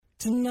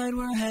Tonight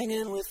we're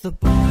hanging with the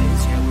boys,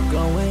 yeah, we're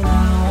going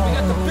out. We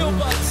got the Bill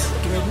Buds.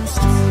 Getting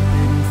stupid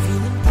and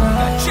feeling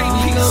proud.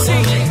 JPC.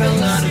 Make a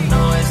lot of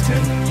noise,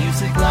 turn the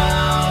music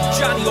loud.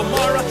 Johnny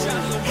O'Mara.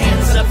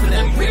 Hands up for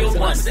them real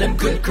ones, them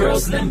good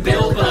girls and them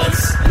Bill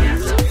Buds.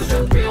 Hands up for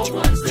them real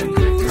ones, them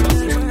good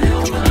girls and them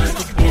Bill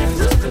Buds.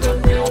 Hands up for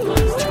them real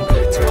ones, them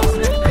good girls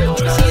and them Bill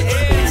Buds.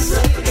 Hands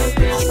up for them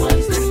real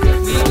ones, them good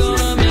girls. We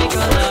gonna make a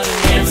lot of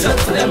noise. Hands up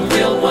for them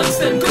real ones,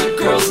 them good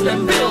girls and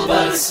them Bill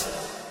Buds.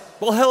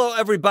 Well, hello,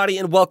 everybody,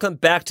 and welcome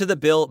back to the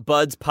Bill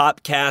Buds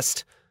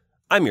Popcast.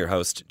 I'm your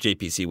host,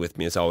 JPC. With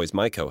me, as always,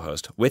 my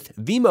co-host, with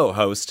the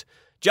Mo-host,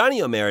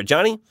 Johnny O'Mara.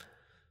 Johnny,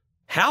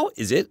 how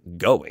is it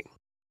going?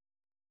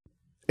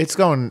 It's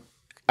going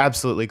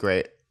absolutely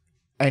great.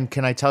 And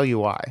can I tell you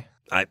why?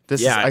 I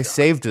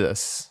saved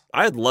this.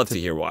 I'd love to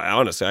hear why.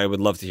 Honestly, I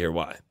would love to hear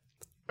why.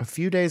 A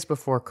few days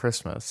before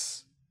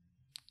Christmas,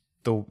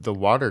 the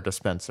water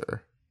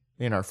dispenser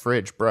in our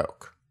fridge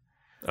broke.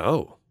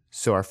 Oh.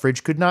 So our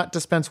fridge could not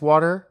dispense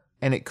water,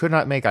 and it could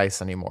not make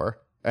ice anymore.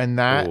 And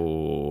that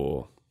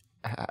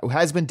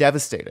has been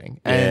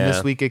devastating. And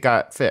this week it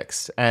got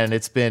fixed, and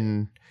it's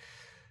been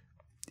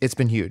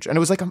huge. And it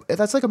was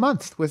that's like a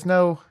month with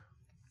no.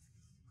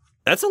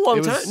 That's a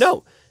long time.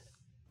 No,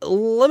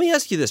 let me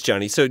ask you this,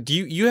 Johnny. So do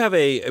you have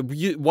a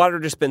water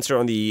dispenser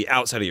on the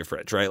outside of your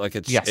fridge, right? Like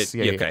yes.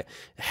 Okay. Yeah.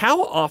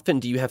 How often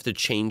do you have to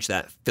change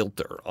that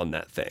filter on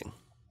that thing?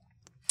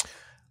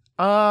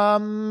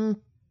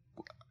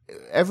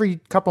 Every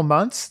couple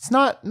months. It's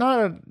not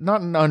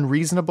an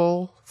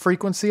unreasonable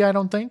frequency, I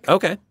don't think.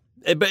 Okay.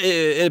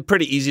 But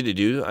pretty easy to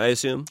do, I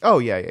assume. Oh,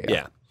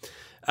 yeah.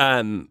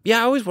 I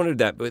always wondered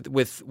that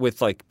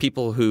with like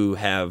people who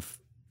have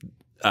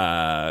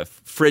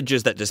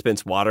fridges that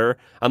dispense water.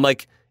 I'm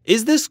like,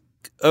 is this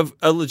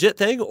a legit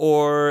thing,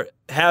 or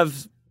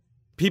have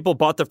people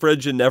bought the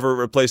fridge and never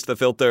replaced the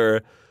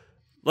filter?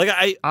 Like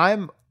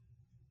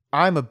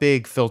I'm a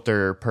big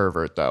filter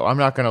pervert, though. I'm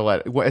not going to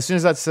let it. As soon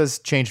as that says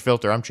change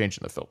filter, I'm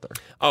changing the filter.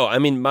 Oh, I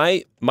mean,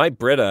 my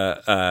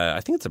Brita,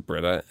 I think it's a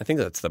Brita. I think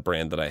that's the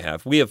brand that I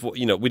have. We have,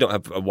 we don't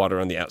have water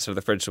on the outside of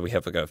the fridge, so we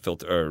have like a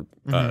filter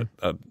or,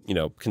 a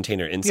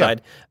container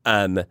inside.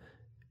 Yeah.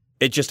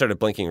 It just started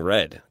blinking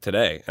red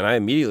today, and I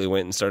immediately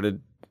went and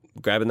started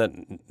grabbing that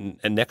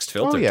next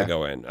filter to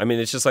go in. I mean,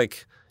 it's just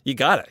like, you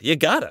gotta.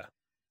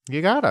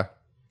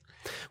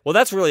 Well,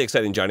 that's really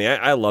exciting, Johnny.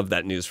 I love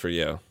that news for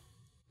you.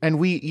 And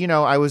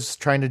I was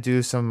trying to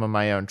do some of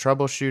my own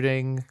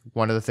troubleshooting.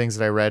 One of the things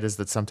that I read is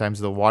that sometimes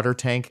the water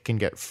tank can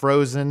get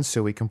frozen,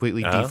 so we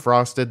completely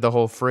defrosted the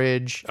whole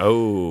fridge.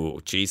 Oh,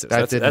 Jesus.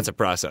 That's a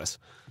process.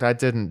 That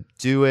didn't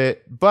do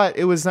it, but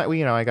it was not,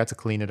 I got to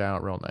clean it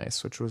out real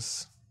nice, which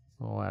was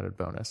a little added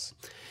bonus.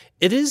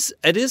 It is.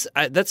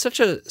 That's such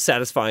a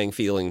satisfying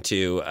feeling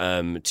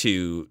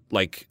to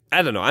like,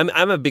 I don't know.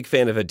 I'm a big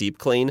fan of a deep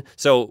clean.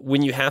 So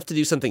when you have to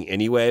do something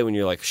anyway, when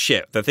you're like,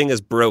 shit, the thing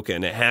is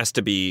broken, it has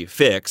to be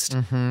fixed,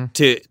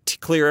 to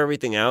clear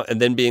everything out,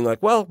 and then being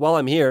like, well, while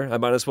I'm here, I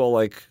might as well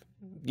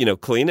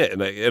clean it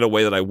in a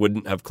way that I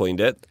wouldn't have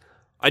cleaned it.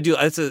 I do.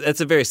 It's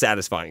a very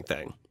satisfying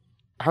thing.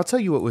 I'll tell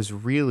you what was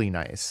really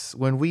nice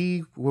when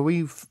we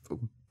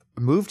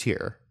moved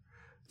here.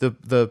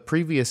 The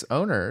previous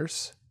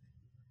owners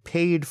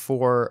paid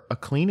for a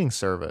cleaning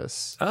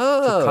service to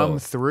come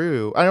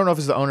through. I don't know if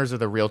it's the owners or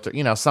the realtor,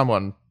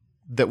 someone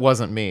that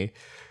wasn't me,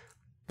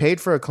 paid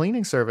for a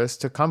cleaning service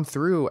to come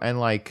through and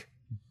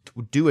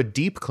do a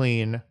deep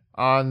clean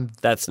on.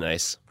 That's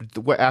nice.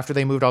 After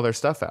they moved all their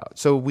stuff out.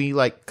 So we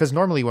because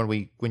normally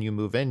when you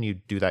move in, you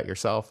do that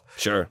yourself.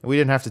 Sure. We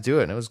didn't have to do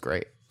it, and it was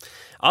great.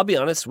 I'll be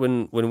honest,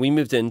 when we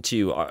moved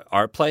into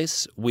our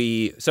place,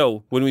 when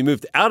we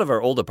moved out of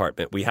our old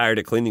apartment, we hired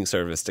a cleaning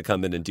service to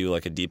come in and do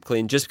like a deep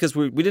clean, just because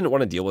we didn't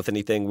want to deal with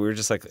anything. We were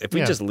just like, if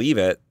we just leave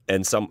it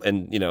and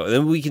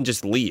then we can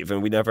just leave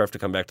and we never have to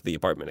come back to the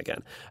apartment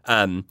again.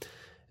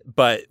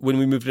 But when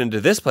we moved into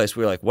this place,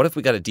 we were like, what if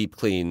we got a deep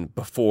clean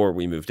before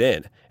we moved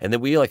in? And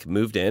then we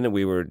moved in, and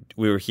we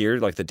were here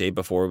the day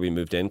before we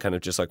moved in, kind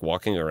of just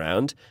walking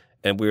around.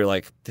 And we were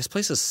like, this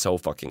place is so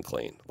fucking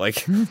clean.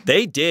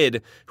 They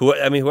did,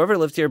 whoever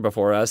lived here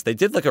before us, they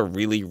did a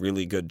really,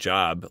 really good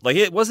job.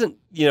 It wasn't,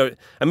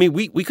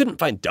 we couldn't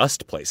find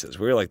dust places.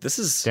 We were like, this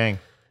is, dang.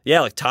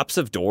 Yeah, tops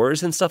of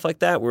doors and stuff like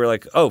that. We were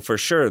like, oh, for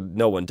sure,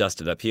 no one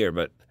dusted up here.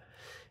 But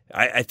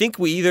I think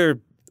we either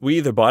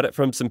bought it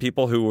from some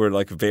people who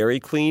were very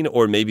clean,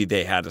 or maybe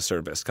they had a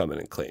service come in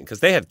and clean,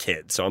 because they had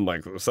kids. So I'm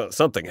like,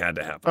 something had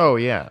to happen. Oh,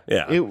 yeah.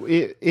 Yeah.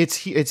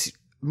 It's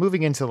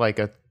moving into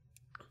a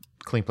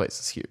clean place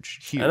is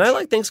huge. And I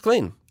like things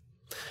clean.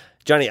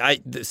 Johnny,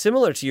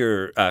 similar to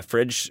your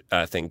fridge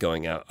thing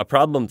going out, a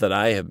problem that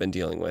I have been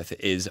dealing with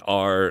is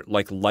our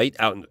light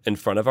out in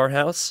front of our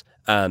house.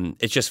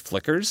 It just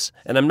flickers,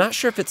 and I'm not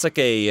sure if it's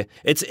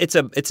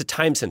it's a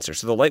time sensor.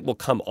 So the light will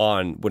come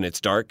on when it's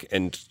dark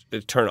and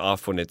turn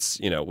off when it's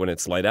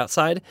light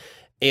outside.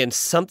 And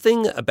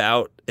something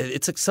about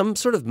it's some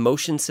sort of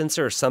motion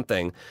sensor or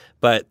something,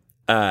 but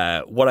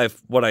what I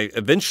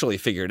eventually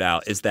figured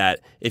out is that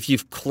if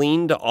you've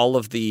cleaned all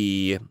of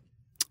the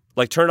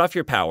like turned off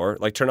your power,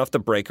 like turned off the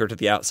breaker to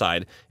the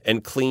outside,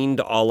 and cleaned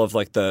all of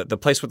like the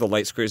place with the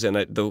light screws in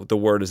it. The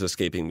word is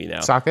escaping me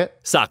now.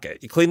 Socket.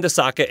 You clean the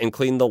socket and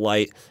clean the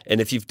light. And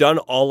if you've done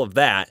all of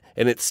that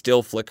and it's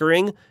still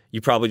flickering, you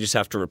probably just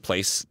have to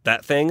replace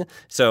that thing.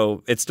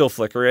 So it's still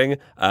flickering.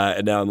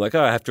 And now I'm like,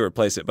 oh, I have to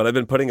replace it. But I've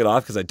been putting it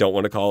off because I don't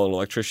want to call an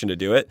electrician to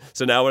do it.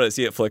 So now when I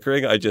see it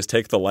flickering, I just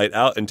take the light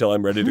out until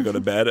I'm ready to go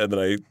to bed. And then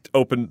I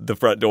open the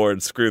front door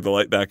and screw the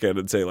light back in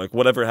and say, like,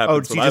 whatever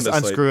happens so when you I'm just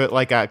asleep. unscrew it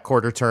like at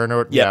quarter turn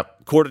or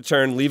Quarter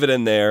turn, leave it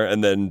in there,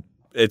 and then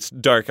it's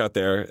dark out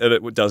there and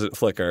it doesn't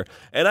flicker.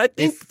 And I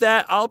think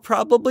that I'll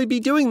probably be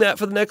doing that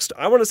for the next,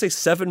 I want to say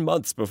 7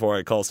 months before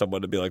I call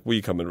someone to be like, will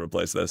you come and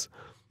replace this?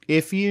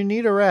 If you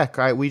need a wreck,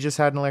 we just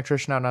had an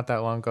electrician out not that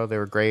long ago. They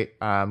were great.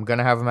 I'm going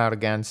to have them out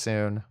again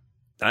soon.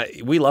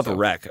 We love a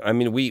wreck. I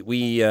mean, I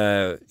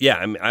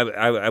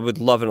would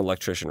love an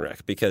electrician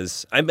wreck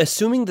because I'm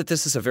assuming that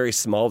this is a very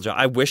small job.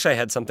 I wish I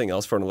had something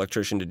else for an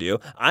electrician to do.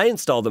 I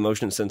installed a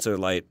motion sensor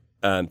light,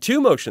 2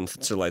 motion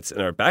sensor lights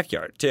in our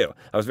backyard too.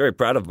 I was very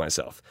proud of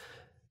myself.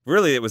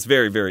 Really, it was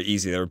very, very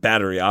easy. They were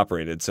battery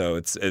operated, so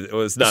it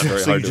was not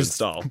very hard to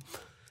install.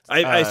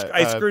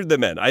 I screwed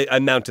them in. I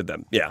mounted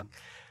them. Yeah.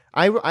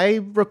 I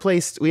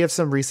replaced. We have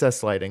some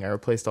recessed lighting. I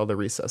replaced all the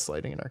recessed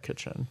lighting in our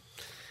kitchen.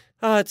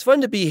 It's fun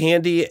to be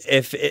handy.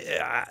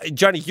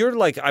 Johnny, you're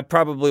like, I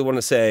probably want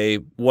to say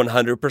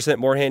 100%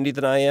 more handy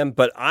than I am,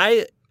 but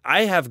I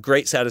have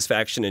great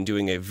satisfaction in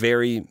doing a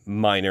very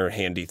minor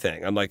handy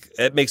thing. I'm like,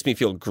 it makes me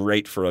feel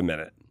great for a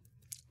minute.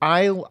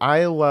 I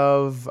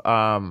love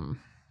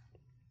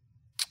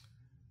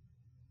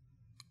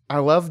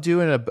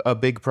doing a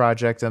big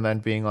project and then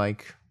being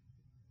like,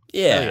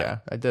 yeah,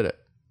 I did it.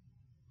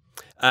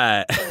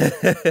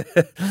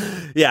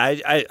 Yeah,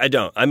 I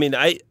don't. I mean,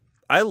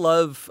 I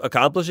love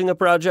accomplishing a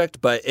project,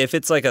 but if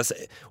it's like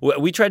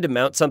we tried to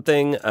mount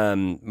something,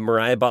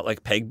 Mariah bought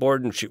like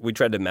pegboard and we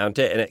tried to mount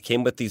it and it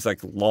came with these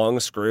like long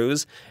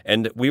screws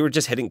and we were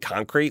just hitting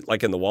concrete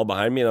like in the wall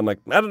behind me. And I'm like,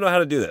 I don't know how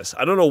to do this.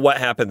 I don't know what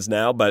happens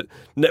now, but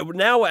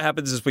now what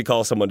happens is we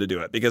call someone to do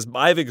it because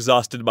I've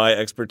exhausted my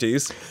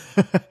expertise.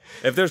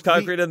 If there's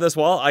concrete in this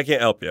wall, I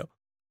can't help you.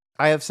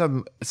 I have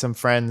some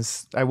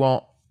friends. I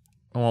won't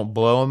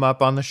blow them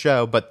up on the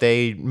show, but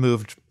they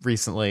moved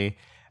recently.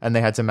 And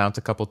they had to mount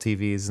a couple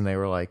TVs, and they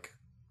were like,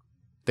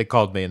 they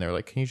called me, and they were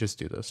like, "Can you just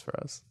do this for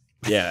us?"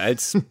 Yeah,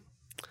 it's.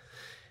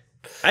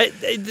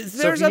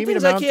 There's some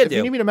things I can't do. If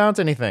you need me to mount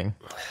anything,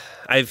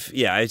 when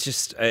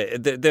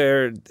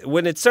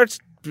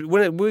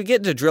we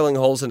get into drilling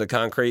holes into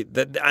concrete,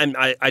 that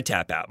I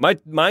tap out.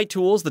 My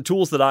tools, the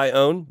tools that I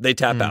own, they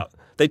tap out.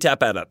 They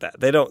tap out at that.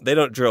 They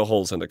don't drill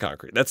holes into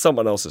concrete. That's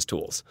someone else's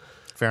tools.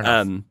 Fair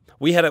enough.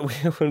 We had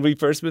when we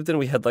first moved in.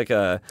 We had like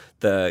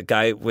the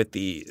guy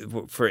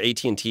for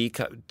AT&T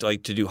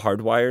like to do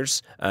hard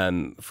wires,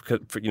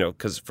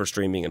 because for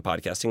streaming and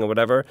podcasting or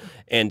whatever.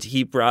 And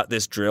he brought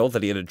this drill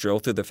that he had to drill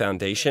through the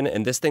foundation,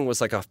 and this thing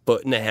was like 1.5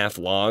 foot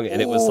long,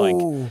 and it was like,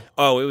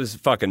 it was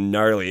fucking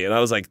gnarly. And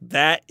I was like,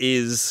 that.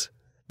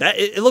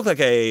 It looked like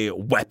a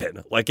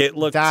weapon. Like it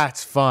looked.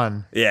 That's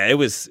fun. Yeah, it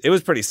was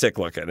pretty sick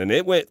looking, and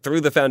it went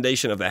through the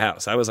foundation of the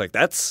house. I was like,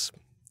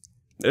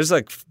 there's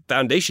like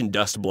foundation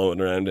dust blowing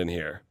around in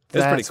here.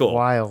 It's pretty cool.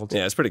 Wild.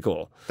 Yeah, it's pretty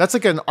cool. That's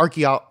like an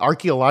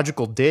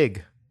archaeological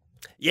dig.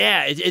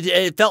 Yeah,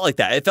 it felt like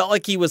that. It felt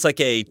like he was like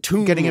a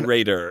tomb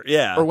raider.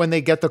 Yeah. Or when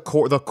they get the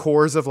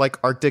cores of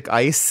like Arctic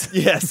ice.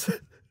 Yes.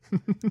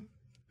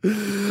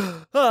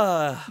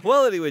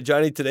 Well, anyway,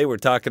 Johnny, today we're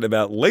talking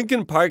about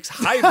Linkin Park's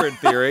Hybrid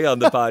Theory on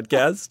the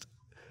podcast.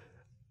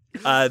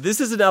 This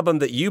is an album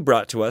that you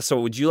brought to us, so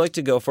would you like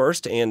to go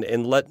first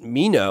and let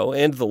me know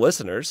and the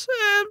listeners?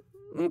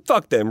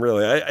 Fuck them,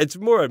 really. It's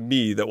more of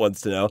me that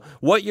wants to know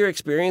what your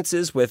experience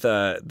is with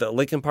the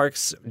Linkin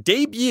Park's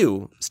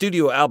debut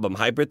studio album,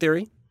 Hybrid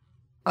Theory.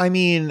 I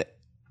mean,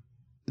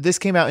 this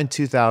came out in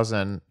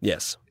 2000.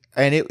 Yes.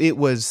 And it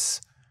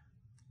was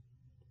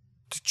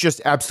just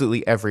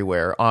absolutely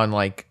everywhere on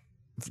like,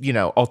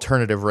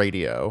 alternative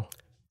radio.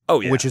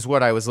 Oh, yeah. Which is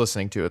what I was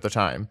listening to at the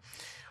time.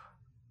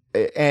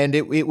 And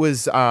it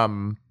was, first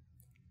of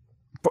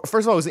all,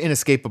 it was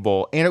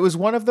inescapable. And it was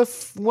one of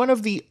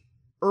the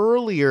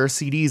earlier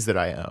CDs that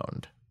I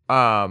owned.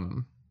 I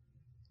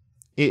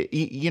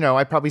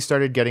probably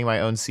started getting my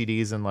own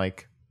CDs in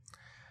like,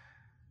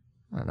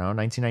 I don't know,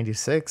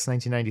 1996,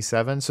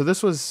 1997. So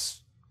this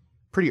was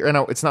pretty,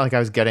 it's not like I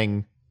was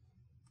getting,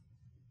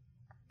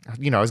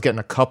 I was getting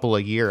a couple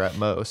a year at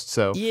most.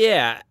 So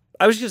yeah,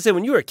 I was going to say,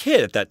 when you were a kid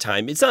at that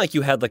time, it's not like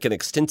you had like an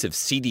extensive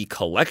CD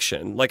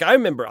collection. Like I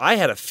remember I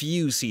had a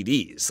few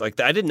CDs. Like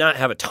I did not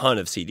have a ton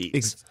of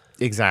CDs.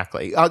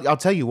 Exactly. I'll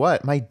tell you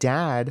what, my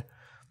dad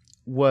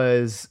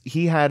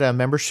he had a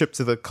membership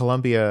to the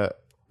Columbia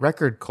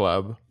Record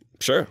Club.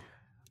 Sure.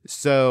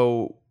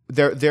 So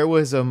there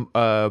was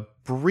a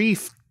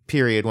brief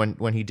period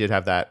when he did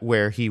have that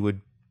where he would,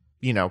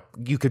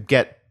 you could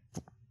get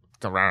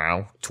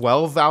around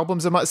 12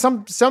 albums a month,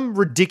 some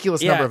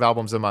ridiculous number of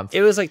albums a month.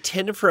 It was like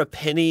 10 for a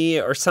penny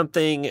or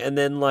something, and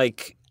then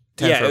like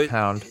 10 for a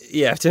pound.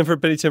 Yeah, 10 for a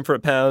penny, 10 for a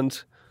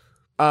pound.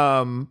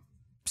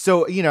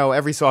 So,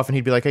 every so often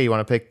he'd be like, hey, you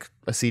want to pick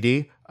a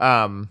CD?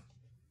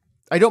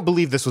 I don't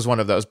believe this was one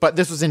of those, but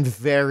this was in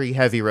very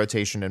heavy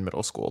rotation in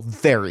middle school.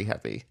 Very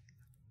heavy.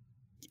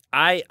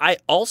 I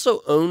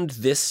also owned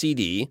this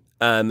CD,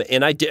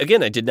 and I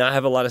did not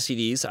have a lot of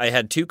CDs. I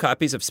had 2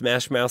 copies of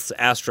Smash Mouth's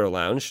Astro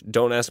Lounge.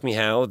 Don't ask me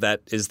how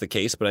that is the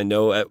case, but I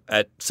know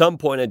at some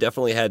point I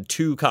definitely had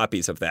 2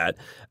 copies of that.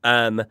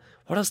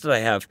 What else did I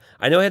have?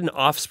 I know I had an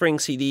Offspring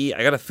CD.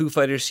 I got a Foo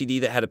Fighters CD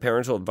that had a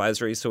parental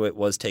advisory, so it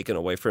was taken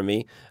away from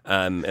me,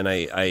 and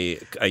I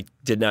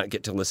did not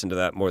get to listen to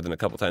that more than a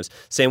couple times.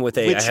 Same with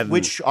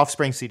which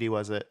Offspring CD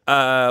was it?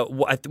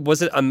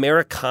 Was it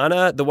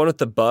Americana, the one with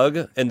the bug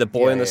and the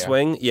boy in the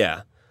swing?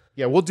 Yeah.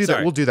 Yeah, we'll do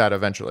that. We'll do that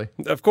eventually.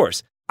 Of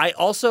course. I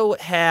also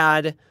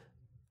had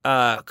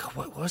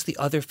what was the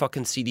other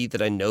fucking CD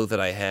that I know that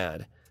I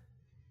had?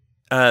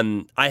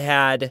 I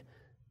had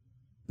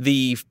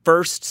the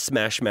first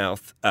Smash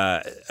Mouth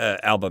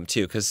album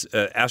too, because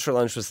Astro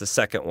Lounge was the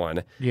second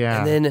one. Yeah.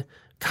 And then,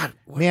 God,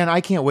 man,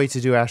 I can't wait to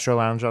do Astro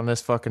Lounge on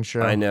this fucking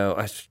show. I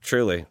know,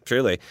 truly.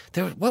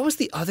 What was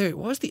the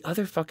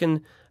other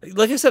fucking?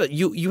 Like I said,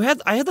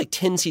 I had like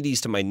 10 CDs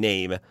to my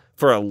name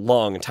for a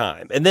long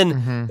time, and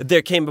then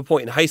there came a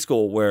point in high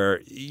school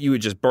where you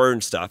would just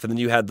burn stuff, and then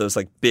you had those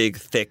like big,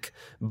 thick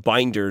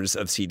binders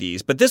of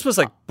CDs. But this was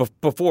like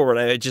before when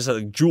I just had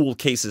like jewel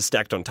cases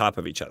stacked on top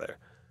of each other.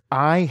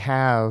 I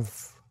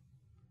have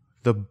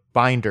the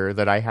binder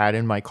that I had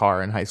in my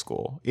car in high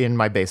school in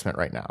my basement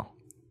right now.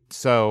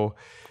 So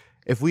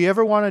if we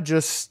ever want to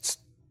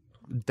just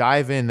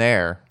dive in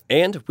there.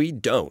 And we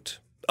don't.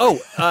 Oh,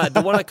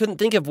 the one I couldn't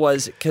think of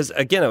was, because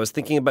again, I was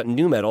thinking about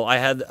nu metal. I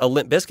had a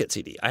Limp Bizkit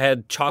CD. I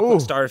had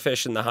Chocolate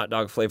Starfish and the hot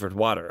dog flavored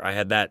water. I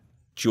had that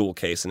jewel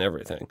case and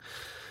everything.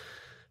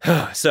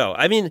 So,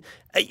 I mean,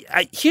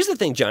 here's the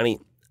thing, Johnny.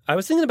 I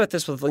was thinking about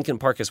this with Linkin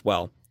Park as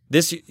well.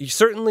 This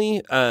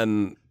certainly...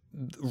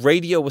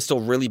 radio was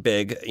still really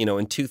big,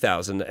 in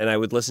 2000, and I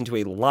would listen to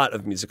a lot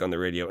of music on the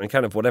radio, and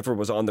kind of whatever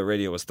was on the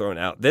radio was thrown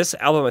out. This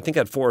album, I think,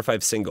 had 4 or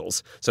 5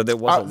 singles, so there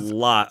was a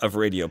lot of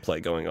radio play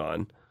going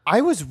on.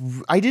 I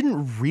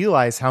didn't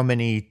realize how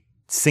many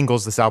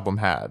singles this album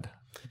had,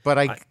 but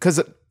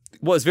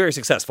well, it's very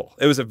successful.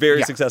 It was a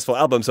very successful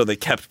album, so they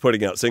kept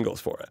putting out singles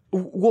for it.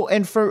 Well,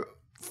 and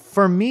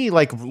for me,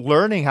 like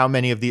learning how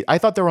many of these, I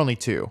thought there were only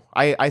 2.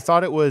 I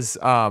thought it was.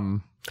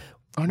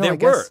 Oh no,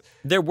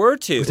 there were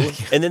 2,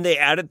 and then they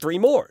added 3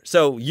 more.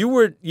 So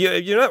you're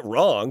not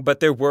wrong, but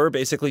there were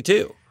basically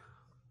 2.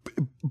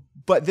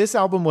 But this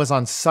album was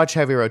on such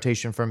heavy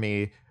rotation for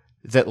me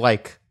that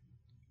like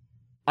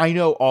I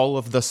know all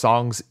of the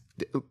songs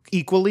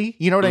equally.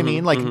 You know what I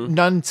mean? Like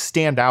none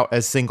stand out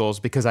as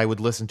singles because I would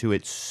listen to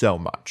it so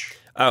much.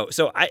 Oh,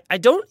 so I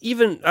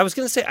was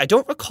going to say I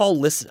don't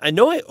recall I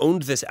know I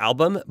owned this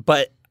album,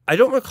 but I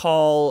don't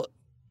recall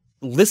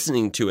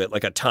listening to it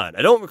like a ton.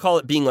 I don't recall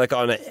it being like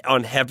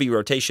on heavy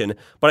rotation,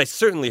 but I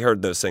certainly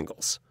heard those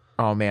singles.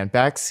 Oh man,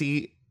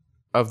 backseat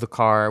of the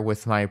car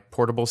with my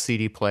portable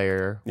CD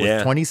player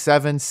with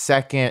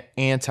 27-second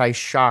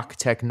anti-shock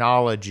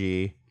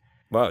technology.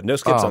 Wow, no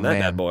skips on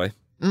that bad boy.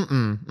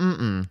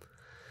 And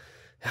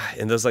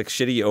those like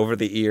shitty over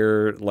the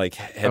ear like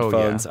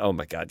headphones. Oh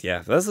my god, yeah,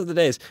 those are the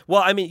days.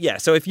 Well, I mean, yeah.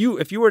 So if you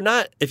were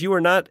not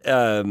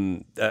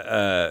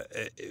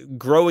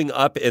growing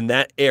up in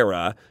that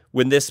era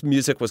when this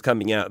music was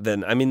coming out,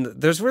 then I mean,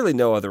 there's really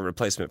no other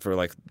replacement for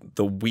like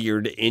the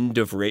weird end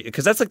of radio,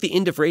 because that's like the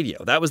end of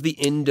radio. That was the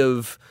end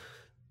of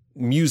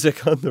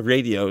music on the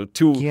radio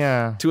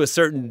to a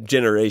certain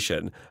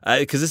generation,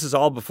 because this is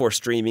all before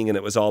streaming, and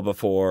it was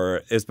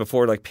before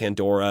like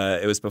Pandora,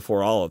 it was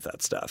before all of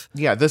that stuff.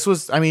 Yeah, this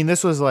was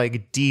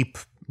like deep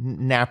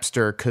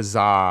Napster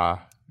Kazaa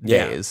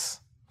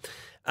days.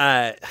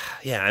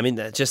 Yeah, I mean,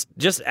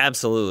 just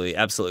absolutely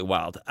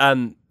wild.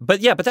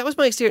 But that was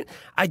my experience.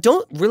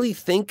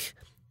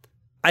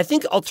 I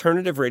think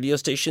alternative radio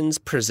stations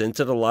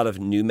presented a lot of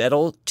nu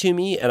metal to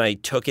me, and I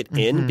took it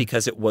in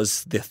because it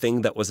was the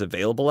thing that was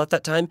available at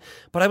that time.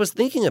 But I was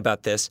thinking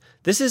about this.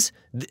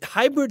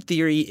 Hybrid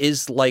Theory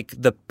is like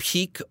the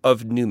peak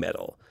of nu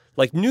metal.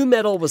 Like nu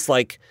metal was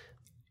like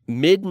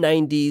mid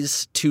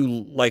 90s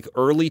to like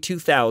early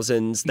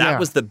 2000s. That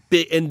was the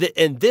big,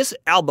 and this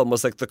album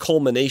was like the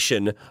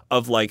culmination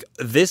of like,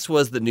 this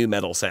was the nu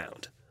metal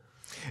sound.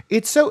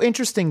 It's so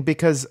interesting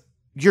because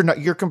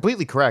you're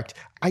completely correct.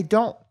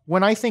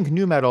 When I think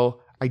nu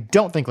metal, I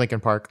don't think Linkin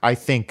Park. I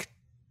think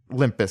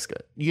Limp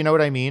Bizkit. You know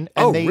what I mean?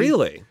 And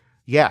really?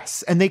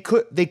 Yes, and they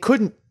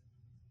couldn't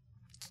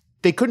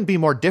be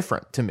more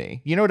different to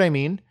me. You know what I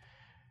mean?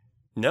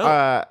 No,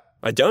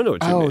 I don't know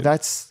what you mean.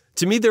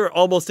 To me, they're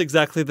almost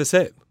exactly the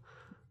same.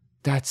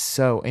 That's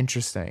so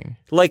interesting.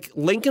 Like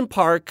Linkin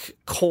Park,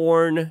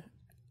 Korn,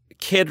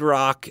 Kid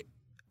Rock,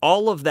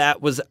 all of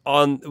that was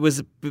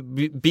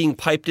being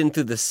piped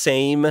into the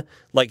same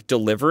like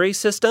delivery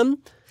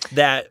system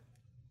that.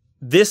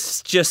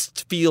 This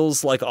just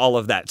feels like all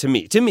of that to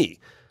me.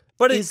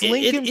 But it is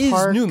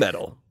nu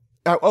metal.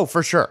 Oh,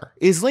 for sure.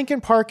 Is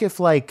Linkin Park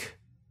if like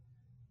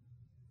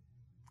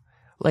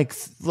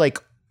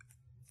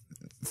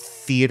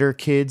theater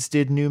kids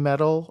did new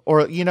metal,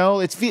 or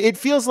it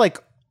feels like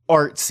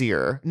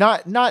artsier,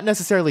 not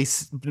necessarily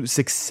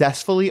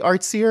successfully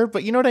artsier,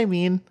 but you know what I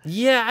mean?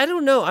 Yeah, I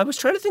don't know. I was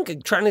trying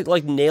to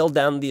like nail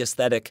down the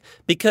aesthetic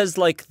because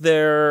like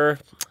this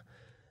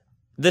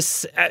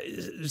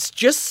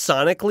just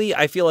sonically,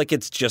 I feel like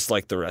it's just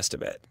like the rest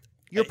of it.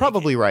 You're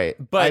probably right,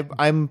 but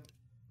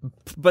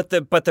But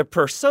the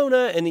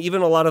persona and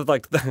even a lot of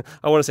like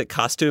I want to say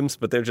costumes,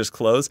 but they're just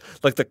clothes.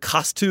 Like the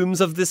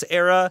costumes of this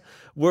era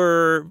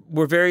were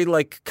very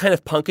like kind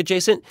of punk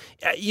adjacent.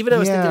 Even I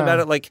was thinking about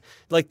it like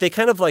they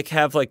kind of like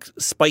have like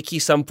spiky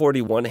Sum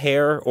 41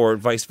 hair or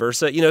vice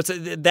versa.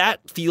 That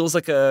feels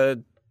like a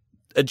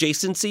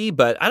adjacency,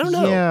 but I don't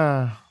know.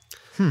 Yeah.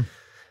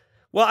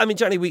 Well, I mean,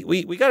 Johnny, we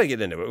got to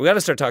get into it. We got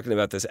to start talking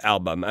about this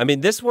album. I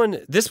mean, this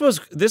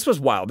was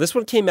wild. This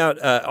one came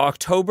out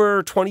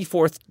October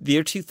 24th, the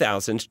year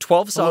 2000.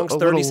 12 songs, a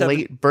 37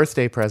 little late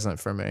birthday present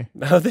for me.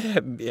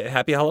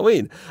 Happy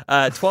Halloween.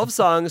 12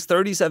 songs,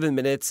 37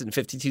 minutes and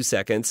 52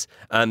 seconds.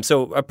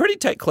 So a pretty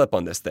tight clip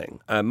on this thing.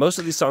 Most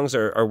of these songs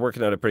are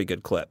working out a pretty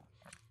good clip.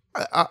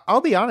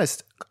 I'll be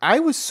honest. I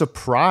was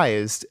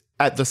surprised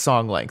at the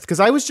song length because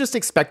I was just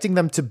expecting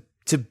them to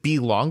be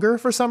longer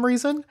for some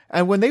reason,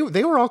 and when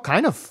they were all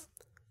kind of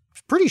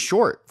pretty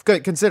short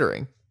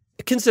considering.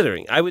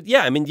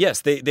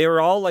 Yes, they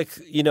were all like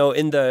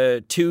in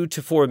the 2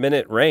 to 4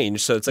 minute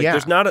range. So it's like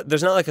there's not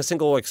like a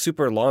single like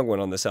super long one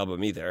on this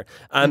album either.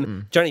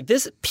 Johnny,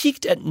 this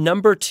peaked at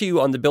number 2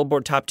 on the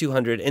Billboard Top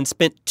 200 and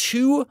spent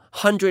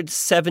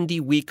 270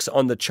 weeks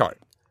on the chart.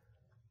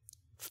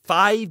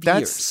 5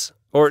 years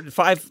or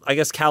 5, I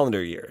guess,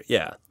 calendar year.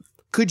 Yeah.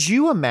 Could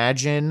you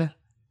imagine?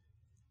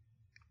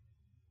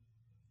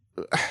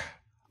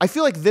 I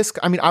feel like this,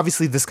 I mean,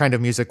 obviously this kind of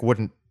music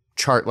wouldn't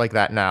chart like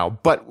that now,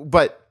 but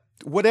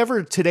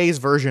whatever today's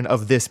version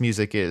of this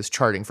music is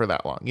charting for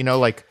that long,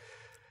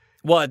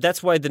 Well,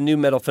 that's why the new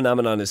metal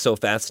phenomenon is so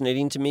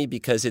fascinating to me,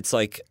 because it's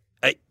like,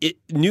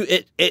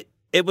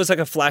 it was like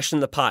a flash in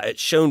the pot. It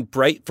shone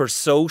bright for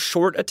so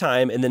short a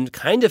time and then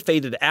kind of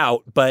faded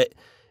out, but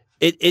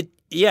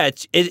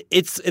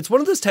it's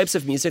one of those types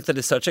of music that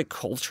is such a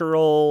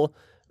cultural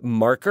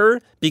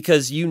marker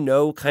because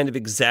kind of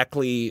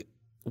exactly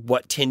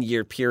what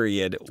 10-year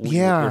period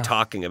we're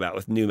talking about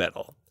with new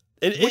metal.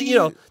 And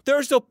there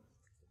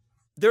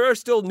are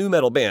still new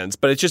metal bands,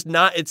 but it's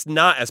not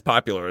as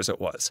popular as it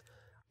was.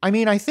 I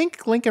mean, I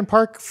think Linkin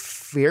Park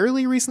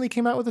fairly recently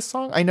came out with a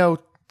song. I know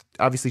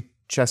obviously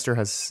Chester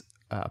has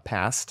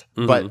passed,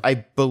 but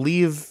I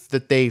believe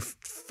that they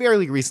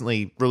fairly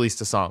recently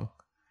released a song.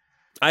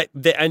 I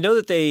know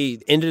that they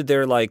ended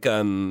their like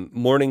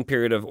mourning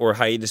period or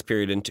hiatus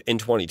period in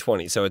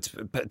 2020, so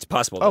it's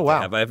possible.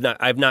 That they have.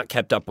 I've not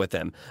kept up with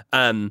them.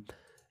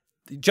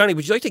 Johnny,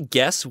 would you like to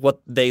guess what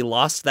they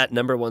lost that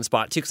number 1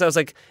 spot to? Because I was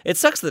like, it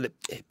sucks that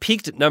it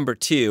peaked at number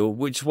 2,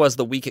 which was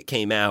the week it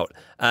came out.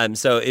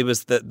 So it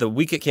was the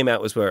week it came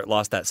out was where it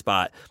lost that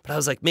spot. But I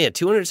was like, man,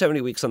 270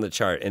 weeks on the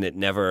chart, and it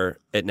never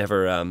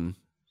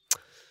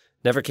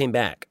came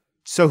back.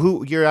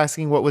 So you're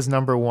asking what was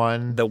number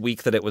 1? The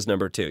week that it was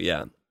number 2,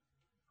 yeah.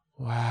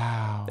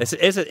 Wow.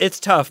 It's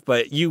tough,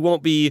 but you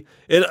won't be...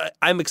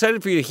 I'm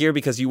excited for you to hear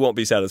because you won't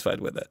be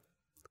satisfied with it.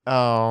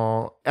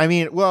 Oh, I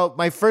mean, well,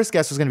 my first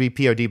guess was going to be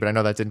POD, but I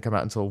know that didn't come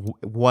out until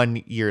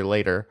 1 year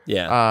later.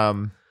 Yeah.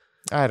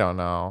 I don't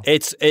know.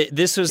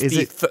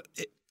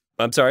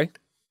 I'm sorry?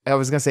 I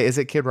was going to say, is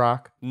it Kid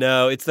Rock?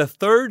 No, it's the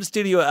 3rd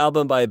studio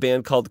album by a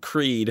band called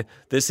Creed.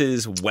 This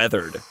is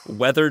Weathered.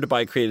 Weathered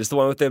by Creed. It's the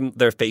one with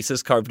their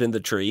faces carved in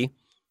the tree.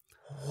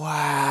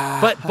 Wow.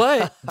 But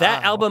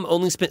that album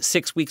only spent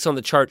 6 weeks on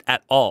the chart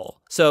at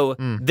all. So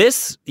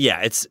this,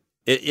 I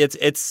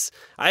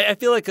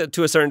feel like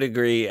to a certain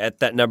degree at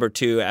that number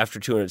 2 after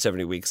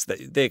 270 weeks,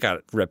 they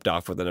got ripped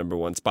off with the number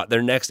 1 spot.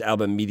 Their next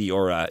album,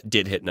 Meteora,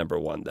 did hit number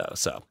 1 though.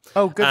 So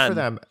good for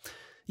them.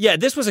 Yeah,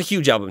 this was a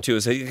huge album too. It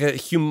was a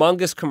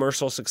humongous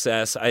commercial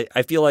success.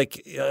 I feel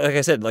like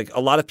I said, like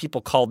a lot of people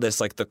call this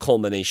like the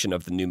culmination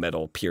of the new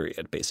metal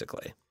period,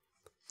 basically.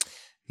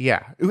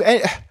 Yeah.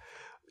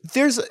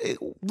 There's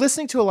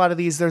listening to a lot of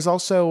these. There's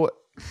also,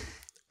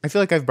 I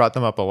feel like I've brought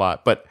them up a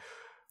lot, but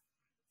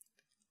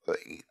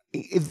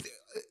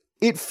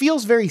it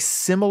feels very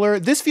similar.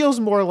 This feels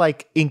more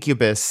like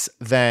Incubus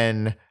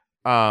than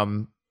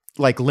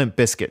like Limp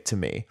Bizkit to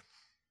me.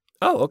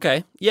 Oh,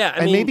 okay. Yeah.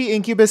 I mean, maybe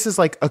Incubus is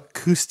like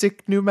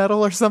acoustic new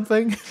metal or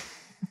something.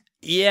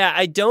 Yeah,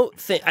 I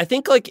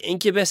think like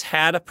Incubus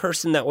had a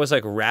person that was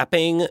like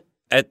rapping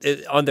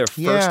on their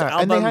first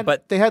album, and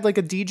but they had like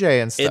a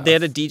DJ and stuff. They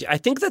had a DJ. I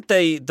think that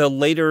the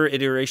later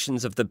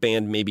iterations of the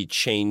band maybe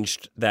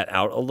changed that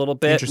out a little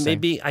bit.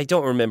 Maybe I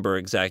don't remember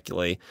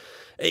exactly.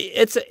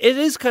 it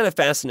is kind of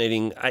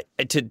fascinating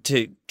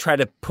to try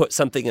to put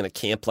something in a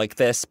camp like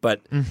this,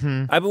 but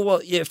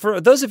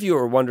for those of you who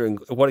are wondering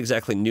what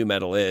exactly nu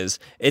metal is,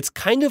 it's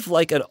kind of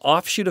like an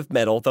offshoot of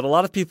metal that a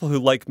lot of people who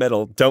like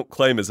metal don't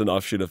claim is an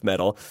offshoot of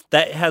metal.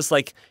 That has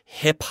like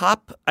hip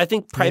hop, I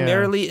think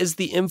primarily is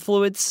the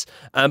influence,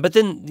 but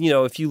then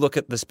if you look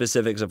at the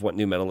specifics of what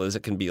nu metal is,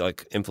 it can be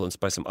like influenced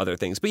by some other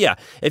things. But yeah,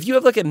 if you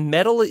have like a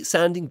metal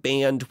sounding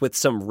band with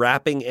some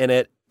rapping in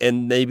it,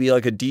 and maybe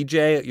like a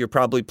DJ, you're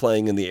probably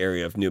playing in the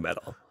area of nu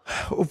metal.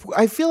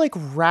 I feel like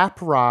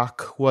rap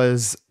rock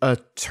was a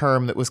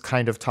term that was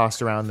kind of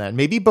tossed around then.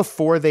 Maybe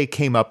before they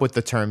came up with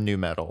the term nu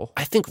metal.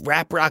 I think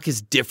rap rock is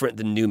different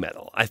than nu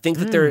metal. I think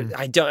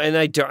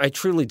that I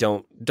truly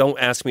don't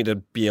ask me to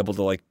be able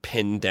to like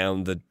pin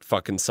down the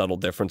fucking subtle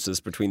differences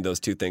between those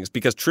two things,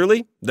 because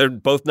truly they're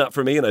both not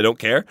for me and I don't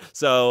care.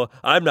 So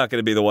I'm not going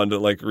to be the one to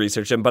like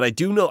research them. But I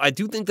do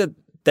think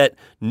that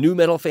nu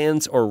metal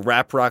fans or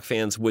rap rock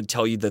fans would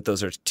tell you that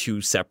those are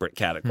two separate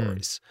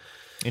categories.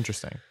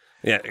 Interesting.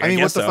 Yeah, I mean,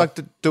 what the fuck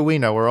do we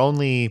know? We're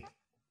only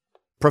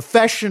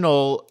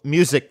professional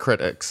music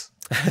critics.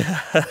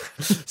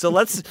 So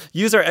let's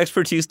use our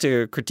expertise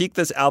to critique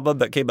this album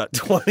that came out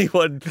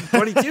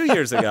 22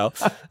 years ago,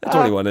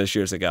 21-ish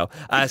years ago.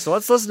 So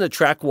let's listen to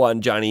track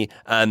 1, Johnny.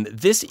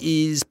 This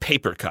is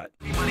Paper Cut.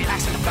 Everybody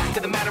acts in the fact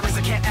of the matter is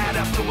I can't add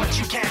up to what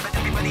you can, but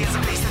everybody has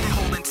a face that they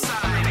hold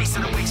inside. Face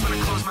that awakes when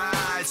I close my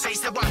eyes. Face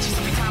that watches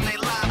every time they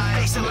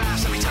lie. Face that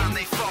laughs every time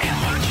they fall.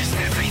 And watches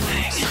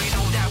everything. So you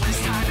know that when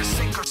it's time to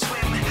sink or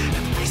swim, that the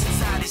face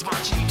inside is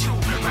watching you too,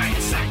 right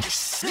inside your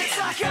skin. It's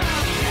like a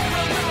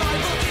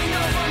paranoid looking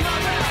over my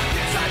back.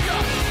 It's like a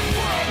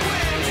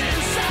whirlwind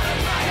inside of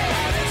my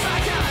head. It's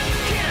like I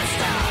can't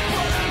stop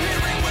what I'm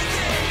hearing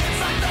within.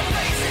 It's like the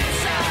face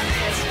inside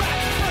is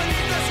right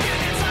beneath the skin.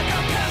 It's like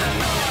a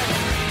paranoid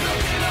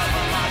looking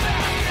over my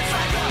back. It's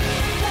like a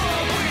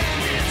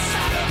whirlwind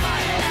inside of my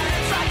head.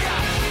 It's like I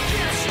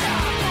can't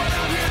stop what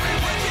I'm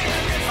hearing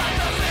within. It's like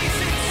the face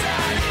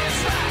inside is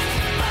right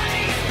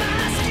beneath my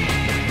skin.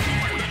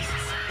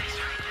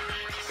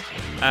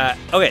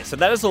 Okay, so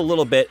that is a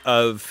little bit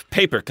of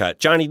Paper Cut.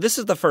 Johnny, this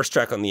is the first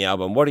track on the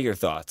album. What are your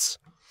thoughts?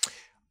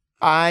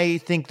 I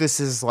think this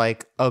is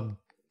like a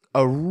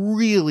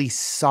really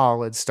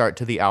solid start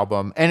to the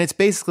album. And it's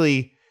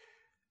basically,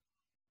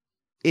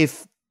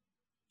 if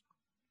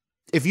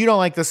you don't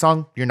like the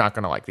song, you're not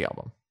going to like the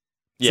album.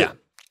 Yeah.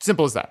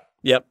 Simple as that.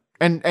 Yep.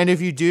 And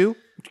if you do,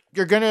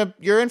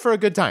 you're in for a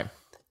good time.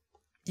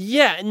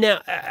 Yeah.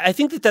 Now, I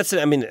think that's,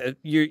 I mean,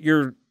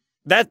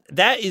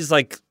 that is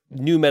like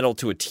nu metal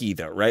to a T,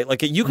 though, right?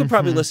 Like you could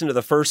probably listen to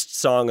the first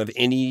song of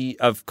any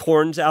of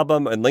Korn's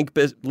album and Limp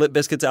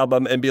Bizkit's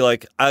album and be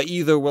like, I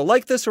either will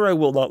like this or I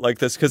will not like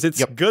this, because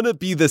it's gonna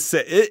be this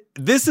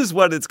is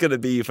what it's gonna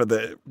be for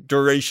the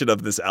duration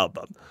of this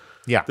album.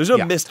 Yeah, there's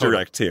no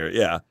misdirect here.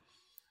 Yeah.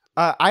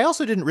 I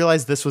also didn't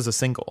realize this was a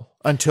single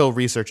until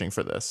researching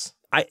for this.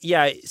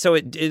 So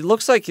it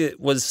looks like it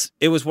was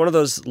one of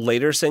those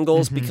later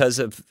singles because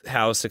of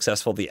how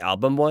successful the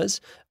album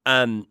was.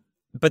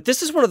 But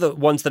this is one of the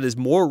ones that is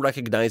more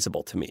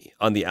recognizable to me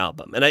on the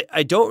album. And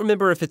I don't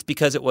remember if it's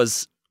because it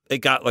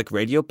got like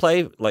radio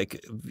play, like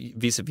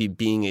vis-a-vis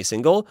being a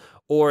single,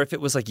 or if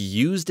it was like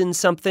used in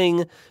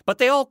something, but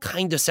they all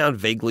kind of sound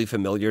vaguely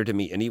familiar to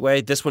me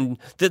anyway. This one,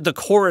 the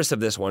chorus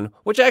of this one,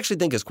 which I actually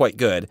think is quite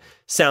good,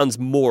 sounds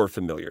more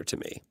familiar to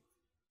me.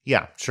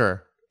 Yeah,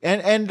 sure.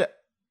 And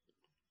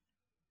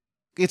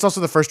it's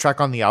also the first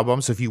track on the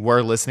album, so if you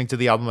were listening to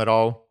the album at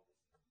all,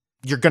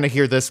 you're going to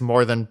hear this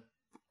more than,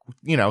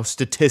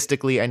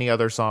 statistically any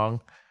other song.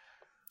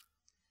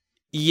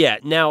 Yeah.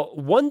 Now,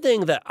 one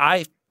thing that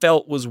I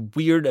felt was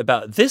weird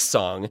about this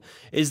song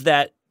is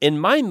that in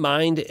my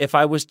mind, if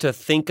I was to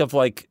think of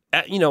like,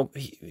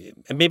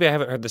 maybe I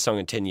haven't heard this song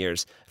in 10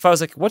 years. If I was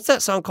like, what's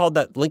that song called,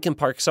 that Linkin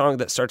Park song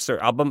that starts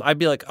their album? I'd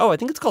be like, oh, I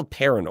think it's called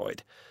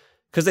Paranoid.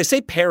 Because they say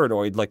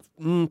Paranoid like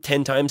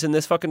 10 times in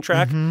this fucking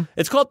track.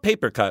 It's called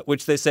Paper Cut,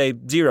 which they say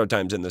 0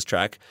 times in this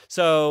track.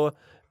 So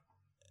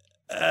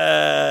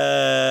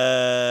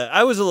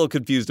I was a little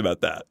confused about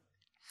that.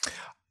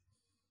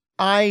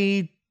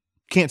 I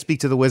can't speak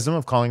to the wisdom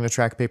of calling the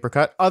track Paper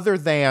Cut, other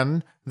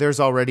than there's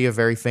already a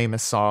very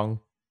famous song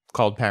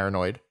called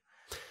Paranoid.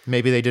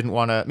 Maybe they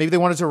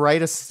wanted to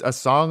write a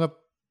song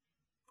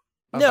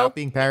about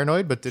being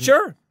paranoid, but didn't.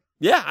 Sure.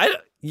 Yeah.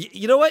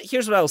 You know what?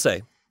 Here's what I will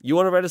say. You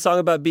want to write a song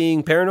about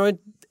being paranoid?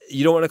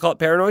 You don't want to call it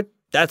Paranoid?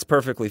 That's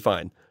perfectly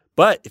fine.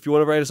 But if you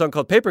want to write a song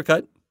called Paper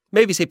Cut,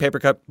 maybe say Paper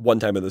Cut 1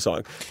 time in the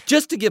song,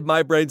 just to give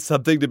my brain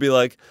something to be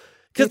like,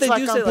 because they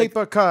do say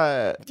Paper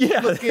Cut,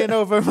 looking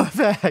over my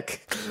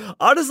back.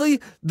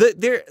 Honestly,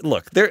 their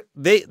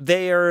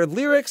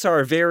lyrics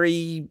are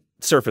very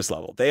surface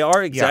level. They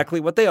are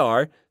exactly what they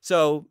are.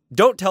 So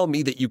don't tell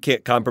me that you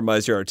can't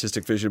compromise your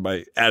artistic vision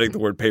by adding the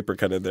word Paper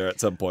Cut in there at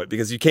some point,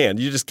 because you can.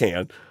 You just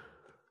can.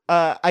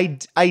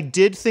 I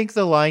did think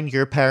the line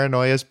 "Your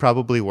paranoia is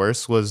probably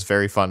worse" was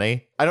very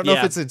funny. I don't know if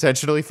Yeah. it's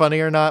intentionally funny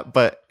or not,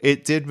 but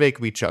it did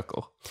make me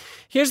chuckle.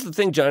 Here's the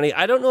thing, Johnny.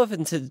 I don't know if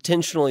it's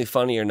intentionally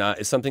funny or not.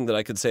 Is something that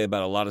I could say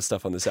about a lot of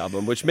stuff on this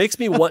album, which makes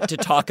me want to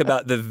talk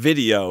about the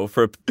video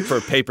for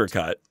Paper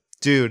Cut.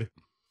 Dude,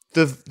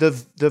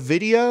 the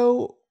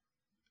video,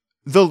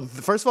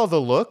 first of all, the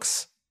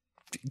looks,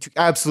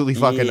 absolutely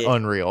fucking Yeah.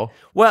 unreal.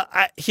 Well,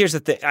 here's the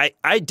thing.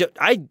 I don't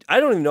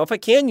even know if I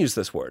can use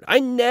this word. I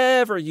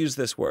never use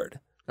this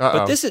word. Uh-oh.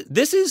 But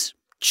this is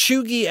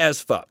chuggy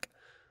as fuck.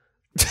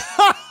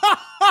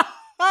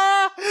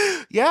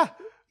 Yeah.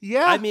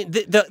 I mean,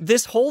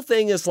 this whole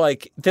thing is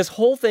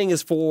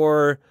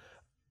for.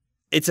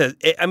 It's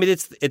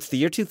the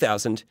year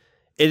 2000.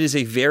 It is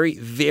a very,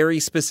 very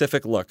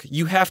specific look.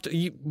 You have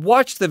to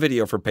watch the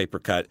video for Paper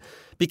Cut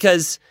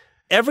because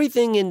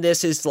everything in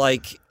this is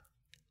like,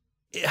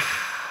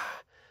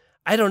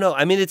 I don't know.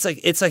 I mean, it's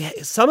like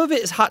some of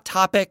it is Hot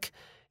Topic.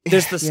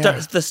 There's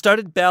the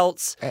studded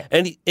belts,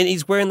 and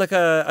he's wearing like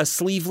a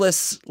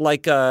sleeveless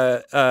it's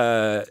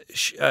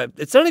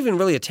not even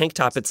really a tank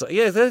top. It's I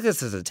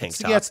guess it's a tank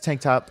top. Yeah, it's a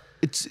tank top.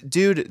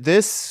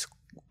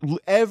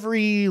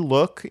 Every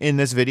look in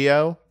this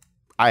video,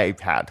 I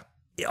had.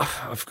 Yeah,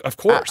 of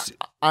course.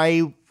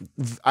 I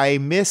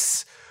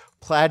miss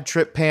plaid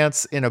trip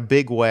pants in a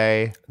big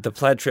way. The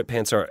plaid trip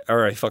pants are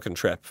a fucking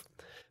trip.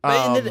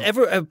 And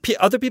then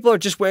other people are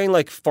just wearing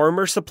like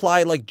farmer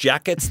supply like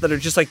jackets that are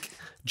just like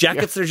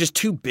jackets that are just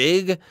too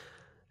big.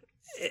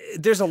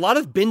 There's a lot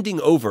of bending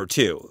over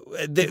too.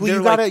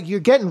 You're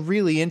getting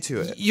really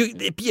into it.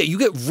 You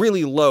get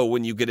really low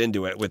when you get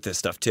into it with this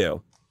stuff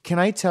too. Can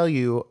I tell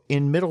you,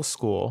 in middle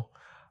school,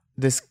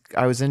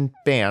 I was in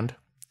band,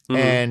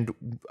 and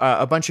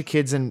a bunch of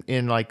kids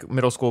in like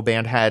middle school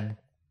band had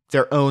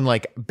their own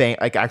like band,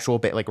 like actual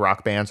like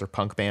rock bands or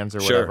punk bands or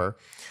whatever,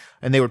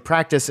 and they would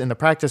practice in the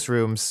practice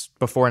rooms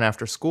before and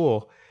after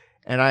school.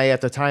 And I, at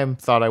the time,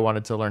 thought I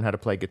wanted to learn how to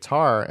play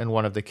guitar, and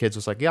one of the kids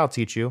was like, "Yeah, I'll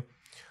teach you."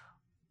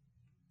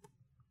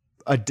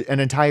 An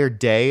entire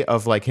day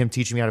of like him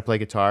teaching me how to play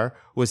guitar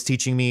was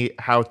teaching me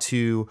how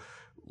to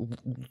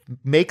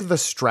make the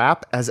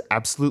strap as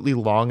absolutely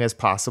long as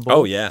possible.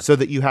 Oh, yeah. So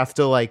that you have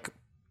to like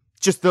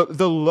just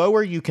the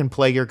lower you can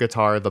play your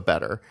guitar, the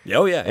better.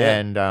 Oh yeah.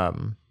 And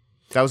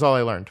that was all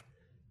I learned.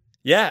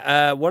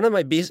 Yeah, one of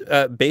my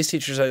bass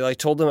teachers, I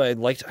told him I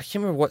can't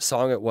remember what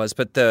song it was,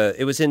 but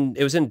it was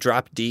in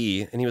drop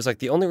D, and he was like,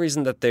 the only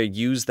reason that they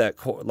use that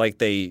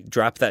they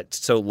drop that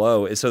so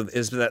low is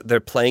that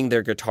they're playing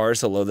their guitar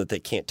so low that they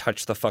can't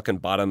touch the fucking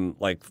bottom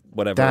like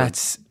whatever.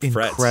 That's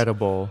frets.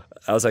 incredible.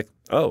 I was like,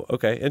 oh,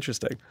 okay,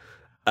 interesting.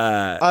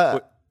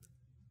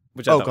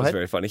 Which I thought was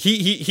very funny.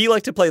 He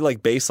liked to play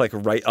like bass like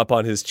right up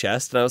on his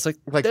chest, and I was like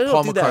Like they don't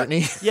Paul do that.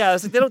 McCartney? Yeah, I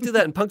was like, they don't do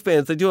that in punk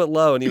bands. They do it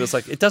low, and he was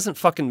like, it doesn't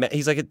fucking matter.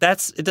 He's like,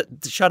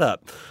 shut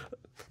up.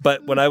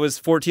 But when I was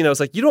 14, I was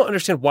like, you don't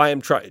understand why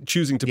I'm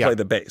choosing to play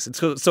the bass. It's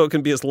so it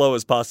can be as low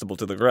as possible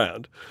to the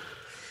ground.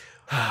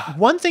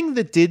 One thing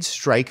that did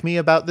strike me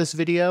about this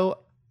video,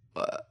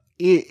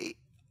 the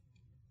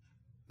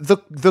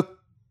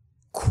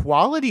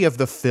quality of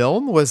the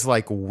film was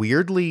like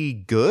weirdly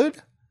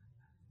good.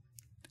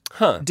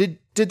 Huh. Did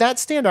that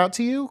stand out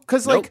to you?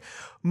 Because like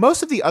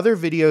most of the other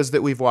videos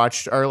that we've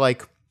watched are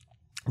like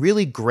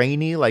really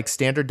grainy, like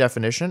standard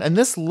definition, and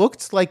this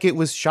looked like it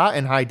was shot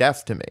in high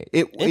def to me.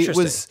 It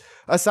was,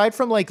 aside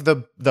from like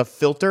the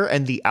filter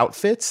and the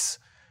outfits,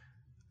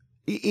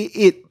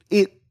 it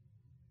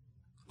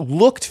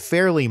looked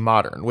fairly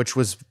modern, which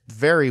was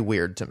very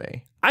weird to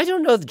me. I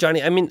don't know,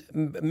 Johnny. I mean,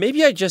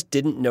 maybe I just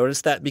didn't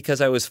notice that because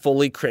I was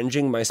fully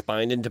cringing my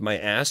spine into my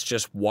ass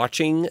just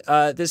watching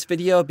this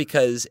video,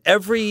 because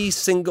every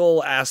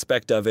single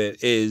aspect of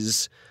it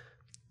is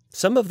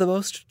some of the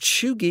most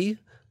chuggy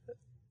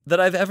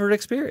that I've ever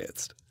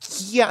experienced.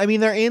 Yeah, I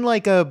mean, they're in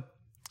like a...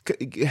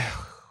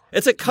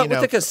 It's a cut with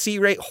like a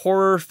C-rate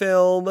horror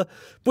film,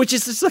 which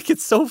is just like,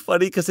 it's so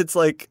funny because it's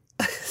like...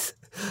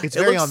 It's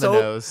very on the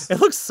nose. It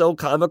looks so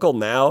comical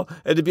now,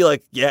 and to be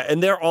like, yeah,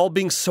 and they're all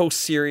being so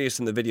serious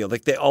in the video.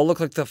 Like they all look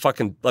like the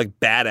fucking like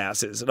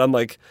badasses, and I'm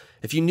like,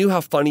 if you knew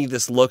how funny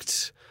this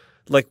looked,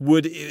 like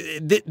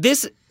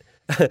this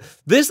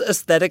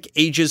aesthetic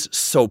ages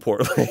so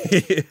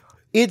poorly.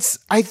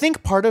 I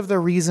think part of the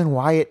reason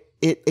why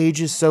it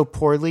ages so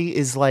poorly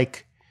is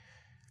like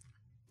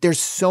there's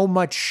so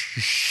much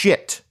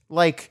shit.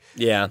 Like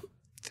yeah,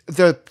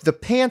 the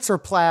pants are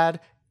plaid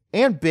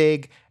and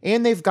big,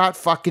 and they've got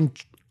fucking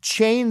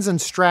chains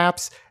and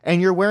straps,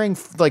 and you're wearing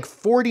like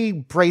 40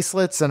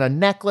 bracelets and a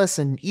necklace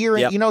and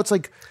earring. Yep. You know, it's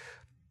like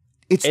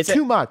it's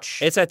too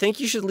much. I think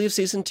you should leave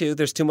season 2.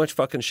 There's too much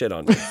fucking shit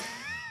on me.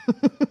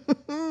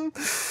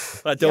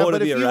 I don't want to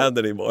be around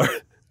anymore.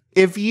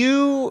 If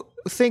you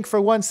think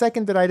for 1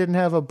 second that I didn't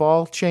have a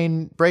ball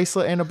chain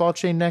bracelet and a ball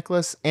chain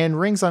necklace and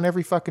rings on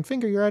every fucking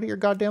finger, you're out of your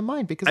goddamn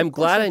mind. Because I'm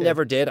glad I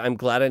never did. I'm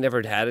glad I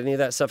never had any of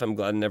that stuff. I'm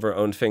glad I never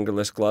owned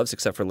fingerless gloves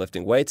except for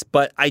lifting weights.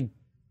 But I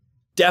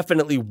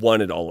definitely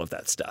wanted all of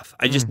that stuff.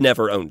 I just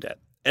never owned it.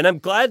 And I'm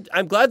glad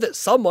that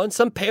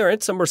some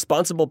parent, some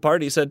responsible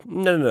party said,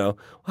 no. Well,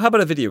 how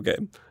about a video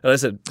game? And I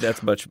said,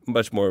 that's much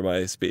more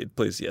my speed.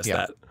 Please, yes,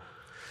 that.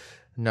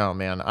 No,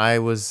 man. I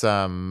was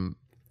so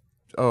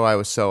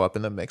up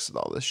in the mix with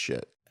all this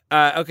shit.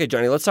 Okay,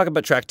 Johnny, let's talk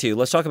about track 2.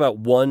 Let's talk about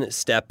One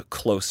Step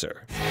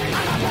Closer.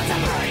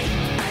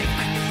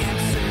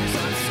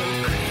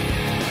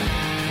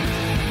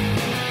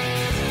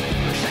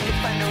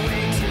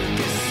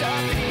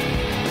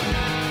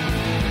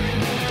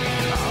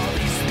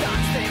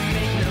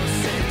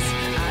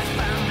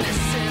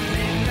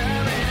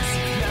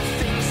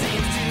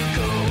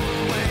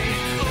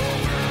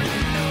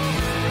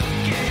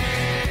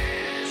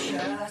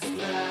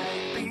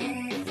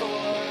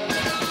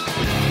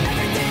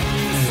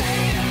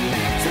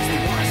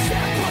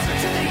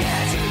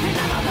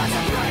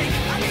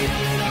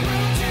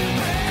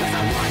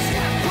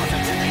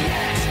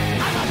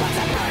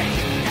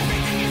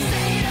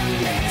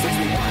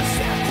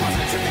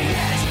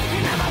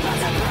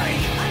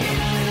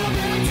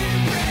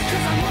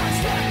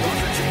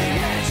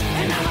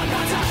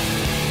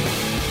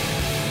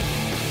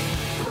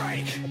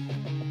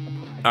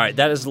 All right,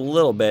 that is a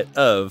little bit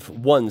of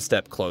One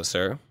Step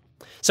Closer.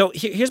 So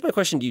here's my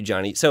question to you,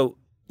 Johnny. So,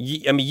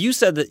 you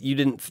said that you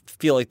didn't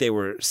feel like they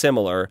were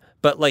similar,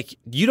 but like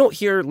you don't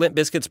hear Limp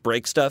Bizkit's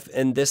break stuff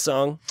in this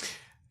song.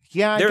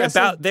 Yeah,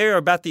 they're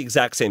about the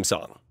exact same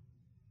song.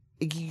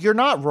 You're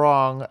not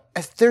wrong.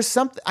 There's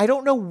something, I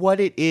don't know what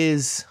it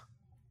is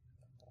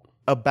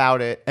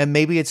about it, and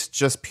maybe it's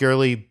just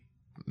purely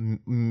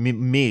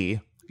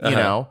me, you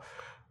know.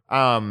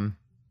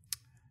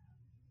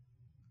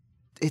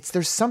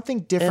 There's something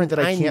different And that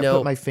I can't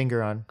put my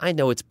finger on. I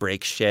know it's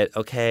break shit,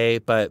 okay?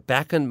 But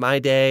back in my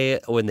day,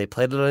 when they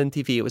played it on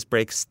MTV, it was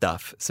break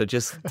stuff. So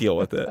just deal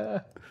with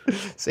it.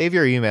 Save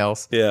your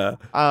emails. Yeah.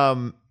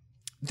 I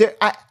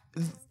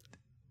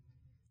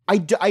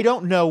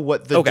don't know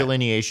what the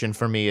delineation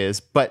for me is,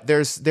 but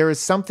there is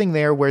something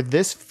there where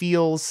this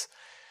feels,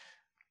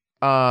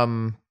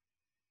 I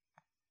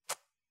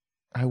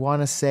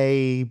want to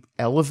say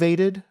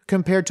elevated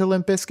compared to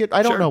Limp Bizkit.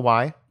 I don't know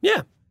why.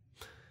 Yeah.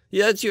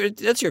 Yeah,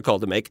 that's your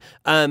call to make.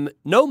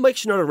 No Mike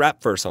Shinoda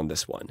rap verse on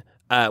this one,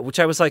 which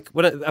I was like,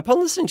 upon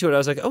listening to it, I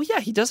was like, oh yeah,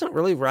 he doesn't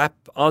really rap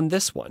on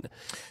this one.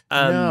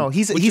 No,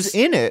 he's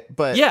in it,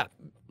 but yeah,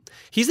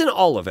 he's in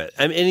all of it.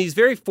 And he's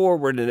very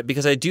forward in it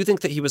because I do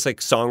think that he was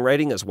like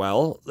songwriting as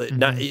well.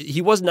 Mm-hmm.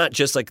 He was not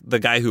just like the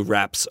guy who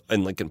raps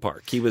in Linkin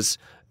Park. He was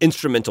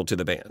instrumental to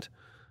the band.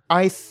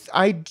 I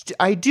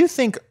do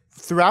think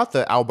throughout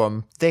the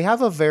album they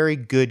have a very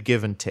good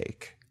give and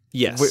take.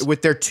 Yes.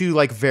 With their two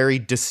like very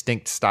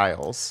distinct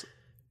styles.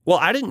 Well,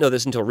 I didn't know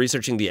this until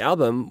researching the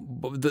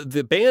album.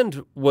 The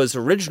band was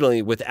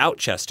originally without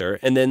Chester,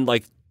 and then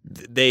like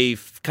they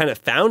kind of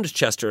found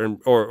Chester,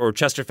 or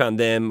Chester found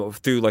them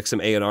through like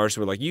some A&Rs who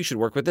were like, you should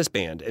work with this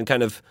band, and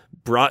kind of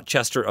brought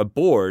Chester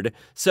aboard.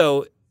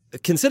 So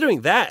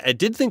considering that, I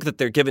did think that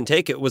their give and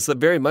take, it was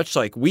very much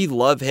like, we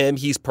love him,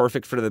 he's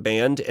perfect for the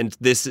band, and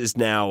this is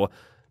now...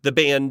 The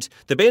band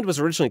was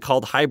originally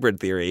called Hybrid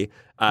Theory,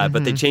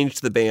 but they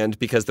changed the band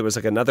because there was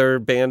like another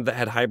band that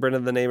had hybrid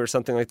in the name or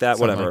something like that.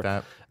 Whatever.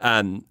 Like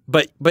that.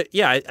 But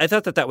yeah, I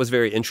thought that was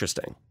very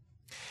interesting.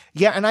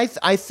 Yeah, and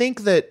I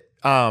think that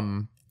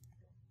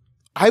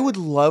I would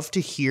love to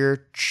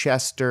hear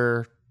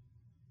Chester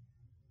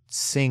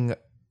sing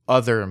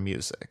other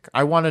music.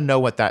 I want to know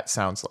what that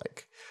sounds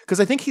like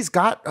because I think he's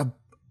got a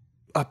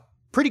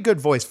pretty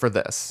good voice for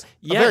this.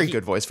 Yeah, a very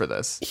good voice for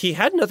this. He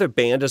had another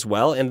band as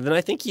well, and then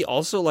I think he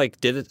also like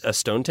did a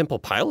Stone Temple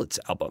Pilots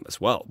album as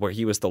well, where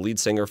he was the lead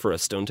singer for a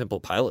Stone Temple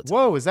Pilots.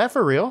 Whoa, is that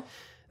for real?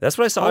 That's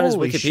what I saw on his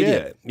Holy Wikipedia.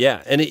 shit.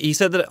 Yeah, and he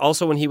said that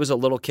also when he was a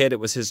little kid, it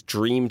was his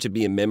dream to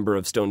be a member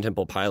of Stone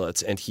Temple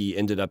Pilots, and he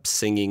ended up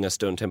singing a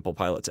Stone Temple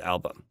Pilots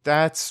album.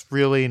 That's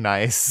really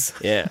nice.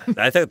 Yeah,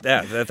 I think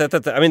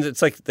that. I mean,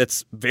 it's like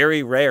that's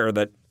very rare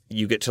that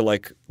you get to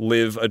like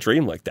live a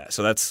dream like that.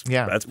 So that's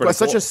pretty cool.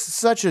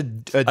 Such a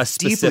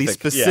deeply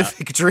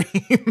specific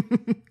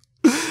dream.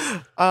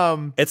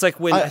 It's like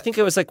when I think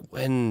it was like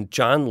when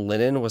John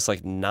Lennon was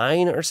like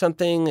 9 or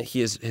something.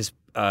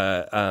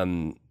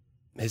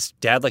 His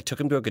dad like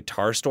took him to a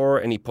guitar store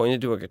and he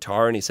pointed to a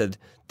guitar and he said,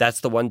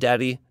 "That's the one,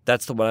 Daddy.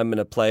 That's the one I'm going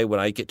to play when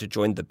I get to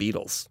join the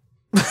Beatles."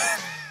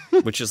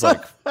 Which is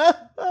like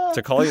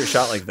to call your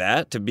shot like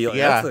that, to be like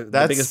that's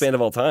the biggest band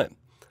of all time.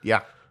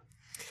 Yeah.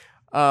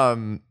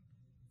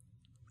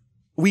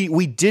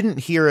 We didn't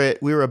hear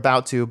it. We were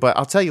about to, but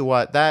I'll tell you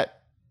what,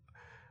 that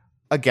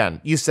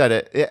again, you said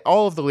it,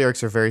 all of the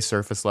lyrics are very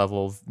surface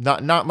level.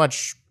 Not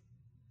much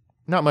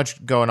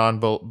going on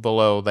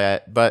below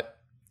that, but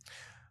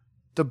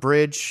the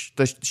bridge,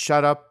 the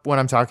shut up when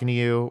I'm talking to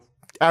you,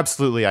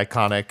 absolutely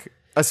iconic.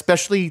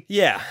 Especially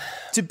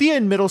to be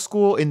in middle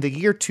school in the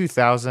year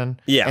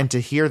 2000 and to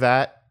hear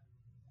that,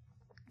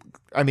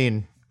 I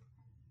mean,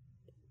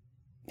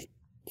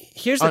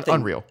 here's the thing.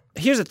 Unreal.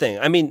 Here's the thing.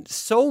 I mean,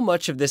 so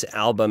much of this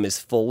album is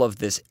full of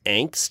this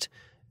angst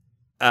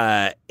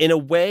in a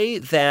way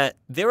that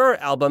there are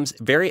albums,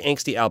 very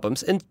angsty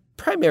albums, and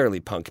primarily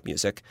punk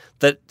music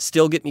that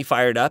still get me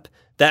fired up.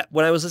 That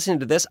when I was listening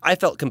to this, I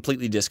felt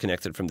completely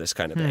disconnected from this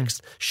kind of angst.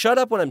 Shut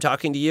Up When I'm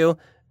Talking to You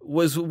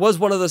was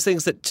one of those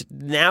things that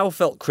now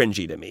felt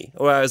cringy to me,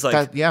 where I was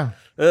like,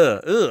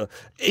 ugh.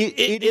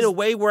 In a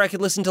way where I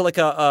could listen to like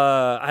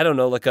I don't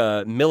know, like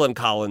a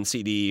Millencolin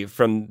CD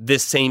from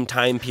this same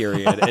time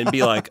period and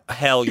be like,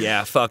 hell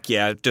yeah, fuck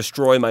yeah,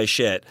 destroy my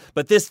shit.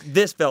 But this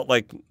felt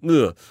like,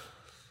 ugh.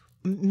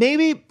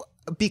 Maybe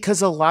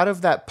because a lot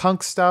of that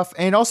punk stuff,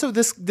 and also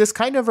this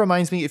kind of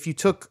reminds me, if you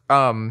took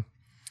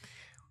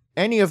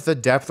any of the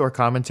depth or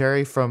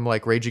commentary from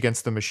like Rage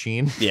Against the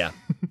Machine. Yeah.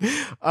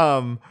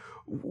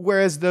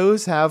 Whereas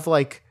those have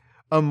like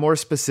a more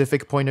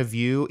specific point of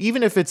view,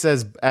 even if it's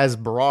as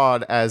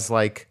broad as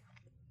like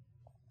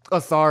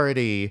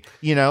Authority,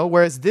 you know,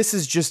 whereas this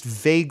is just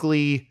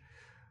vaguely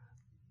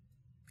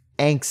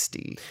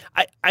angsty.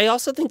 I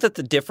also think that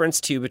the difference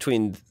too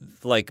between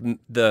like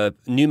the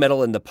nu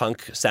metal and the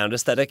punk sound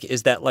aesthetic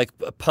is that like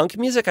punk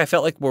music I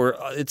felt like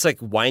it's like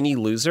whiny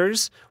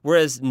losers,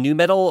 whereas nu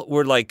metal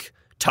were like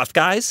tough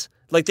guys.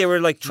 Like they were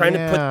like trying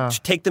to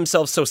take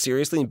themselves so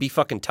seriously and be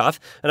fucking tough.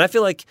 And I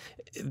feel like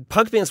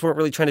punk bands weren't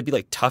really trying to be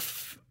like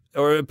tough,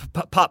 or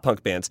pop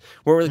punk bands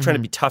weren't really trying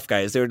to be tough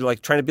guys. They were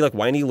like trying to be like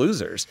whiny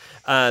losers.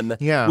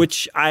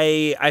 Which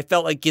I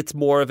felt like gets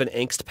more of an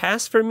angst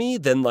pass for me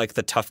than like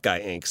the tough guy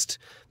angst.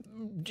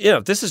 You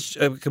know, this is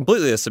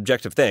completely a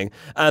subjective thing.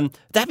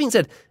 That being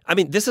said, I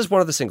mean, this is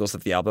one of the singles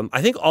of the album.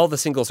 I think all the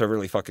singles are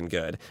really fucking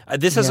good.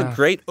 This has a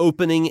great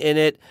opening in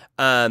it.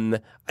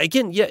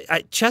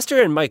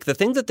 Chester and Mike, the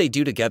thing that they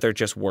do together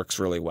just works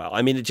really well.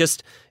 I mean,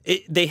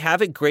 they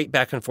have a great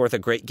back and forth, a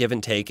great give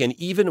and take. And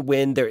even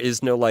when there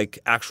is no like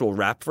actual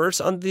rap verse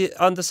on the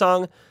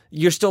song,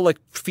 you're still like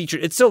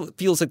featured. It still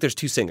feels like there's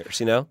two singers,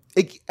 you know?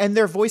 And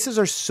their voices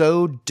are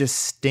so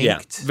distinct. Yeah,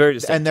 very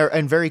distinct.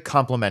 And very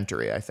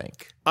complimentary, I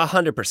think.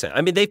 100%.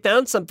 I mean, they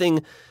found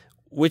something,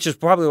 which is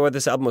probably why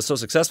this album was so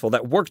successful,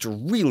 that worked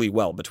really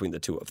well between the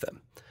two of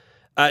them.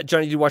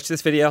 Johnny, did you watch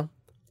this video?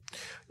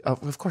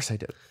 Of course I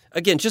did.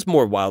 Again, just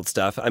more wild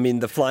stuff. I mean,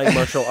 the flying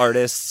martial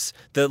artists,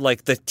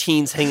 the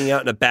teens hanging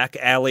out in a back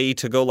alley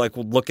to go like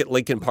look at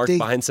Lincoln Park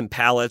behind some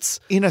pallets,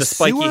 in a the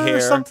spiky sewer hair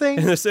or something.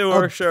 In a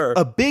sewer, sure,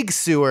 a big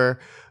sewer.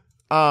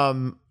 Let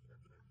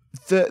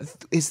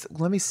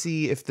me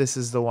see if this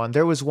is the one.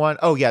 There was one.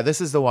 Oh yeah,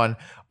 this is the one.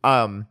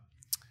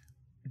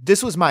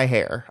 This was my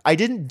hair. I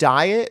didn't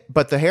dye it,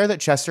 but the hair that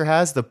Chester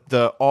has, the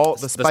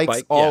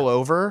spikes all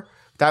over,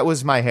 that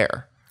was my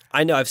hair.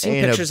 I know. I've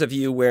seen pictures of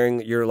you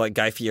wearing your like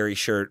Guy Fieri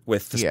shirt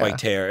with the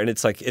spiked hair, and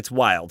it's like it's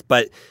wild.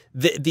 But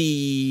I'm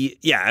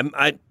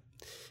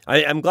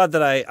glad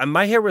that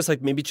my hair was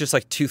like maybe just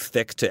like too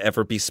thick to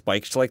ever be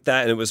spiked like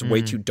that, and it was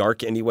way too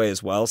dark anyway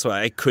as well. So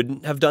I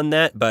couldn't have done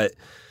that. But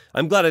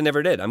I'm glad I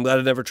never did. I'm glad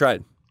I never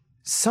tried.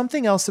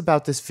 Something else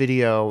about this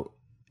video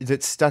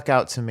that stuck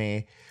out to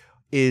me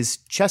is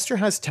Chester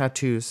has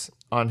tattoos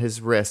on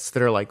his wrists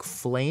that are like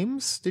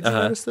flames. Did you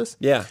notice this?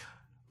 Yeah.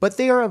 But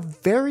they are a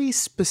very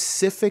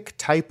specific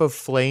type of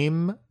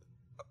flame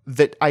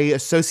that I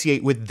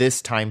associate with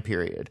this time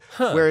period,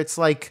 where it's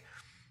like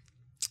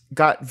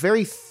got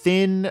very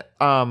thin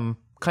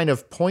kind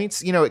of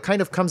points. You know, it kind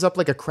of comes up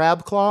like a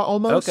crab claw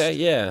almost. Okay,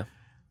 yeah.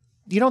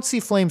 You don't see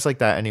flames like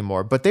that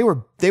anymore, but they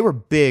were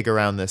big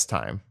around this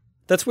time.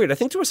 That's weird. I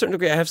think to a certain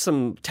degree I have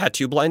some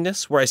tattoo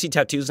blindness where I see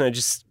tattoos and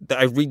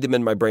I read them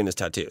in my brain as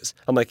tattoos.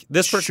 I'm like,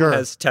 this person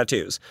has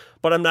tattoos,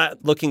 but I'm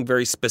not looking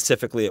very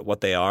specifically at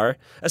what they are,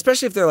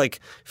 especially if they're like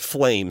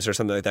flames or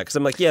something like that. Because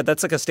I'm like, yeah,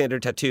 that's like a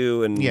standard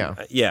tattoo. And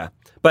yeah.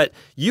 But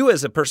you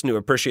as a person who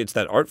appreciates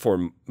that art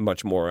form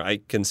much more, I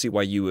can see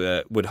why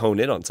you would hone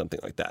in on something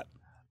like that.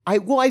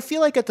 I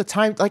feel like at the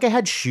time, like I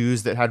had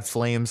shoes that had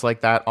flames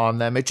like that on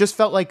them. It just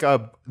felt like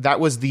that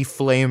was the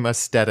flame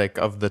aesthetic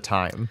of the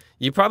time.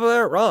 You probably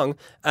aren't wrong.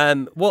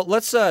 Well,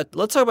 let's talk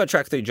about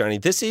track 3, Johnny.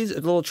 This is a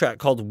little track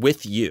called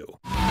 "With You."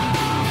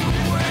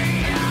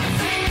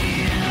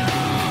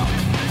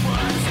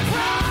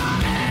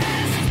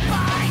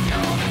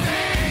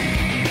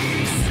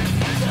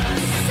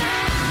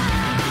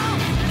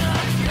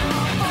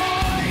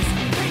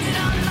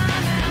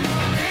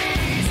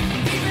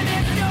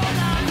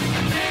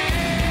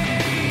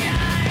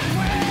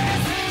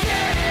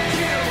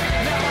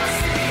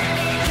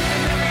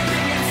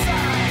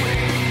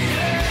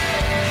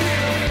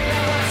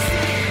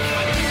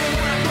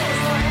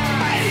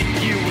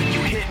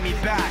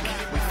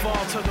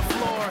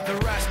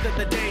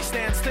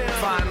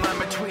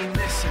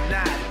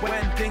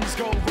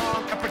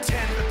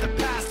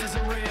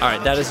 All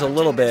right, that is a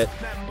little bit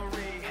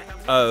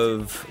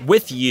of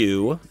 "With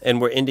You," and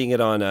we're ending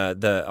it on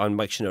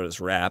Mike Shinoda's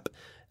rap.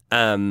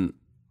 Johnny,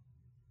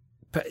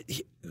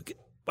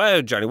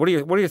 what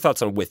are your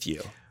thoughts on "With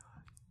You"?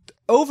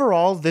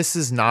 Overall, this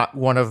is not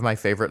one of my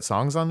favorite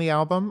songs on the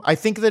album. I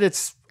don't think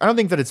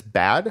that it's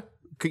bad,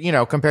 you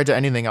know, compared to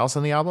anything else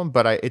on the album,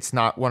 but it's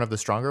not one of the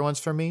stronger ones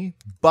for me.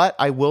 But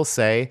I will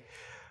say,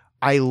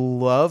 I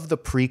love the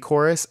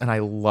pre-chorus and I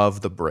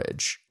love the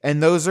bridge,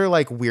 and those are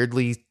like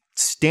weirdly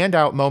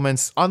standout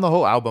moments on the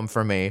whole album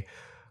for me.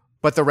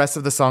 but the rest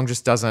of the song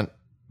just doesn't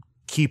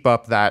keep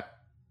up that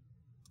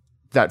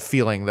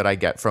feeling that I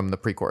get from the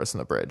pre-chorus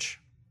and the bridge.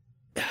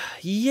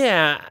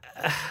 Yeah.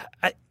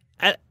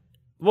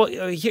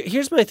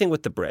 Here's my thing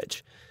with the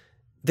bridge.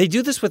 They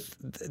do this with,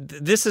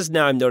 this is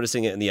now I'm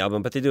noticing it in the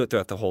album, but they do it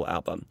throughout the whole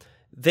album.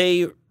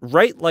 They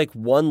write like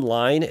one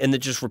line and then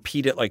just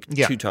repeat it like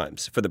 2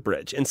 times for the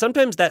bridge. And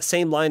sometimes that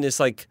same line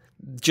is like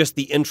just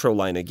the intro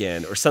line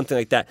again or something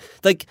like that.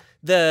 Like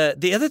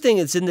the other thing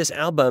is in this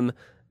album,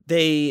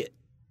 in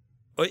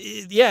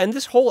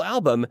this whole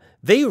album,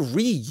 they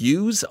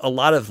reuse a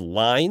lot of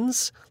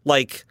lines.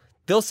 Like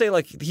they'll say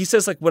like, he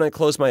says like, when I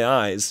close my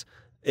eyes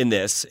in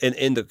this,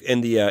 in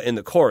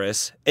the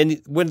chorus.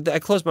 And when I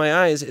close my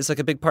eyes, it's like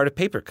a big part of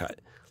Paper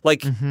Cut.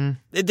 Like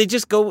they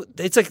just go,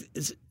 it's like,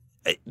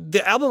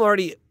 the album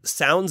already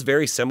sounds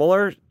very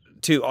similar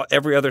to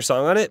every other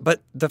song on it,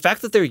 but the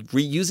fact that they're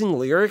reusing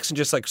lyrics and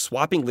just like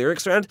swapping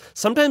lyrics around,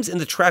 sometimes in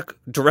the track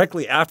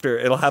directly after,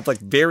 it'll have like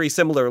very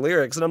similar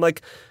lyrics. And I'm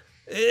like,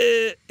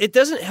 it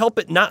doesn't help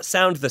it not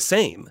sound the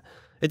same.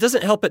 It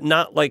doesn't help it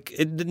not like,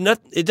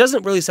 it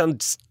doesn't really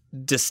sound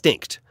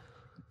distinct.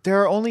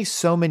 There are only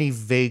so many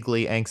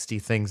vaguely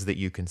angsty things that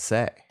you can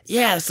say.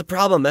 Yeah, that's the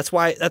problem. That's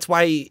why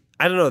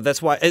I don't know.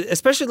 That's why,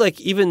 especially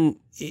like even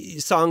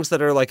songs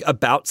that are like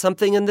about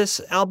something in this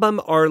album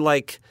are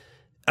like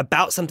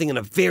about something in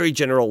a very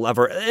general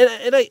level.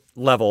 And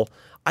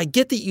I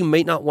get that you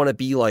may not want to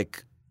be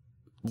like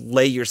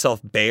lay yourself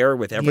bare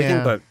with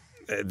everything, but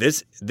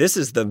this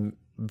is the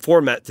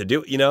format to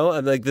do it. You know,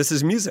 and like this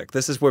is music.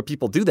 This is where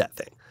people do that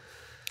thing.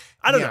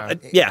 I don't know.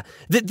 Yeah,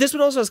 this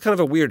one also has kind of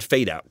a weird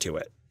fade out to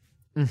it.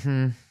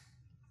 Mm-hmm.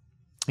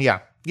 Yeah.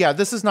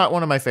 This is not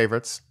one of my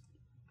favorites.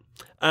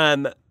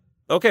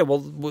 Okay, well,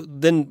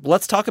 then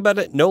let's talk about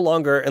it no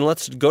longer, and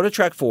let's go to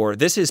track 4.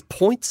 This is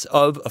Points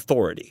of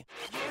Authority.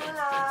 You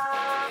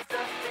love the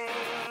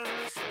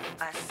things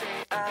I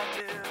say I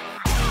do.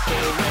 The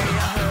way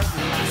I hurt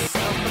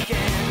myself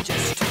again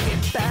just to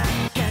get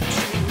back at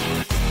you.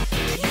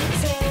 You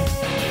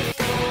take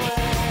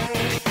away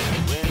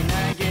when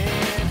I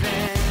give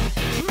in.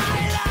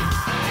 My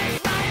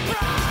life, my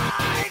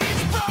pride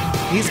is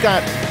broken. He's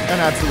got an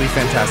absolutely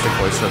fantastic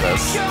voice for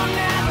this.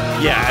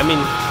 Yeah, I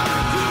mean,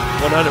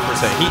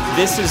 100%.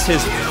 This is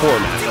his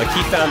format. Like,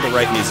 he found the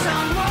right music.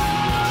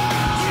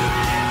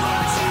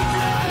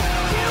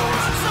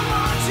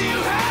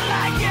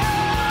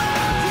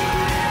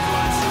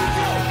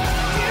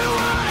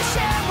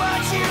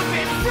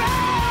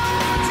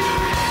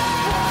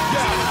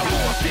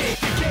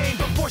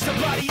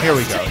 Here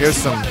we go. Here's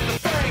some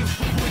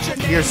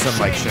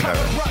Mike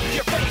Shinoda.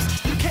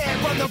 You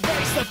can't run the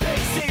race, the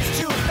pace is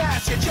too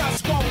fast, you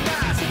just won't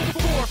last.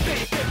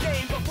 Forfeit the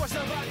game before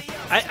somebody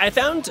else. I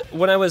found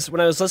when I was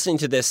listening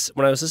to this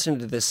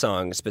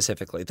song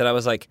specifically that I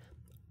was like,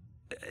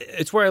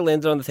 it's where I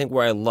landed on the thing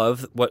where I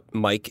love what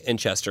Mike and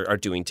Chester are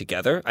doing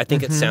together. I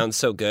think it sounds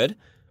so good.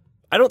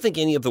 I don't think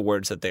any of the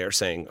words that they are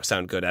saying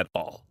sound good at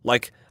all.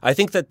 Like, I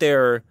think that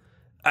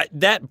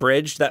that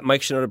bridge, that Mike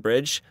Shinoda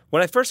bridge,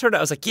 when I first heard it,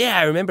 I was like, yeah,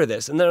 I remember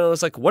this. And then I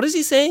was like, what is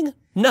he saying?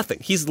 Nothing.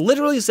 He's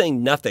literally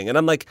saying nothing. And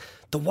I'm like,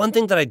 the one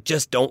thing that I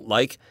just don't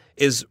like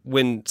is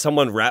when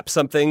someone raps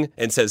something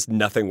and says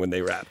nothing when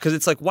they rap. Because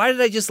it's like, why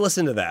did I just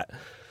listen to that?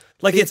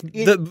 Like,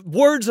 the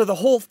words are the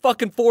whole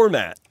fucking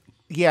format.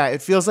 Yeah,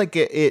 it feels like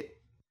it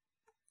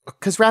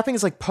because rapping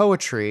is like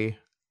poetry.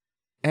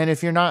 And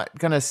if you're not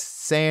going to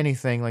say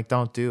anything, like,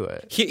 don't do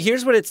it.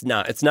 Here's what it's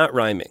not. It's not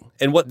rhyming.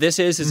 And what this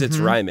is it's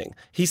rhyming.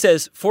 He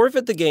says,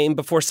 forfeit the game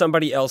before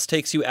somebody else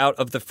takes you out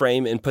of the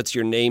frame and puts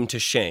your name to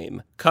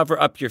shame. Cover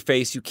up your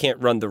face. You can't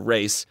run the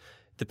race.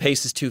 The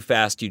pace is too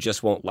fast. You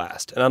just won't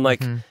last. And I'm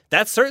like,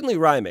 that's certainly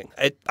rhyming.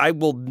 I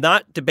will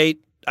not debate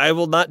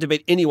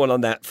anyone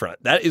on that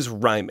front. That is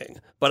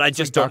rhyming. But I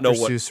just don't know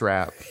what. Seuss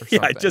rap or something.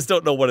 Yeah, I just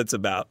don't know what it's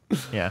about.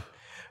 Yeah.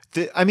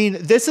 I mean,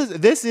 this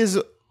is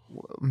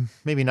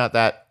maybe not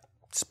that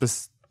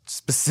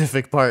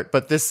specific part,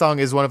 but this song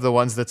is one of the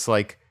ones that's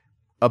like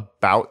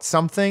about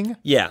something.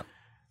 Yeah.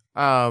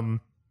 But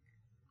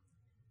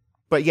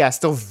yeah,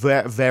 still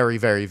very,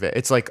 very,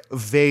 it's like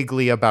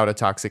vaguely about a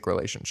toxic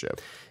relationship.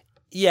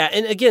 Yeah,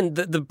 and again,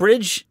 the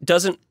bridge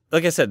doesn't,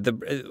 like I said,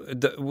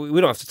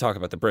 we don't have to talk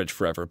about the bridge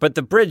forever, but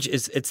the bridge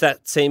it's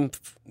that same,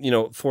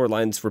 4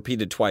 lines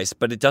repeated twice,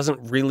 but it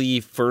doesn't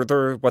really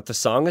further what the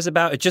song is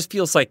about. It just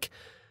feels like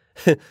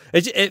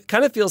it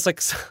kind of feels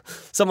like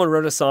someone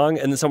wrote a song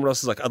and then someone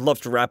else is like, I'd love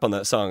to rap on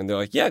that song. And they're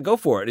like, yeah, go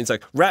for it. And he's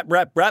like, rap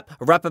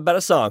about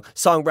a song,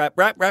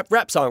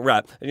 rap, song,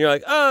 rap. And you're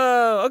like,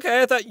 oh,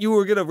 okay. I thought you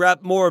were going to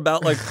rap more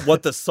about like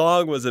what the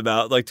song was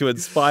about, like to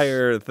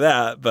inspire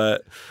that.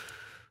 But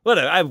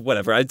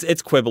whatever.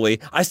 It's quibbly.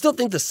 I still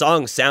think the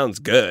song sounds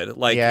good.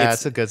 Like, yeah,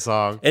 it's a good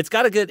song. It's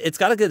got a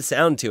good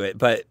sound to it,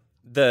 but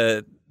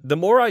the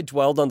more I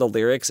dwelled on the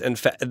lyrics and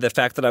the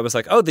fact that I was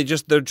like, oh,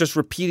 they're just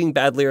repeating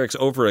bad lyrics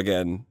over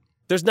again.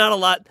 There's not a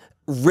lot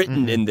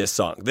written in this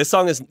song. This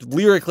song is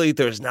lyrically,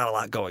 there's not a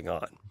lot going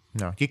on.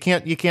 No, you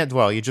can't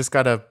dwell. You just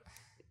gotta.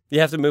 You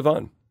have to move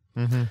on.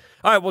 All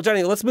right, well,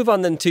 Johnny, let's move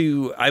on then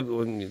to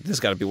this has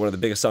got to be one of the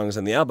biggest songs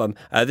on the album.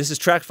 This is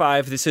track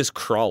 5. This is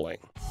Crawling.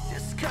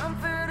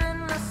 Discomfort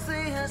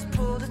endlessly has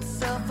pulled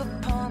itself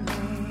upon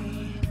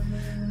me,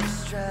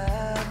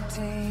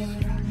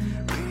 distracting,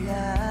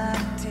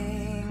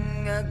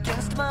 reacting.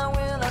 Against my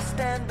will, I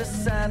stand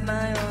beside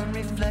my own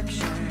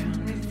reflection.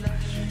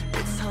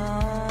 It's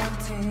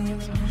haunting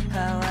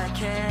how I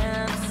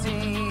can't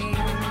seem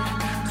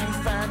to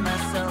find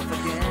myself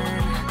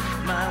again.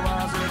 My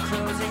walls are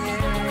closing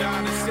in.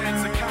 Not a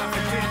sense of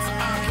confidence.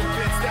 I'm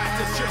convinced that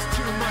there's just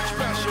too much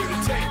pressure to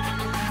take.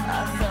 I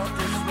felt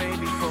this way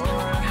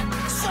before.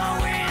 So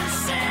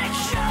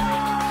insecure.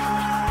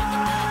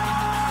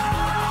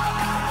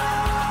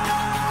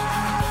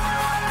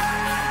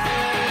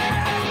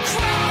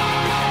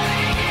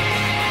 Crawling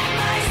in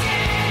my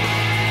skin.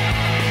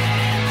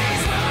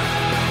 These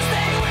wounds,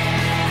 they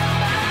will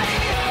not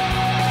heal.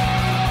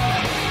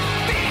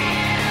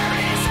 Fear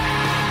is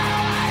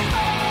how I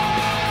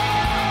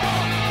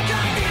fall.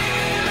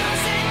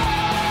 Confusing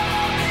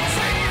hope is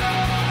real.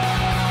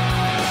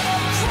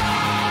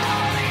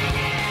 Crawling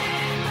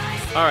in my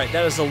skin. All right,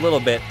 that is a little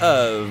bit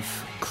of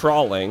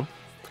Crawling.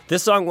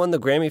 This song won the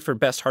Grammy for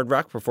Best Hard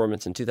Rock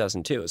Performance in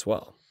 2002 as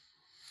well.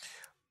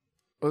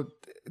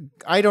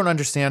 I don't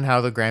understand how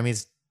the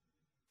Grammys.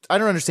 I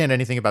don't understand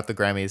anything about the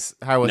Grammys.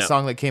 How a No.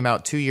 song that came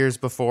out 2 years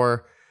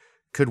before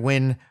could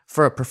win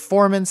for a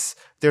performance.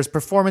 There's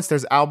performance,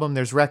 there's album,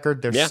 there's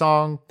record, there's Yeah.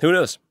 song. Who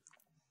knows?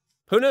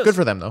 Who knows? Good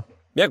for them, though.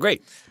 Yeah,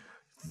 great.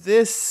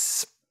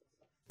 This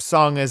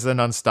song is an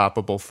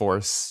unstoppable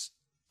force.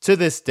 To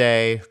this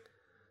day,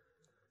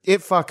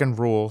 it fucking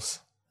rules.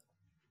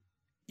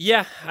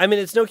 Yeah, I mean,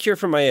 it's no cure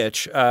for my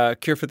itch.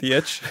 Cure for the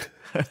itch.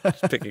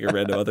 Just picking a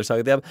random other song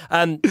of the album.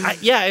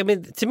 I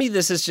mean, to me,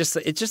 this is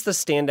it's just the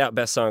standout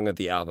best song of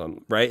the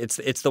album, right?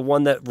 It's the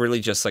one that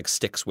really just like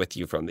sticks with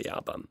you from the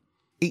album.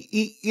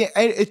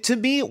 To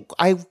me,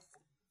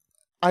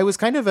 I was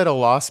kind of at a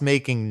loss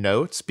making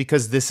notes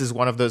because this is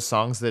one of those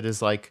songs that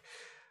is like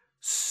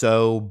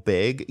so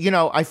big. You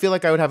know, I feel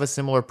like I would have a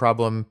similar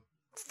problem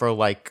for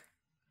like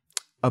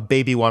a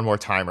Baby One More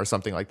Time or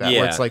something like that. Where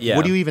Yeah, it's like, yeah.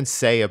 what do you even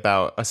say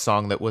about a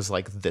song that was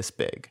like this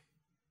big?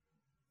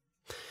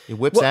 It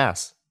whips Well-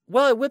 ass.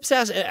 Well, it whips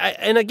ass,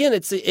 and again,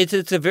 it's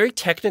a very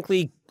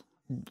technically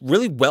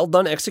really well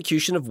done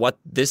execution of what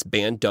this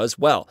band does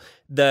well.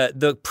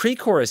 The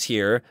pre-chorus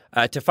here,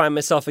 to find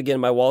myself again,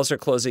 my walls are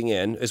closing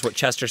in, is what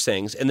Chester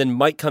sings, and then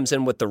Mike comes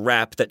in with the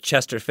rap that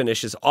Chester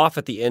finishes off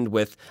at the end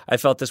with, I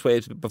felt this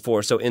way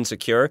before, so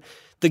insecure.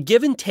 The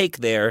give and take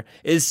there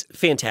is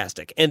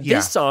fantastic. And Yeah.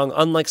 this song,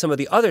 unlike some of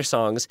the other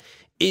songs,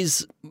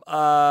 is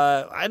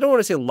I don't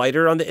want to say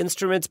lighter on the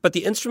instruments, but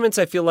the instruments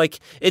I feel like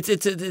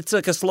it's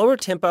like a slower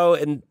tempo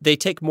and they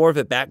take more of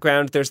a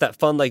background. There's that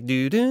fun like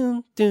doo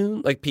doo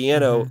doo like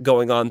piano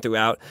going on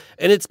throughout,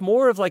 and it's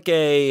more of like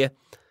and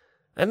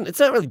it's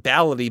not really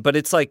ballady, but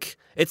it's like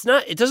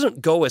it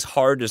doesn't go as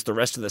hard as the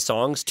rest of the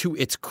songs to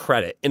its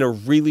credit in a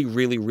really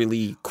really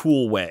really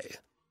cool way.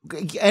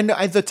 And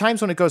the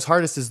times when it goes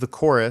hardest is the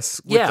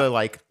chorus with Yeah. the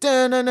like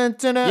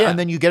da-na-na-na-na, Yeah. and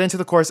then you get into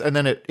the chorus and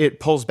then it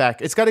pulls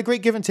back. It's got a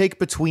great give and take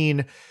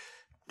between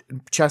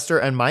Chester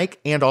and Mike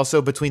and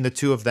also between the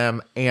two of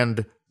them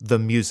and the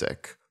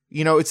music.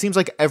 You know, it seems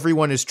like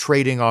everyone is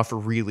trading off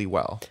really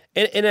well.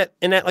 And at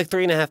like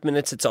 3.5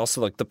 minutes, it's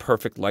also like the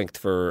perfect length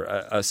for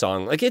a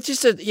song. Like it's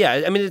just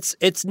I mean,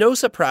 it's no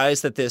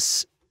surprise that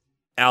this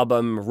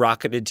album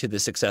rocketed to the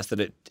success that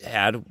it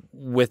had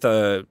with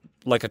a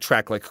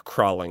track like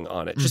Crawling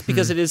on it, just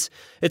because it's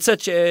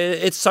such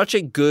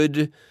a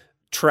good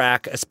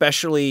track,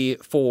 especially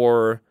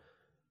for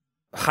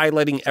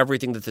highlighting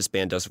everything that this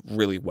band does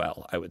really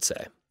well, I would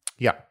say.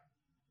 Yeah.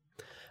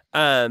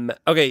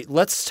 Okay,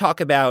 let's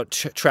talk about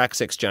track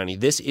 6, Johnny.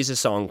 This is a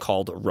song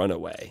called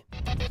Runaway.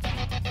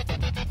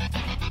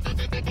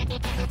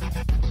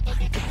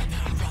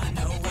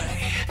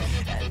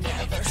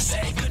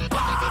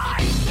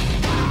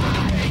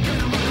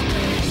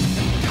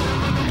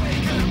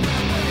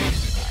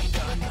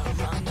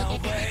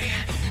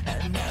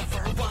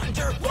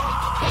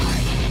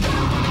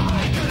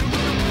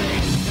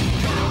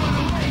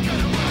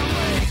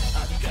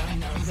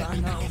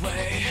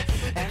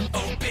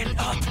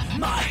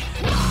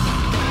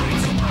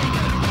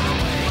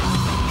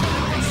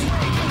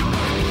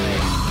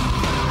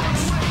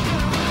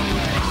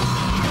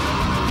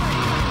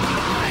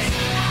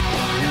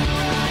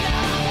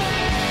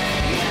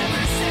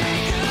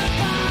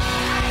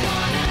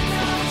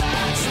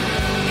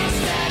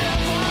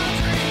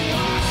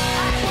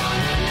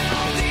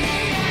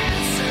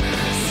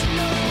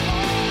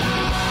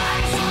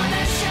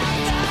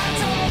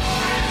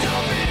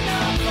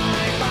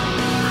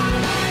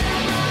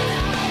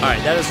 All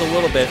right, that is a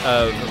little bit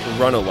of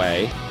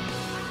Runaway.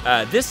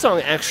 This song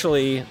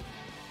actually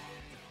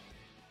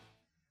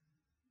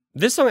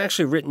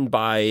written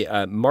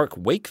by Mark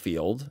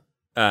Wakefield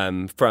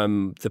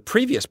from the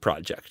previous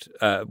project,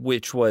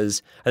 which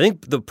was, I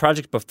think, the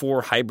project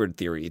before Hybrid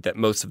Theory that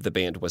most of the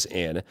band was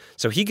in.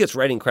 So he gets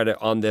writing credit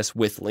on this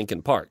with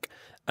Linkin Park.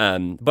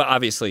 But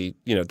obviously,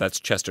 that's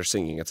Chester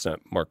singing. It's not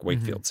Mark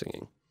Wakefield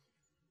singing.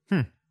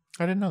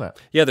 I didn't know that.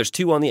 Yeah, there's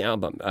 2 on the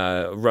album,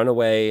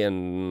 "Runaway"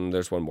 and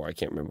there's one more. I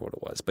can't remember what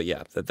it was, but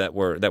yeah, that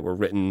were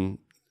written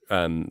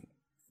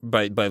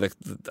by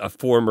a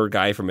former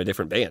guy from a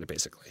different band,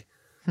 basically.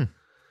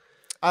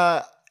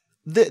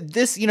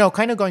 This,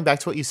 kind of going back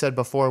to what you said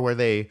before, where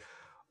they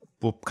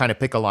will kind of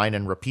pick a line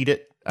and repeat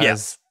it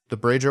as the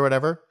bridge or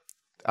whatever.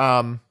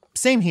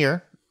 Same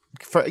here.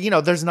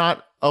 There's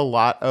not a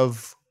lot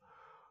of,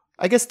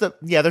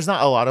 there's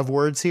not a lot of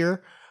words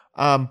here.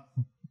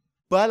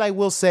 But I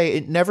will say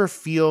it never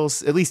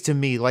feels, at least to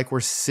me, like we're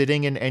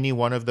sitting in any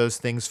one of those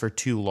things for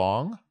too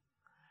long.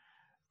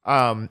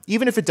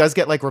 Even if it does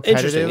get like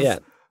repetitive.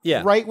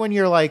 Yeah. Right when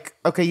you're like,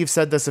 okay, you've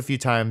said this a few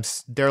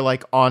times, they're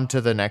like on to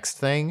the next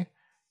thing.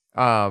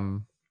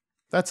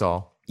 That's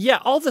all. Yeah,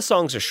 all the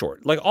songs are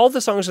short. Like all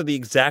the songs are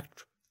they're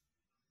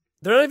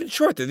not even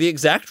short. They're the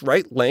exact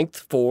right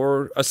length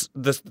for us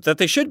that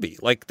they should be.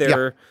 Like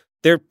they're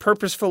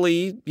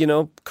purposefully,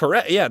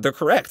 correct. Yeah, they're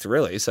correct,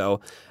 really.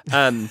 So,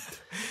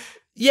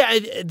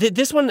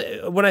 this one,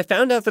 when I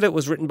found out that it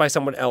was written by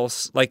someone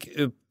else, like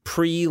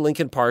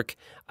pre-Linkin Park,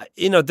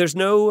 there's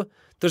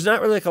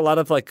not really like a lot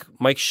of like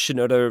Mike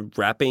Shinoda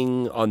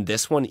rapping on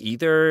this one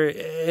either.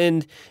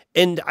 And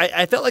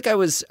I felt like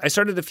I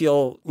started to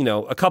feel,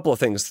 a couple of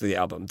things to the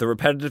album. The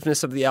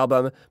repetitiveness of the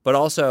album, but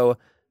also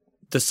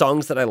the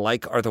songs that I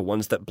like are the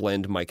ones that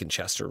blend Mike and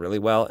Chester really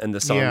well. And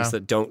the songs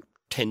that don't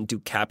tend to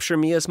capture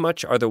me as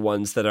much are the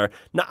ones that are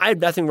I have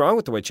nothing wrong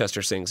with the way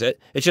Chester sings it.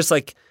 It's just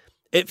like,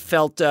 it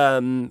felt,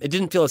 it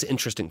didn't feel as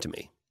interesting to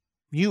me.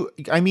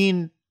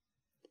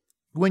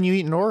 When you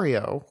eat an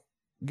Oreo,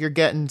 you're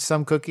getting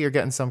some cookie or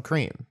getting some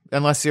cream.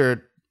 Unless you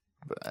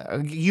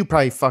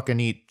probably fucking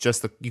eat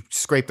you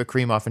scrape the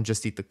cream off and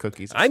just eat the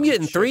cookies. I'm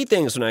getting 3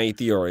 things when I eat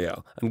the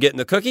Oreo. I'm getting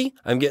the cookie,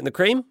 I'm getting the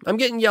cream, I'm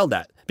getting yelled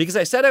at. Because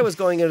I said I was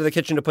going into the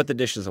kitchen to put the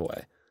dishes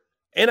away.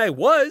 And I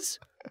was,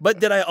 but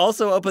did I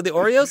also open the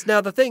Oreos? Now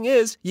the thing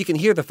is, you can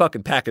hear the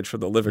fucking package from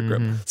the living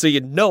room. So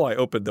I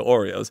opened the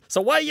Oreos.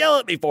 So why yell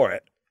at me for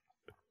it?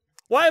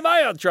 Why am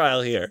I on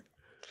trial here?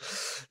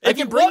 I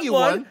can bring you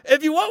one.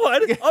 If you want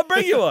one, I'll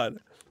bring you one.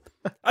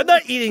 I'm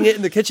not eating it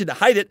in the kitchen to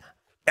hide it.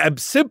 I'm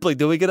simply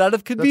doing it out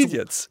of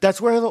convenience. That's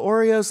where the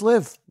Oreos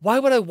live. Why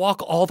would I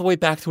walk all the way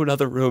back to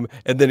another room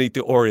and then eat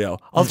the Oreo?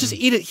 I'll just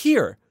eat it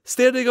here,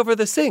 standing over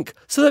the sink,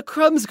 so the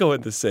crumbs go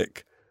in the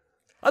sink.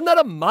 I'm not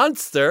a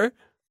monster.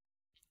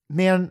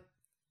 Man,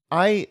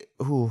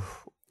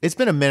 it's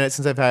been a minute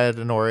since I've had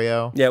an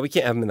Oreo. Yeah, we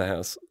can't have them in the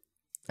house.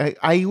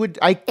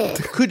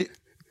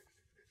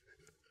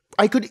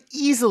 I could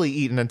easily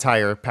eat an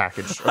entire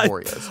package of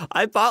Oreos.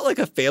 I bought like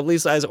a family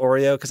size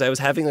Oreo because I was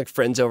having like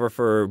friends over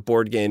for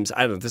board games.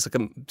 I don't know, this like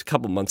a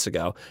couple months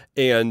ago.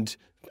 And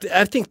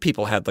I think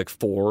people had like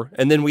 4.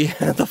 And then we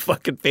had the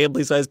fucking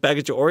family size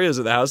package of Oreos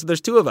in the house. And there's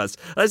 2 of us.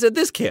 And I said,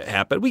 this can't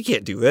happen. We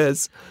can't do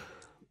this.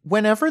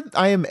 Whenever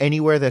I am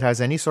anywhere that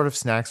has any sort of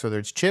snacks, whether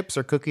it's chips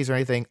or cookies or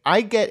anything,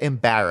 I get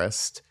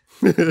embarrassed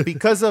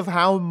because of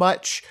how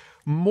much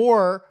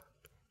more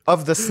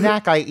of the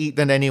snack I eat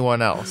than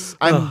anyone else.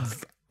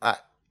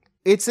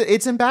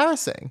 It's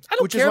embarrassing. I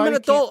don't care. I'm an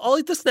adult. I'll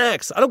eat the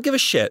snacks. I don't give a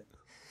shit.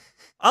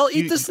 I'll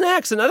eat the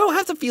snacks, and I don't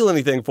have to feel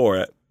anything for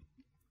it.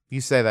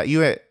 You say that.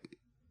 You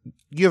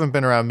haven't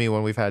been around me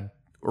when we've had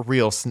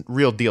real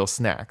deal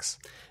snacks.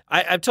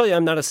 I've told you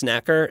I'm not a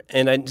snacker,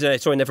 and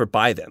so I never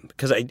buy them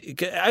because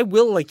I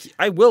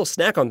will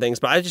snack on things,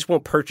 but I just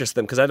won't purchase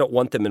them because I don't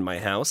want them in my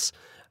house.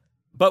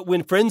 But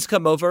when friends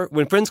come over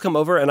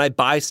and I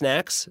buy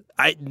snacks,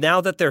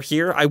 now that they're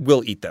here, I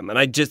will eat them, and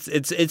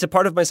it's a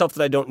part of myself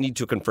that I don't need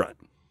to confront.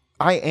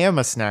 I am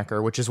a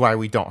snacker, which is why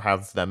we don't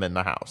have them in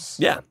the house.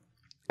 Yeah,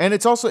 and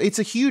it's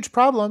a huge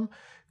problem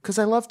because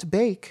I love to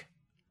bake,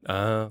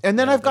 and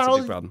then I've got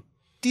all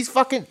these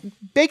fucking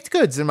baked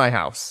goods in my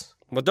house.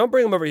 Well, don't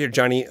bring them over here,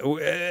 Johnny.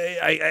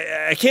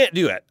 I can't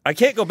do it. I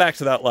can't go back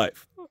to that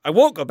life. I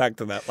won't go back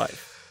to that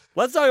life.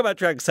 Let's talk about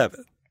track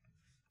 7.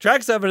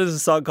 Track 7 is a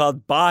song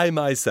called By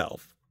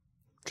Myself.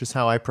 Which is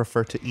how I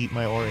prefer to eat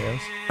my Oreos.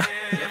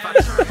 If I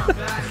turn my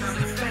back,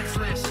 I'm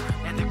defenseless,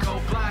 and to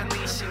go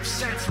blindly seems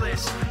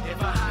senseless.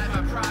 If I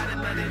hide my pride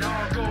and let it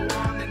all go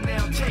on, then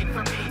they'll take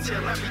from me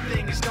till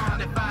everything is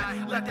gone. If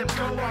I let them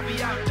go, I'll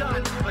be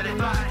outdone. But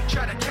if I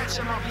try to catch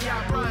them, I'll be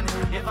outrun.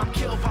 If I'm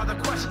killed by the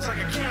questions like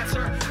a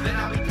cancer, then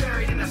I'll be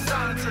buried in the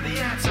silence of the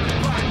answer.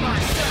 By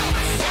myself,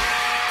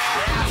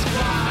 I ask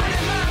why.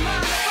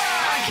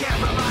 I can't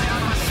rely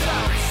on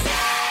myself.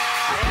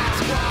 I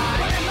ask why.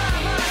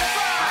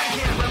 I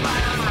can't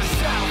rely on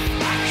myself.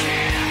 I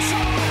can't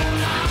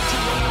hold on to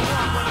what I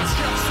want when it's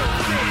just so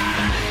thin.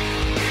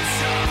 It's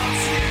up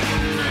to you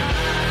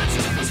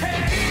to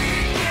take it.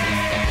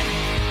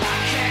 I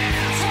can't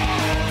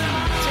hold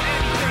on to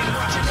anything,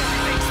 watching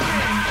everything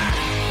spin.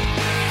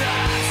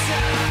 That's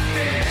how I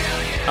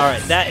feel. All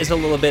right, that is a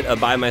little bit of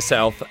By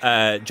Myself.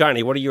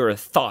 Johnny, what are your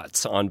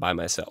thoughts on By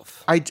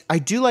Myself? I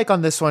do like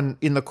on this one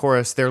in the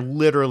chorus, they're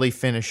literally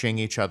finishing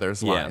each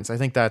other's lines. I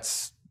think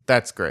that's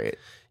great.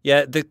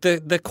 Yeah,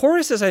 the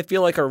choruses I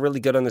feel like are really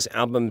good on this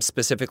album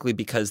specifically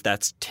because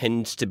that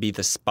tends to be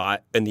the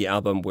spot in the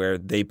album where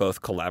they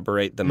both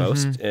collaborate the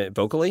most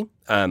vocally,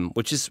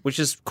 which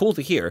is cool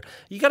to hear.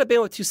 You got a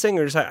band with two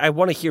singers. I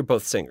want to hear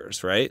both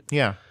singers, right?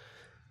 Yeah.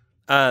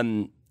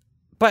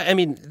 But I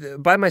mean,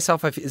 By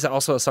Myself is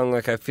also a song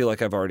like I feel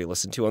like I've already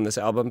listened to on this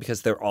album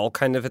because they're all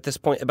kind of at this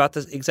point about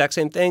the exact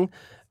same thing.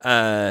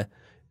 By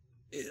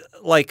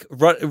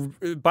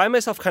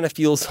Myself kind of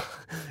feels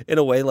in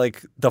a way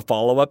like the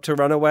follow-up to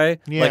Runaway.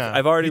 Yeah, like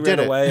I've already run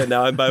away and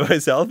now I'm by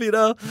myself, you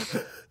know?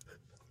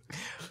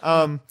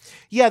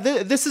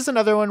 This is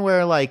another one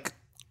where like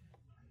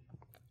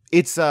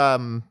it's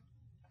they're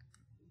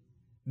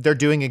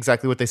doing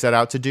exactly what they set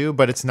out to do,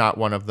 but it's not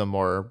one of the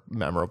more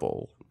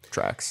memorable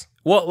tracks.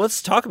 Well,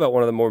 let's talk about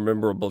one of the more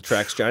memorable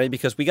tracks, Johnny,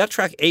 because we got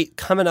track 8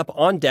 coming up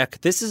on deck.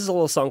 This is a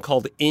little song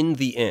called In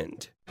the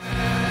End.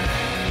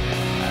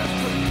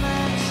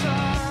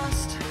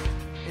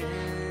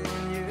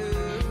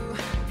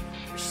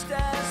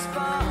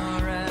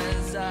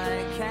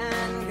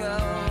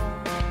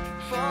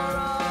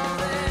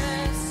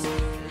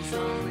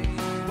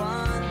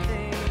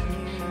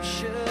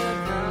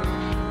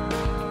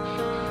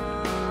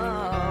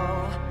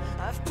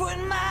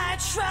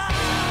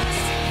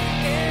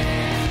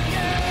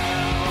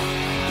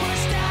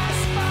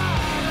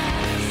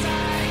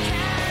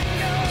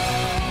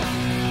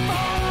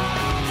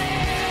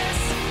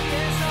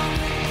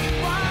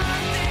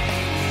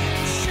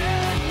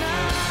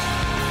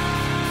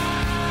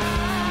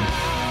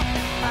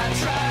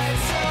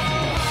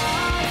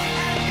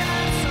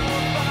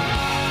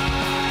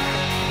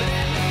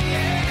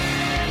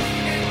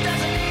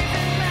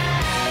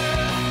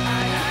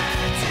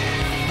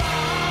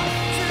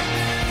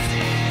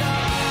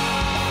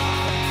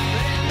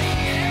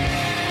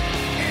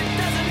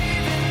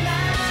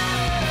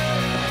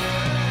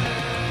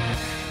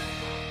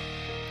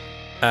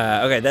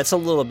 Okay, that's a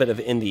little bit of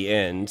In the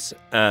End.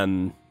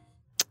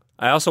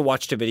 I also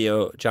watched a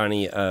video,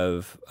 Johnny,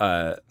 of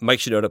Mike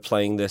Shinoda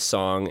playing this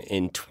song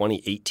in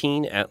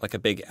 2018 at like a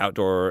big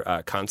outdoor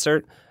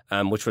concert,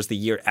 which was the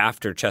year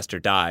after Chester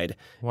died.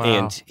 Wow.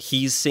 And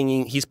he's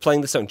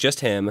playing the song,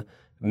 just him,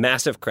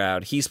 massive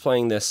crowd. He's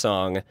playing this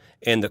song,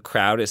 and the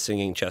crowd is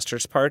singing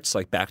Chester's parts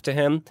like back to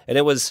him. And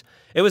it was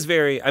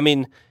very. I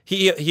mean,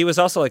 he was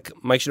also like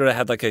Mike Shinoda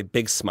had like a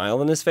big smile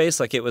on his face.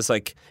 Like it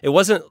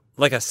wasn't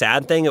like a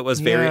sad thing. It was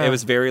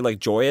very like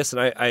joyous,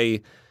 and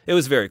it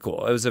was very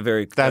cool. It was a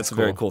very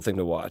cool thing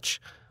to watch.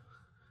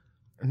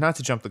 Not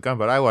to jump the gun,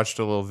 but I watched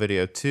a little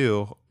video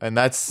too, and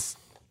that's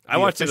I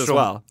watched it as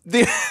well.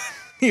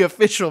 The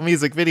official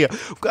music video.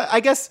 I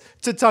guess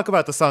to talk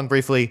about the song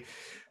briefly,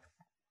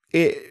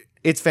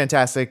 it's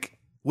fantastic,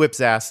 whips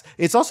ass.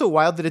 It's also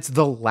wild that it's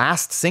the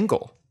last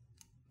single.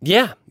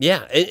 Yeah.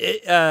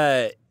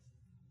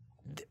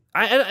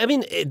 I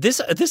mean,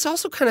 this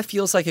also kind of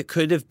feels like it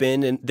could have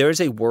been, and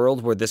there's a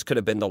world where this could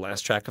have been the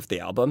last track of the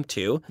album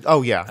too.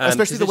 Oh yeah,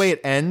 especially the way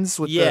it ends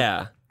with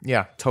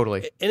yeah,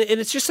 totally. And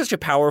it's just such a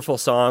powerful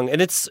song,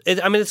 and it's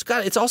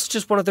also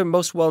just one of their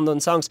most well-known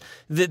songs.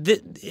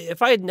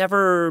 If I had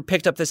never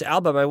picked up this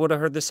album, I would have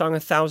heard this song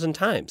 1,000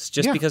 times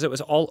just because it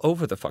was all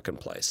over the fucking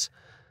place.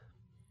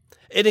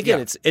 And again,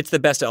 it's the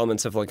best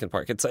elements of Linkin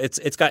Park.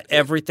 It's got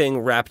everything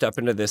wrapped up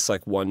into this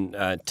like one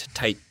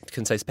tight,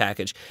 concise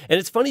package. And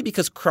it's funny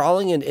because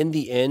Crawling and In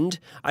the End,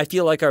 I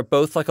feel like are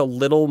both like a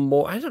little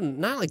more.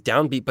 Not like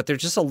downbeat, but they're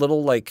just a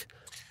little like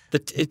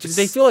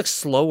they feel like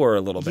slower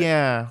a little bit.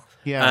 Yeah.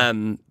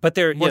 But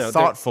they're more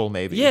thoughtful,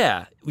 maybe.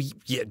 Yeah,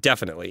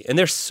 definitely. And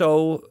they're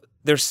so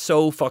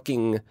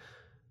fucking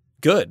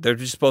good. They're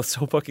just both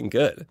so fucking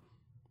good.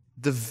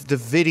 The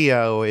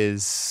video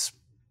is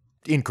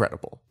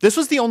incredible. This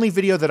was the only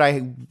video that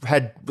I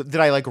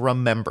like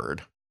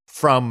remembered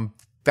from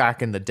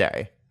back in the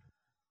day.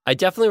 I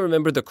definitely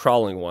remember the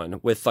Crawling one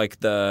with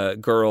like the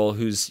girl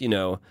who's,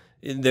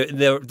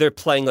 they're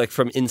playing like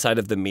from inside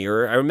of the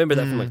mirror. I remember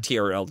that from like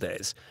TRL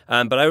days.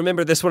 But I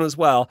remember this one as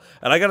well.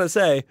 And I gotta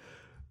say,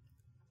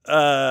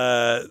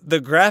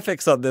 the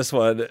graphics on this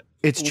one,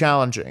 it's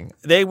challenging.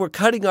 They were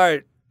cutting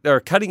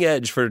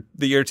edge for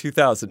the year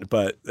 2000,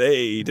 but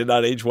they did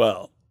not age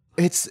well.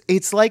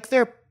 It's like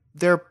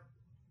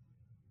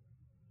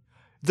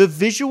the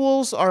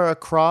visuals are a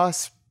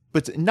cross,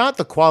 but not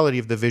the quality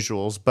of the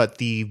visuals, but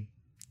the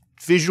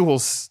visual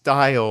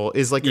style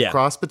is like a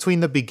cross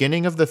between the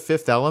beginning of The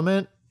Fifth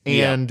Element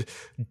and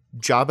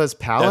Jabba's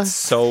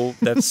palace.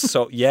 That's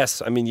so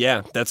yes. I mean,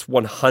 yeah, that's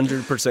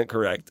 100%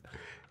 correct.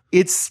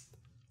 It's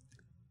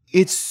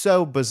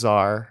so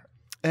bizarre.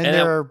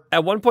 And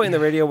at one point in the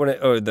video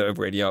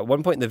at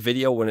one point in the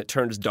video when it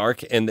turns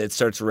dark and it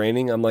starts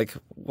raining, I'm like,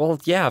 well,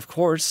 yeah, of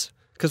course.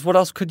 Because what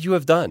else could you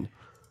have done?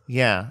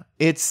 Yeah,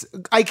 it's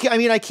I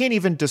mean I can't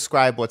even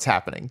describe what's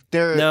happening.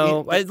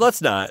 Let's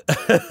not.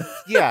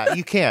 Yeah,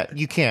 you can't.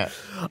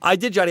 I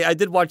did, Johnny. I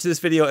did watch this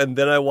video, and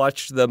then I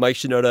watched the Mike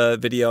Shinoda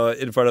video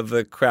in front of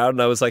the crowd,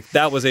 and I was like,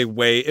 it was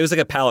like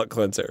a palate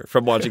cleanser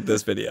from watching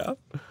this video.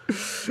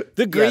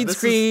 The green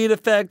screen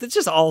effect, it's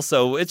just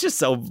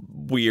so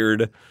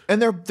weird. And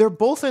they're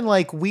both in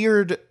like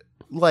weird,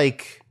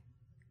 like,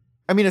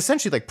 I mean,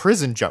 essentially like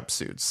prison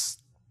jumpsuits.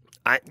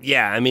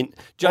 Johnny,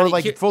 or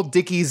like full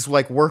Dickies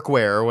like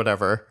workwear or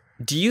whatever.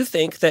 Do you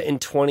think that in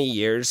 20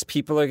 years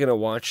people are going to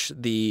watch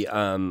the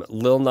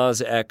Lil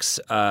Nas X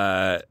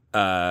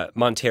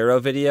Montero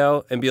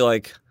video and be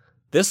like,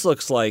 this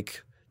looks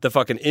like the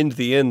fucking In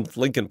the End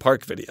Linkin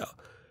Park video,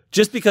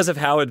 just because of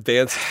how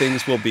advanced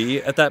things will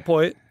be at that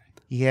point?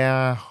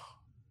 Yeah,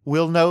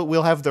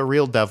 we'll have the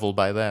real devil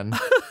by then.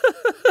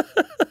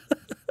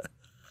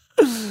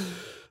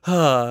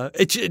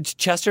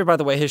 Chester, by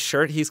the way, his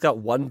shirt, he's got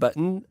one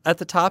button at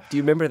the top. Do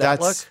you remember that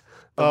look?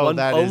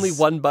 Only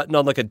one button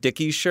on like a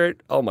Dickies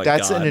shirt. Oh my god,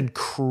 that's an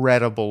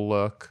incredible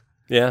look.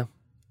 Yeah.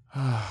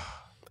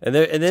 and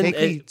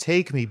then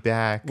take me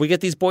back. We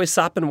get these boys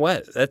sopping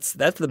wet. That's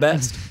the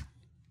best.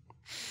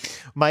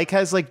 Mike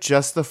has like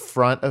just the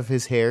front of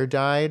his hair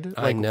dyed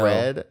like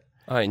red.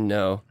 I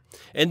know.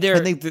 And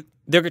their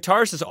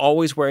guitarist is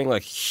always wearing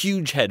like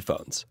huge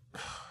headphones.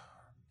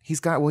 He's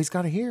got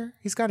to hear.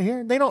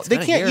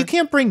 You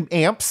can't bring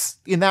amps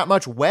in that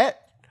much wet.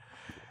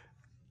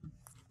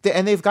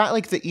 And they've got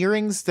like the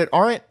earrings that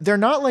they're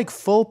not like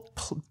full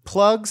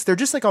plugs. They're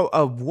just like a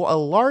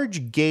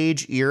large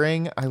gauge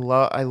earring. I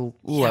love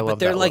but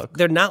they're that like, look.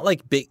 they're not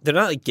like big. They're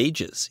not like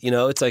gauges, you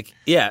know? It's like,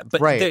 but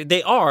right.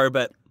 they are,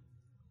 but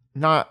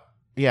not,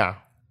 yeah.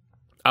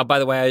 By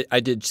the way, I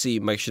did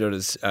see Mike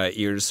Shinoda's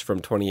ears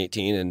from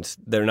 2018 and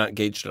they're not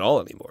gauged at all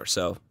anymore.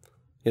 So,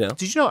 you know.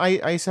 Did you know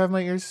I used to have my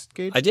ears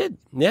gauged? I did,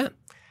 yeah.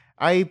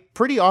 I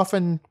pretty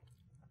often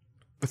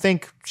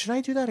think, should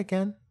I do that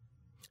again?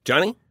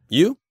 Johnny,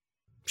 you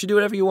should do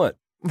whatever you want.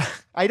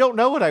 I don't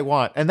know what I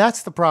want, and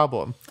that's the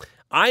problem.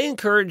 I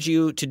encourage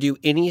you to do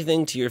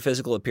anything to your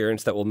physical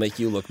appearance that will make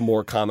you look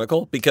more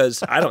comical,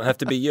 because I don't have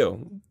to be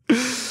you.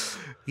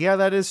 Yeah,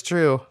 that is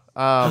true.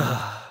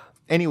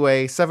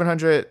 Anyway,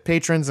 700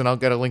 patrons and I'll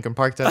get a Linkin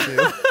Park tattoo.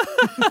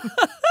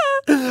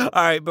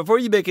 All right, before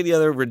you make any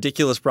other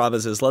ridiculous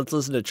promises, let's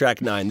listen to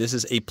track 9. This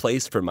is A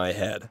Place for My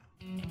Head.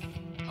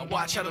 I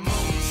watch how the moon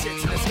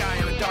sits in the sky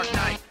in a dark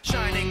night,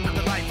 shining with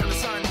the light from the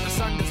sun. The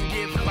sun doesn't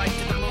give the light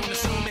to the moon,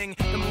 assuming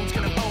the moon's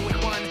gonna bow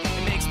at one.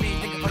 It makes me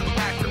think of how you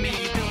act for me.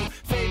 You do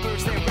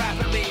favors there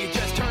rapidly. You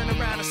just turn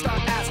around and start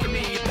asking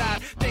me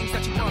about things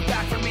that you want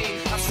back from me.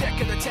 I'm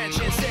sick of the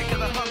tension, sick of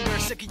the hunger,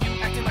 sick of you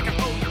acting like I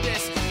owe you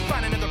this.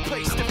 Find another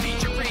place to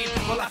feed your greed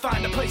while I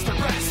find a place to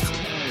rest.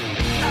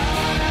 I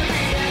wanna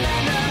be in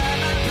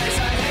another place.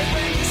 I hate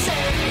when you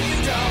say you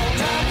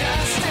don't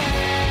understand.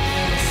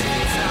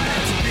 It's not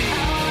meant to be.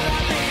 I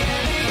wanna be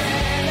in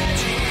the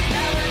energy.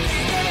 Never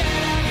forget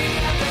I'll be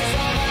a place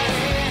for my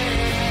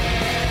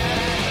head.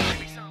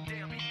 Maybe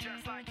someday I'll be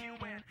just like you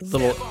and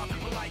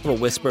Little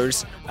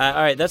whispers. All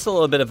right, that's a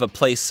little bit of a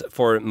place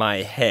for my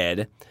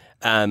head.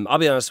 I'll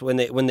be honest, when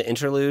the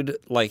interlude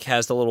like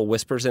has the little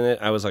whispers in it,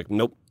 I was like,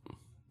 nope,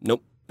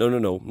 no,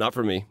 not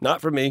for me,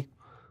 not for me.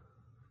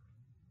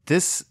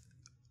 This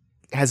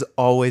has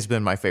always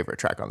been my favorite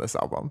track on this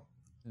album.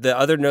 The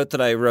other note that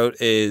I wrote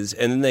is,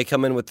 and then they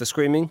come in with the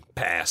screaming,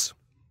 pass.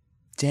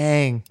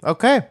 Dang.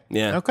 Okay.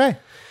 Yeah. Okay.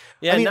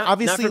 Yeah, I mean, not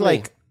obviously, for me.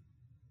 like,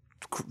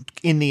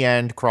 in the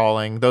end,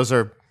 Crawling, those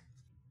are,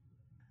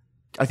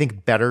 I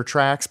think, better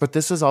tracks, but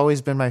this has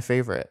always been my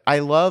favorite. I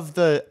love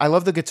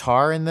the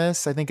guitar in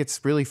this. I think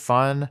it's really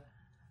fun.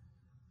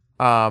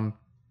 I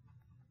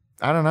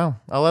don't know.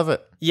 I love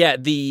it. Yeah,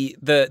 the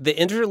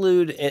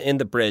interlude in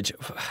the bridge,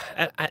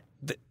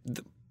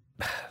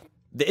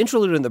 the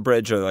interlude and the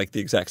bridge are like the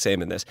exact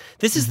same in this.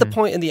 This is the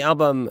point in the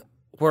album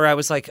where I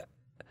was like,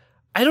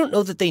 I don't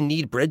know that they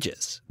need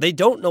bridges. They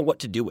don't know what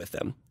to do with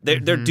them.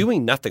 They're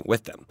doing nothing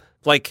with them.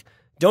 Like,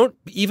 don't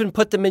even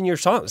put them in your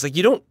songs. Like,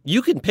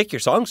 you can pick your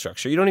song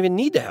structure. You don't even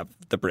need to have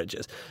the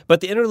bridges.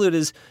 But the interlude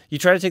is, you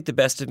try to take the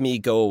best of me,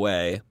 go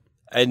away,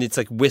 and it's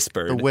like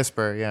whispered. The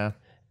whisper, yeah.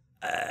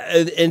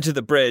 Into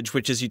the bridge,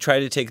 which is you try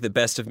to take the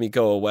best of me,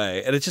 go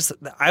away. And it's just,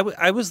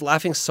 I was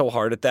laughing so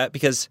hard at that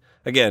because,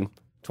 again,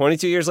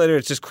 22 years later,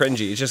 it's just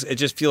cringy. It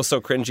just feels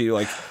so cringy.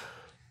 Like,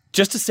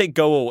 just to say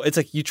go away. It's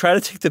like you try to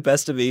take the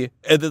best of me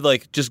and then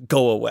like just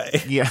go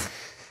away. Yeah.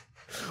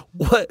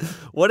 What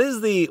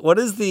is the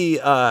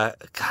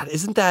God,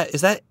 is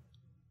that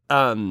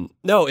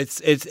no,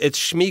 it's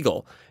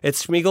Schmeagol.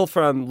 It's Schmeagol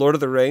from Lord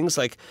of the Rings,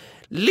 like,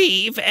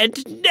 leave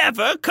and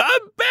never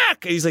come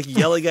back. And he's like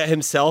yelling at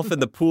himself in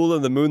the pool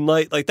in the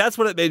moonlight. Like, that's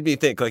what it made me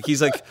think. Like,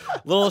 he's like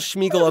little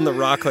Schmeagol on the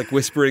rock, like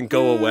whispering,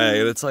 go away.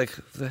 And it's like,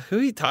 who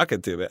are you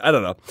talking to, man? I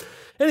don't know.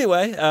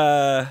 Anyway,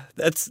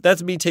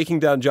 that's me taking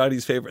down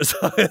Johnny's favorite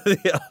song of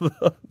the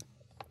album.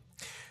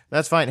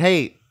 That's fine.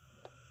 Hey,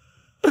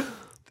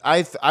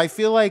 I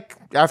feel like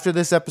after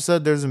this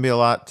episode, there's gonna be a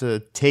lot to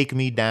take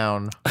me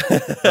down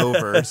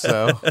over.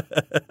 So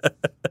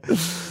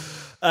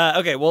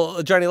Okay,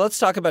 well, Johnny, let's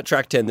talk about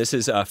track 10. This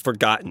is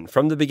Forgotten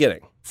from the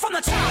beginning. From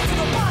the top to the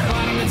bottom,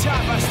 Bottom to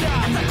top, I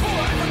stop. at the core, I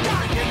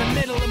forgot. In the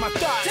middle of my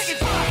thoughts. Taking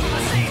far from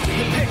my safety.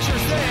 The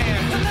picture's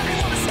there. The memory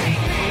won't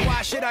escape me.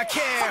 Why should I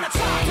care? From the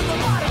top to the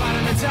bottom,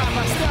 Bottom to top,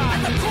 I stop.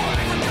 at the core, I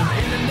forgot.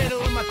 In the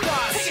middle of my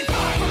thoughts. Taking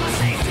far from my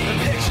safety. The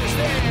picture's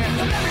there. The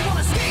memory won't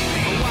escape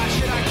me. Why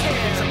should I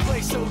care? It's a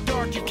place so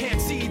dark you can't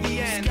see the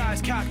end.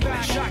 Skies cocked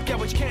back, shotgun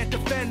which can't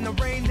defend. The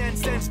rain then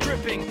sends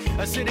dripping.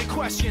 Acidic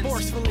questions,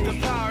 forcefully. The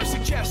power of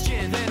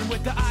suggestion. Then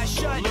with the eyes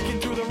shut, looking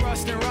through the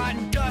rust and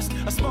rotten dust.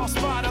 A small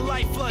spot of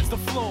light floods the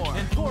floor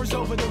and pours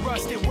over the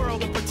rusted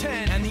world of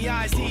pretend. And the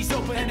eyes ease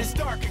open and it's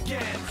dark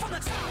again. From the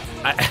top to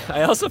the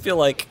I also feel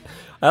like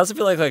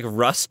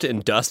rust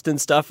and dust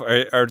and stuff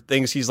are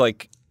things he's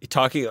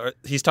talking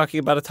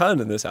about a ton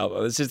in this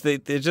album. It's just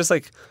they're just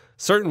like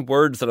certain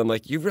words that I'm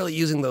like, you're really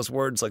using those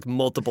words like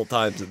multiple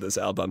times in this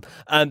album.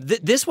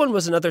 This one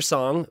was another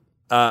song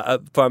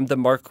from the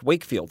Mark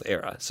Wakefield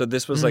era. So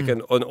this was like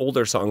an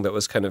older song that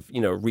was kind of,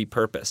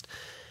 repurposed.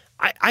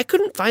 I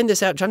couldn't find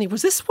this out. Johnny,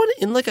 was this one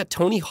in like a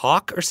Tony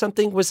Hawk or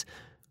something?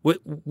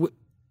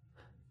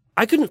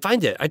 I couldn't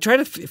find it. I tried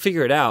to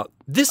figure it out.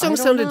 This song don't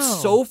sounded know.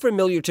 so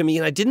familiar to me,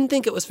 and I didn't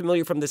think it was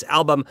familiar from this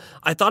album.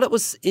 I thought it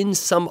was in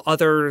some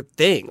other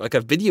thing, like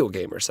a video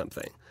game or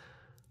something.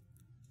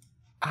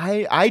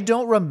 I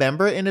don't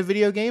remember it in a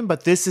video game,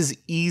 but this is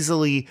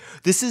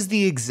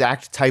the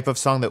exact type of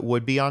song that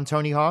would be on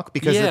Tony Hawk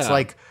because it's Yeah.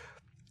 like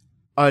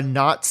a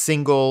not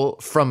single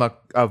from a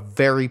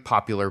very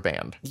popular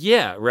band.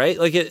 Yeah, right?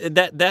 Like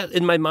that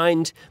in my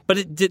mind, but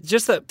it did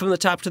just that from the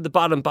top to the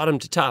bottom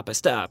to top, I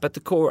stop. At the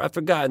core, I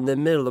forgot in the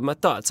middle of my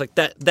thoughts. Like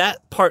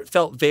that part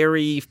felt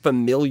very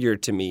familiar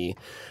to me.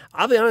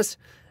 I'll be honest,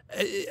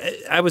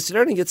 I was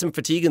starting to get some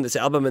fatigue in this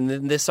album, and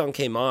then this song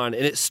came on,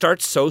 and it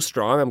starts so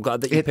strong. I'm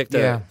glad that you picked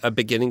a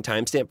beginning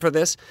timestamp for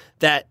this,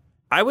 that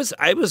I was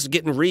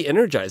getting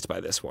re-energized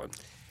by this one.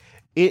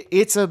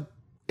 It's a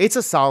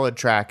solid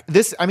track.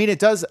 It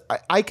does.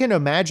 I can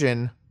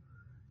imagine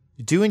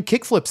doing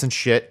kickflips and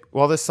shit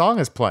while this song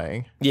is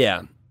playing.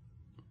 Yeah.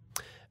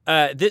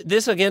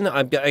 This again,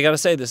 I gotta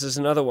say, this is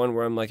another one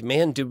where I'm like,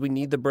 man, did we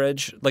need the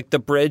bridge? Like the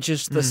bridge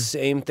is the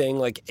same thing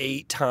like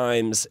 8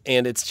 times,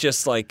 and it's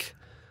just like,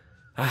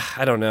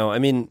 I don't know. I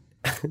mean,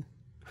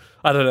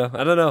 I don't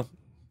know.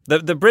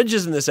 The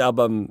bridges in this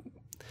album.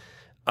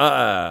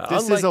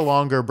 This is a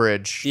longer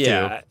bridge.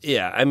 Yeah, too.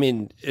 yeah. I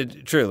mean,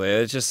 truly,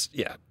 it's just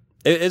It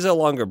is a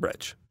longer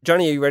bridge.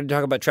 Johnny, are you ready to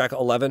talk about track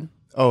 11?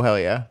 Oh hell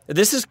yeah.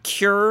 This is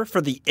Cure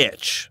for the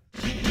Itch.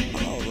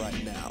 All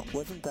right now,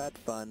 wasn't that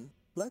fun?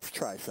 Let's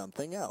try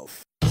something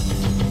else.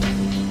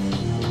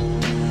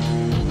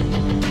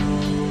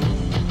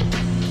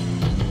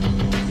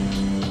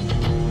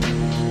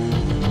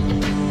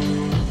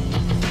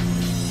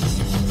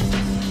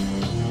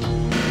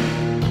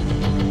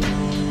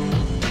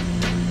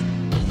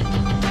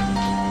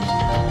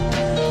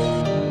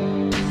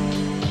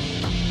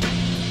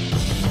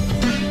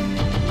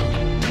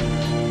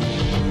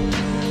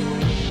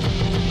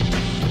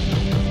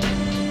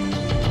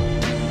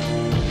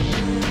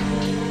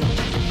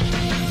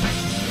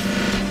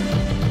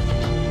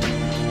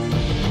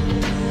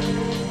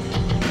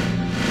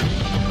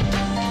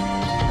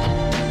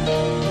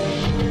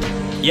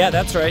 Yeah,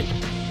 that's right.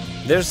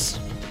 There's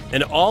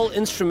an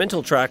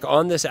all-instrumental track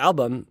on this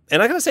album,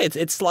 and I gotta say,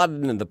 it's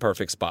slotted in the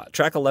perfect spot.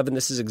 Track 11,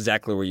 this is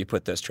exactly where you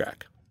put this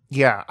track.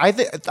 Yeah, I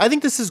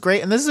think this is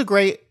great, and this is a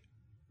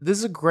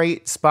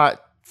great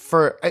spot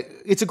for.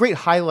 It's a great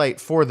highlight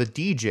for the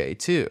DJ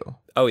too.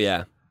 Oh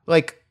yeah,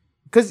 Like,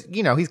 because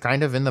he's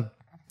kind of not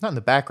in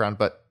the background,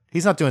 but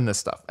he's not doing this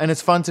stuff, and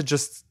it's fun to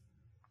just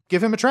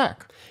give him a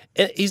track.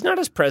 and he's not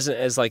as present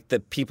as like the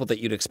people that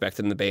you'd expect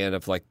in the band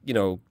of like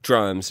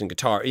drums and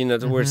guitar.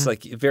 Where it's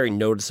like very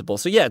noticeable.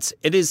 So yeah,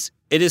 it is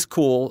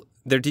cool.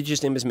 Their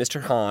DJ's name is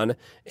Mr. Han,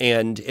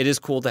 and it is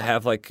cool to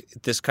have like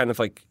this kind of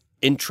like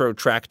intro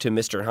track to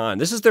Mr. Han.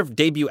 This is their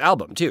debut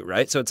album too,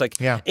 right? So it's like,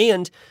 Yeah.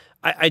 And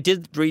I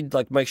did read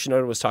like Mike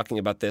Shinoda was talking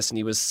about this, and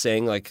he was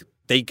saying like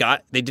they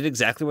did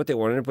exactly what they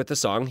wanted with the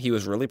song. He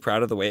was really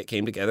proud of the way it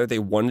came together. They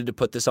wanted to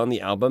put this on the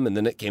album, and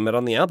then it came out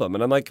on the album,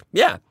 and I'm like,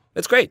 yeah,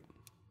 it's great.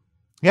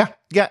 Yeah,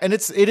 and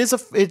it is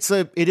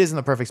in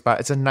the perfect spot.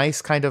 It's a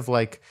nice kind of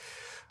like,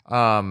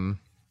 cool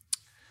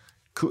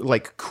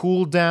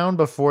down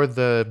before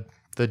the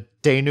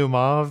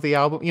denouement of the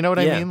album. You know what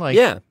I mean? Like,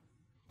 yeah.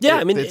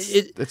 I mean,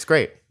 it's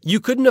great. You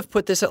couldn't have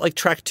put this at like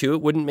track 2.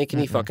 It wouldn't make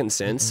any fucking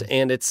sense.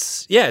 And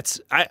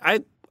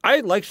I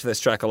liked this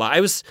track a lot.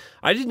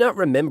 I did not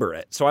remember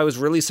it, so I was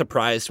really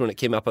surprised when it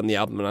came up on the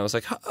album, and I was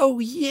like, oh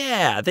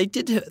yeah, they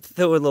did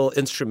throw a little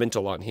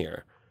instrumental on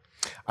here.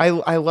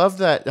 I love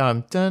that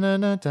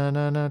da-na-na,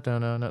 da-na-na,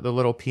 da-na-na, the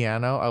little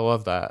piano. I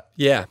love that.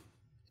 Yeah.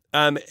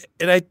 And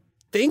I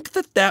think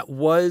that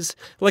was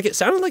like, it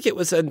sounded like it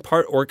was in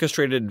part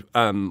orchestrated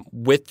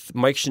with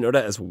Mike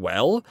Shinoda as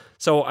well.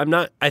 So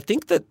I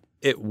think that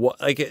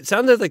it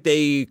sounded like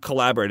they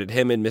collaborated.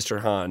 Him and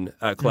Mr. Han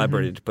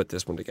collaborated to put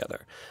this one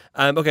together.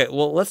 Okay,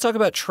 well, let's talk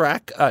about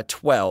track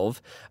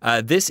 12.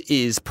 This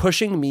is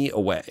 "Pushing Me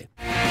Away."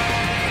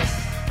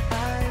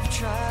 I've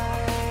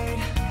tried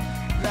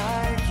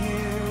like you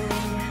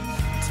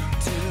to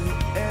do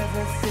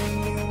everything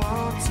you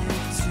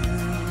wanted to.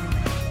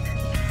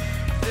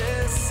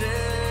 This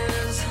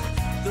is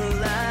the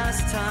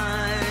last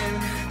time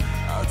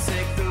I'll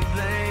take the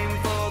blame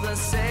for the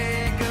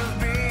sake of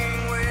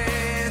being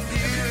with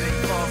you.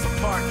 Everything falls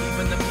apart,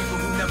 even the people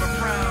who never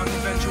frown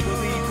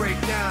eventually break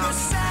The down.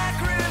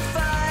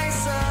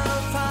 sacrifice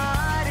of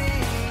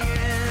hiding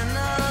in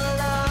a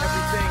lie.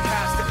 Everything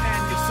has to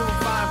end, you'll soon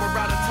find we're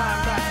out of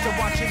time left to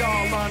watch it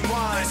all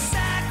unwind.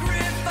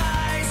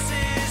 Sacrifice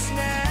is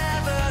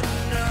never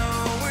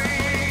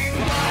knowing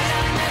why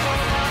I never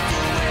walked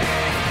away,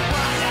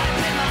 why I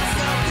made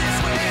myself this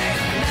way.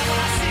 Now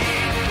I see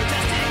the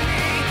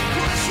destiny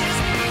pushes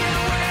me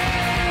away.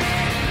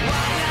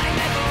 Why I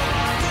never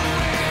walked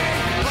away,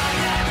 why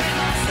I made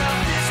myself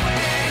this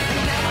way.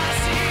 Now I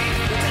see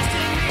the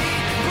destiny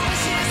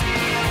pushes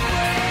me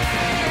away.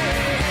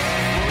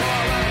 We're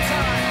all out of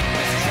time,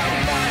 this is how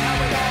we find how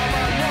it all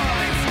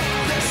unwinds.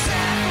 The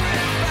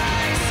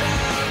sacrifice of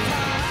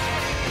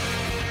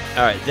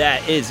All right,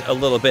 that is a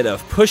little bit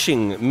of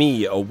 "Pushing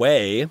Me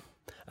Away."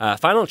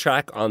 Final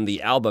track on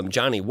the album.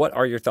 Johnny, what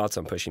are your thoughts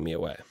on "Pushing Me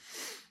Away"?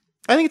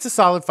 I think it's a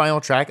solid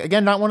final track.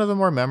 Again, not one of the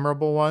more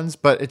memorable ones,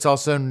 but it's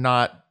also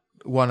not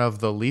one of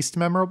the least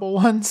memorable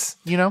ones,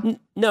 you know?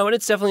 No, and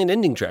it's definitely an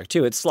ending track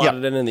too. It's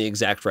slotted in the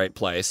exact right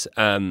place.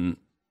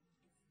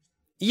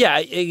 Yeah,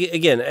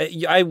 again,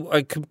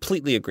 I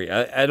completely agree.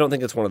 I don't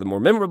think it's one of the more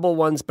memorable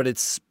ones, but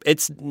it's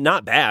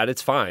not bad.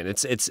 It's fine.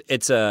 It's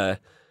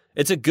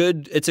a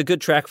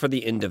good track for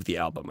the end of the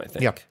album, I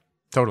think. Yeah,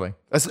 totally.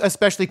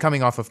 Especially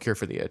coming off of Cure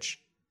for the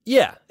Itch.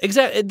 Yeah,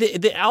 exactly.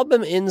 The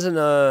album ends in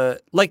a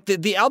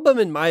the album,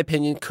 in my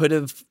opinion, could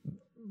have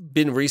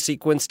been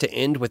resequenced to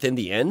end within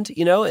the end,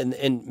 you know,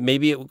 and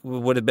maybe it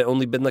would have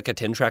only been like a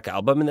 10-track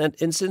album in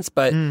that instance.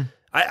 But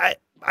I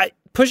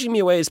 "Pushing Me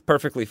Away" is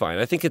perfectly fine.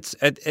 I think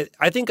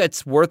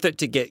it's worth it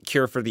to get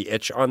Cure for the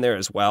Itch on there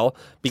as well,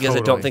 because I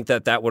don't Totally.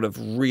 think that would have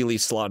really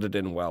slotted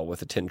in well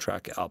with a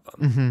 10-track album.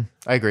 Mm-hmm.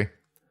 I agree.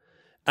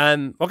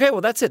 Okay,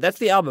 well, that's it. That's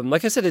the album.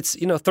 Like I said, it's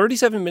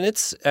 37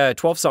 minutes,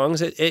 12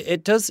 songs.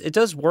 It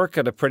does work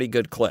at a pretty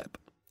good clip.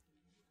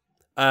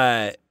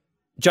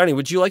 Johnny,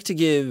 would you like to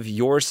give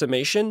your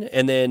summation,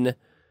 and then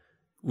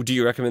do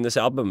you recommend this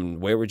album?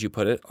 Where would you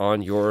put it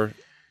on your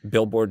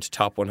Billboard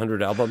Top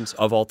 100 albums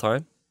of all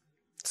time?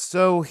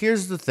 So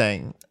here's the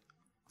thing.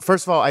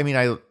 First of all, I mean,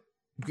 I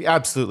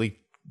absolutely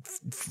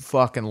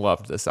fucking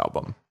loved this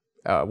album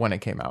when it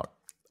came out.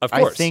 Of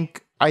course.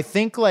 I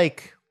think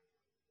like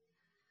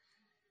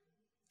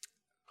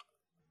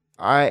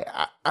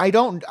I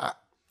don't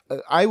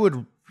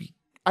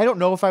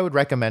know if I would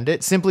recommend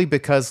it, simply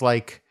because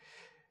like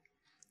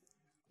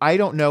I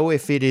don't know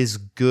if it is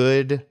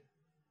good.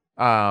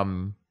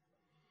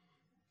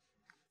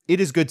 It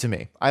is good to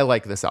me. I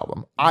like this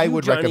album. I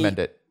would Johnny, recommend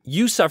it.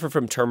 You suffer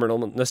from terminal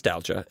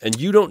nostalgia, and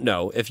you don't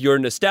know if your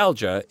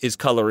nostalgia is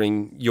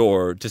coloring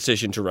your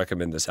decision to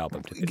recommend this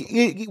album to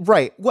people.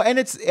 Right. Well, and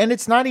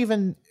it's not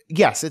even,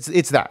 yes,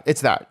 it's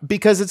that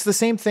because it's the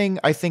same thing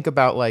I think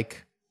about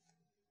like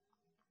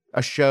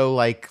a show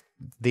like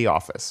The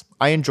Office.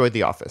 I enjoyed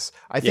The Office.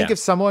 I think Yeah. if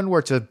someone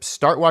were to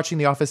start watching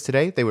The Office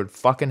today, they would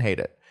fucking hate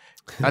it.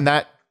 And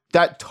that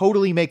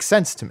totally makes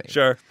sense to me.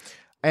 Sure.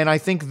 And I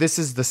think this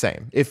is the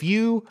same. If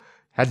you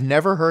had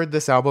never heard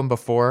this album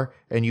before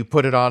and you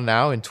put it on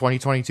now in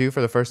 2022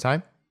 for the first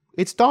time,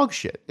 it's dog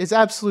shit. It's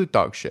absolute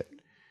dog shit.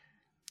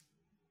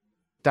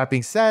 That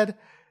being said,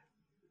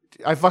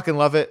 I fucking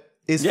love it.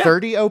 Is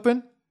 30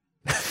 open?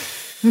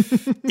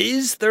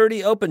 Is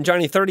 30 open?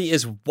 Johnny, 30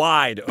 is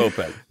wide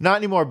open. Not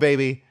anymore,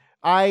 baby.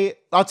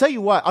 I'll tell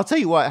you what,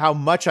 how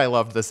much I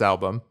loved this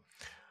album.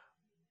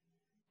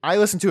 I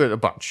listened to it a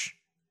bunch.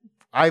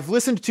 I've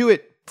listened to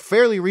it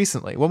fairly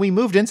recently. When we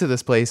moved into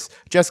this place,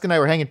 Jessica and I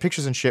were hanging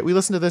pictures and shit. We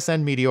listened to this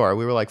and Meteor.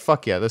 We were like,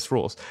 fuck yeah, this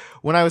rules.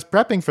 When I was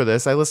prepping for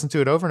this, I listened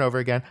to it over and over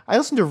again. I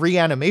listened to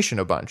Reanimation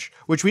a bunch,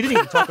 which we didn't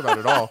even talk about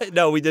at all.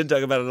 No, we didn't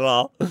talk about it at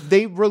all.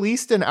 They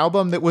released an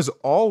album that was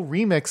all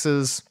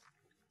remixes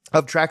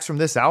of tracks from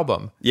this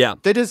album. Yeah.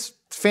 That is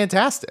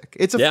fantastic.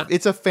 It's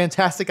a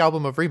fantastic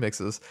album of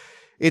remixes.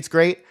 It's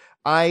great.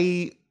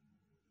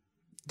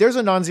 There's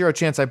a non-zero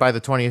chance I buy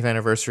the 20th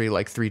anniversary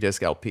like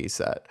 3-disc LP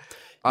set.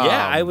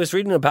 Yeah, I was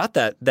reading about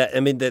that. I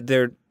mean,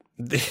 that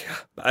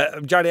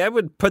Johnny, I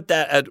would put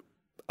that at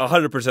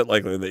 100%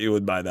 likely that you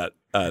would buy that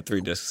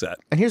 3-disc set.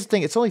 And here's the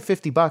thing, it's only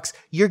 $50.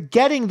 You're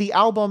getting the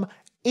album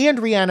and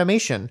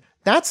Reanimation.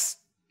 That's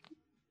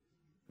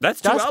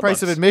That's price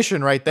albums. of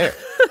admission right there.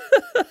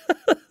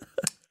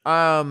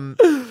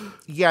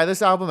 Yeah,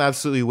 this album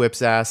absolutely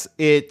whips ass.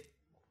 It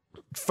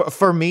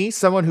for me,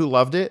 someone who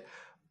loved it,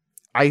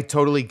 I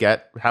totally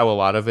get how a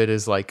lot of it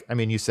is like, I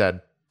mean, you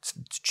said it's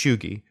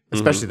chuggy,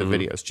 especially the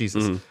videos,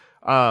 Jesus.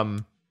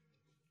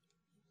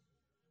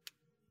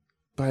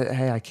 But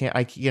hey,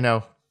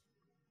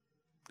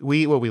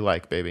 We eat what we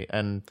like, baby,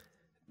 and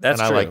That's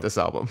I true. like this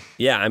album.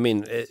 Yeah, I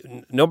mean,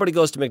 nobody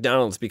goes to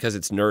McDonald's because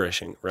it's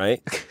nourishing,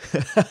 right?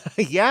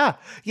 yeah,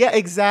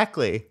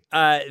 exactly.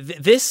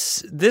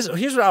 This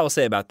here's what I will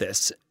say about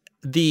this.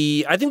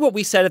 I think what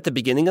we said at the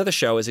beginning of the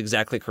show is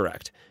exactly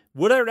correct.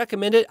 Would I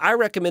recommend it? I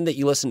recommend that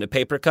you listen to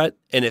Paper Cut,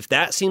 and if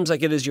that seems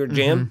like it is your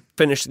jam,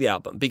 finish the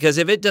album. Because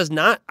if it does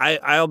not,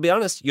 I'll be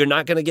honest, you're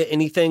not going to get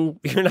anything.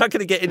 You're not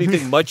going to get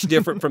anything much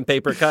different from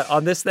Paper Cut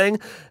on this thing,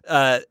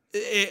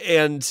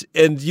 and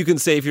you can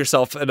save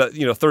yourself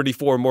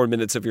 34 more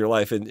minutes of your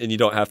life, and you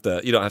don't have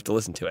to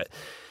listen to it.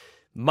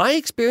 My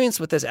experience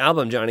with this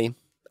album, Johnny,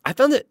 I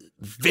found it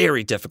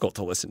very difficult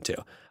to listen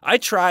to. I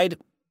tried.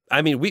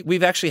 I mean,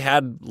 we've actually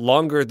had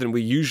longer than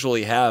we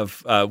usually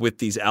have with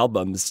these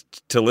albums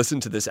to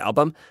listen to this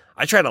album.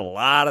 I tried a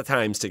lot of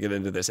times to get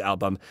into this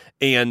album,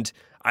 and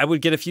I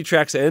would get a few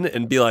tracks in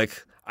and be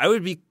like, I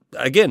would be,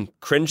 again,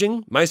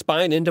 cringing my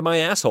spine into my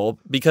asshole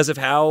because of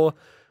how,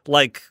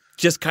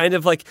 just kind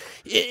of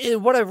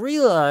what I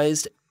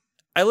realized.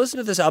 I listened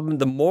to this album,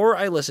 the more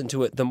I listened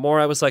to it, the more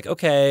I was like,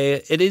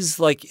 okay, it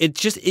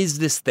just is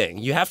this thing.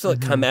 You have to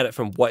come at it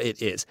from what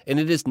it is. And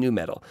it is new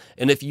metal.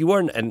 And if you are,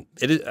 and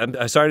it is,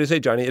 I'm sorry to say,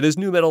 Johnny, it is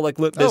new metal like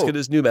Limp Bizkit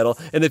is new metal.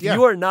 And if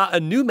you are not a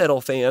new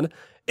metal fan,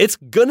 it's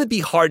going to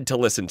be hard to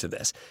listen to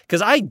this.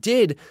 Because I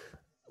did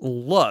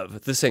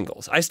love the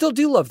singles. I still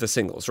do love the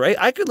singles, right?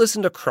 I could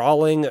listen to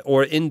Crawling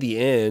or In the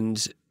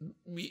End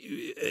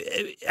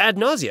ad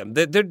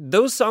nauseum.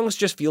 Those songs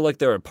just feel like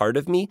they're a part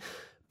of me.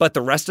 But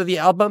the rest of the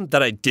album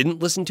that I didn't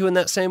listen to in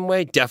that same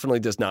way definitely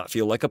does not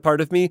feel like a part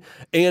of me.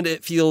 And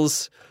it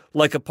feels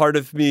like a part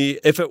of me,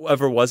 if it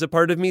ever was a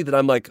part of me, that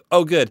I'm like,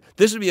 oh, good.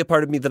 This would be a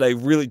part of me that I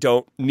really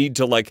don't need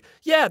to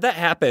yeah, that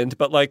happened.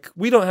 But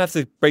we don't have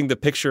to bring the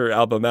Picture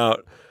album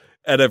out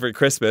at every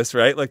Christmas,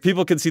 right?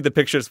 People can see the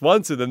pictures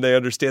once and then they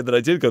understand that I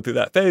did go through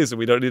that phase and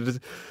we don't need to.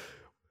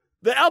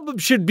 The album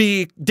should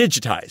be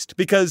digitized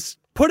because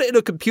put it in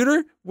a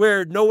computer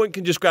where no one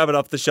can just grab it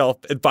off the shelf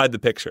and find the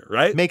picture,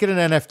 right? Make it an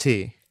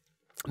NFT.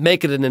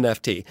 Make it an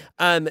NFT.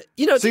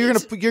 So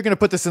you're gonna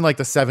put this in the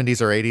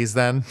 70s or 80s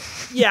then?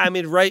 Yeah, I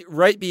mean,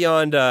 right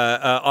beyond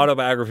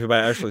Autobiography by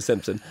Ashley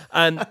Simpson.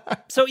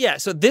 So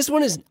this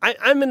one is.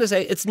 I'm going to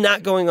say it's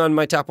not going on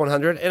my top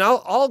 100, and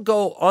I'll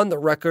go on the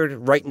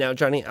record right now,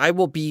 Johnny. I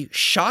will be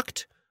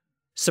shocked,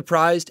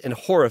 surprised, and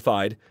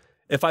horrified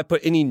if I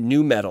put any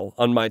new metal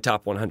on my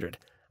top 100.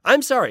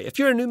 I'm sorry if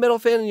you're a new metal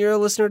fan and you're a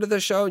listener to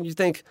this show and you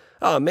think,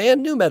 oh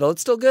man, new metal,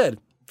 it's still good.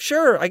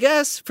 Sure, I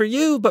guess for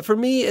you, but for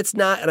me, it's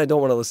not, and I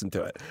don't want to listen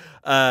to it.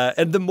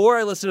 And the more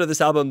I listened to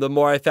this album, the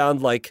more I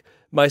found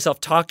myself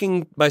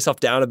talking myself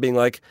down and being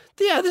like,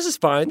 yeah, this is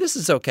fine, this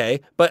is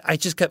okay. But I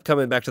just kept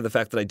coming back to the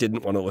fact that I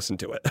didn't want to listen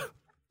to it.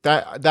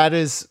 That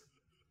is,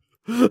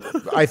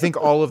 I think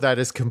all of that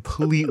is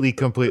completely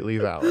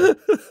valid.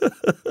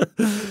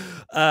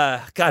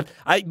 God,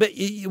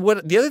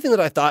 the other thing that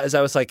I thought is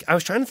I was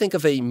trying to think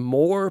of a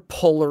more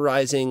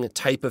polarizing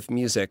type of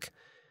music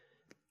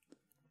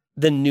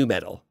than new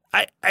metal.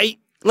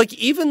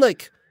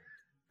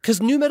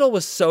 Because new metal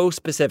was so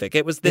specific.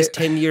 It was this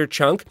 10-year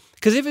chunk.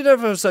 Because even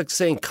if I was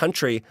saying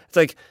country,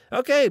 it's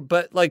okay,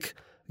 but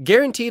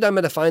guaranteed I'm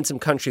going to find some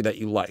country that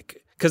you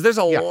like. Because there's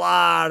a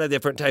lot of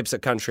different types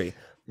of country.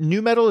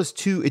 New metal is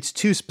too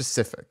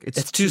specific.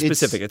 It's too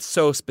specific. It's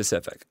so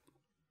specific.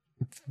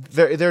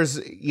 There's.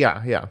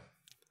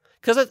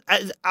 Because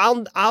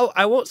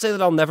I won't say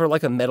that I'll never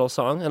like a metal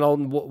song,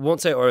 and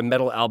won't say or a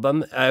metal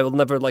album. I will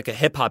never like a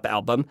hip hop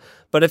album.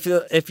 But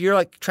if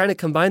you're trying to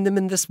combine them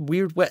in this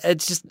weird way,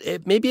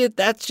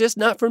 that's just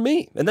not for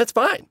me, and that's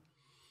fine.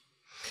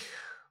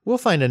 We'll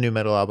find a new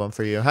metal album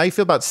for you. How you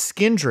feel about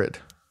Skindred?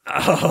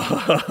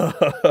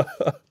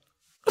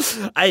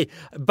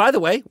 By the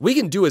way, we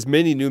can do as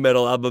many new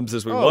metal albums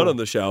as we want on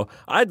the show.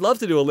 I'd love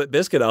to do a Limp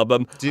Bizkit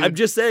album. Dude. I'm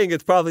just saying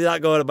it's probably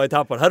not going to my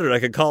top 100. I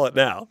can call it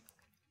now.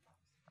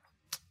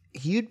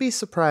 You'd be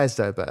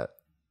surprised, I bet.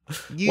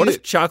 What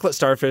if Chocolate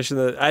Starfish?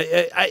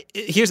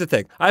 Here's the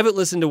thing. I haven't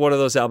listened to one of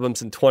those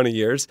albums in 20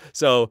 years.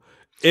 So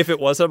if it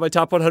was on my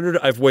top 100,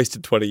 I've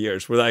wasted 20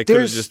 years where I could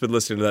have just been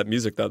listening to that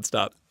music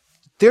nonstop.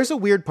 There's a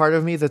weird part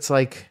of me that's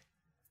I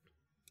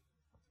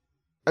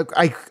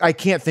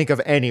can't think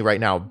of any right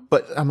now,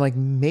 but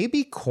I'm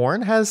maybe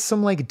Korn has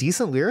some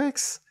decent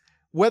lyrics.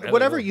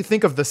 Whatever you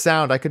think of the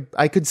sound,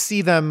 I could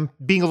see them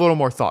being a little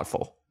more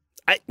thoughtful.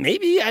 I'll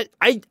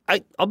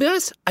be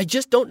honest, I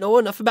just don't know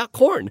enough about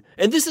Korn.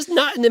 And this is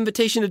not an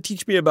invitation to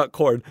teach me about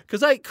Korn,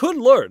 because I could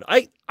learn.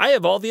 I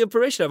have all the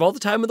information. I have all the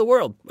time in the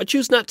world. I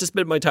choose not to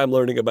spend my time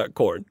learning about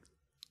Korn.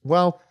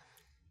 Well,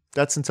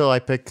 that's until I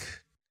pick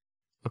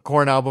a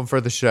Korn album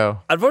for the show.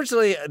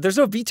 Unfortunately, there's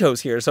no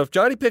vetoes here. So if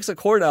Johnny picks a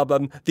Korn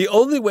album, the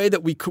only way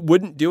that we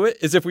wouldn't do it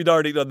is if we'd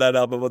already done that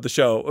album on the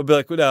show. We'd be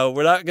like, no,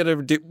 we're not gonna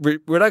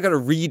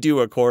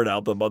redo a Korn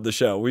album on the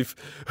show. We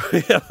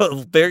have a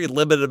very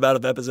limited amount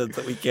of episodes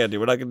that we can do.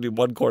 We're not gonna do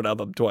one Korn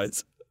album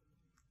twice.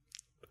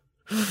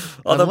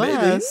 Although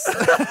maybe.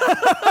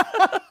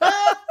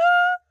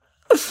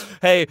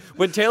 Hey,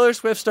 when Taylor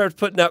Swift starts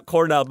putting out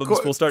Korn albums,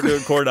 we'll start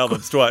doing Korn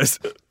albums twice.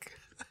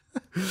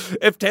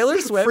 If Taylor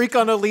Swift Freak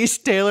on a Leash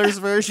Taylor's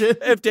version.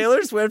 If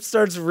Taylor Swift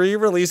starts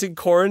re-releasing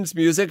Korn's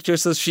music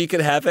just so she can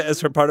have it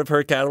as her part of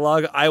her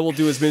catalog, I will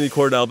do as many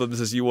Korn albums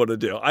as you want to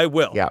do. I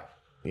will. Yeah.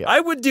 I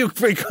would do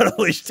Freak on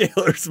a Leash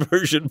Taylor's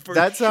version for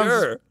That sounds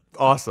sure.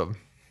 awesome.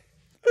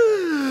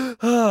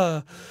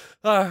 All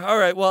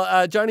right.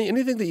 Well, Johnny,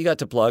 anything that you got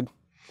to plug?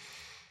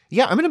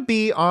 Yeah, I'm going to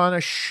be on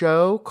a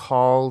show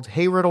called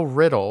Hey Riddle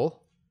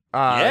Riddle.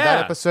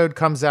 That episode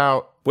comes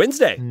out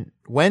Wednesday.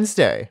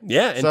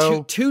 Yeah, and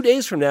So- 2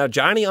 days from now,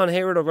 Johnny on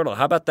Hey Riddle Riddle.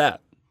 How about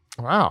that?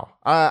 Wow.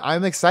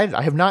 I'm excited.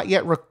 I have not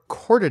yet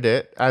recorded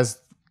it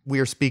as we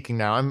are speaking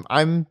now.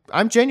 I'm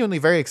genuinely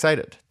very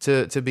excited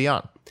to be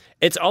on.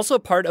 It's also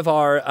part of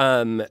our,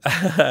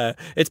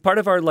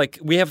 like,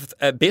 we have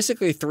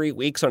basically 3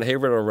 weeks on Hey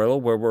Riddle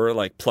Riddle where we're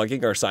like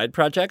plugging our side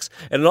projects.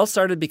 And it all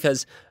started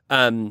because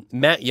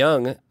Matt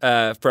Young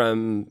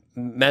from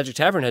Magic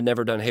Tavern had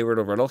never done Hey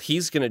Riddle Riddle.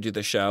 He's going to do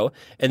the show.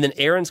 And then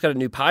Erin's got a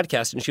new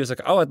podcast and she was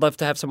like, oh, I'd love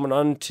to have someone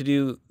on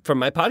from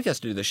my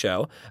podcast to do the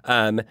show.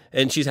 And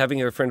she's having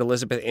her friend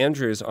Elizabeth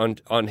Andrews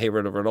on Hey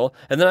Riddle Riddle.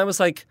 And then I was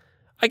like,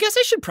 I guess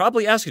I should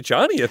probably ask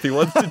Johnny if he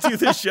wants to do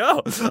the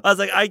show. I was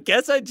like, I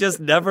guess I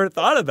just never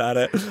thought about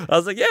it. I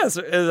was like, yes.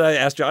 And I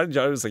asked Johnny.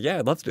 Johnny was like, yeah,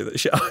 I'd love to do the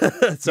show.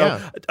 So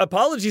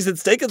apologies,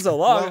 it's taken so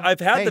long. Well, I've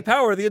had the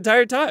power the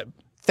entire time.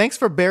 Thanks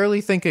for barely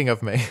thinking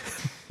of me.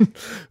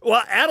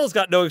 Well, Adel's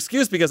got no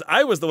excuse because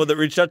I was the one that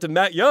reached out to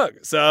Matt Young.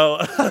 So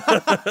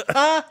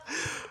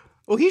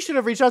Well, he should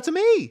have reached out to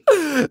me.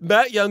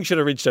 Matt Young should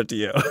have reached out to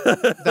you.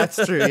 That's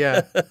true,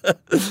 yeah.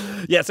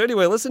 Yeah, so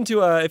anyway, listen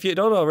to, if you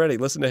don't already,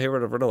 listen to Hey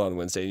Riddle Riddle on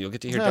Wednesday, and you'll get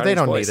to hear No, Johnny's they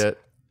don't voice. need it.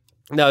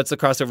 No, it's the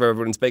crossover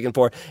everyone's begging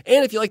for.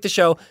 And if you like the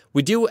show,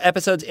 we do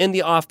episodes in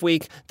the off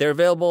week. They're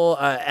available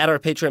at our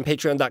Patreon,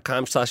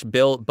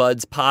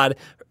 patreon.com/BillBudsPod.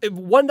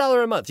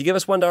 $1 a month. You give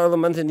us $1 a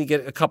month and you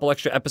get a couple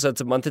extra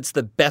episodes a month. It's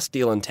the best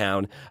deal in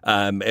town.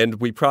 And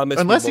we promise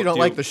Unless we you won't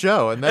don't like the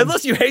show. And then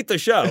Unless you hate the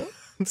show.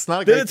 it's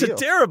not a Then great it's deal. a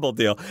terrible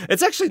deal.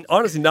 It's actually,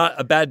 honestly, not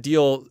a bad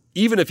deal,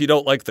 even if you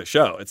don't like the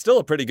show. It's still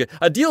a pretty good.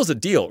 A deal's a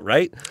deal,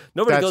 right?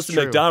 Nobody That's goes to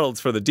true.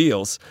 McDonald's for the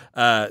deals.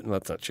 Well,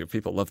 that's not true.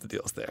 People love the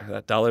deals there.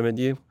 That dollar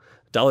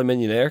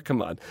millionaire.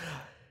 Come on.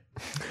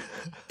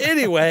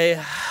 Anyway,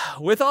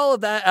 with all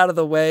of that out of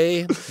the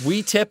way,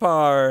 we tip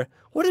our.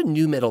 What do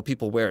new metal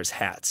people wear as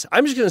hats?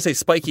 I'm just going to say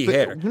spiky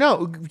hair.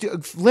 No,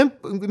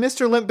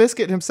 Mr. Limp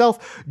Bizkit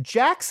himself,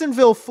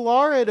 Jacksonville,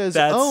 Florida's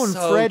That's own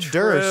so Fred true.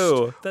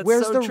 Durst That's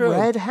wears so the true.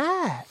 red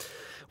hat.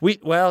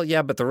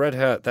 But the red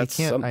hat, that's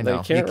can't- something. I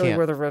know, They can't you really can't.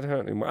 wear the red hat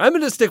anymore. I'm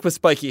going to stick with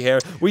spiky hair.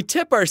 We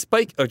tip our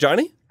Oh,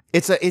 Johnny?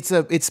 It's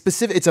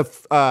specific. It's a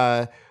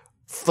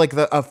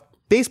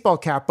baseball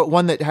cap, but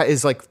one that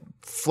is like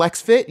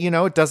flex fit. You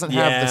know, it doesn't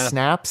have the Yeah.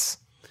 snaps.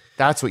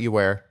 That's what you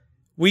wear.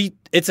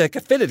 It's like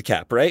a fitted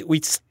cap, right? We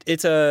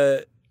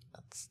tip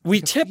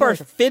our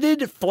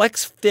fitted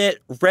flex fit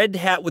red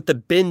hat with the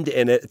bend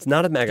in it. It's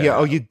not a mega Yeah. hat.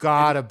 Oh, you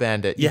gotta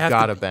bend it. You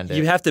gotta bend it.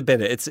 You have to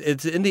bend it.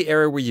 It's in the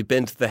area where you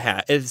bend the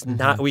hat. It's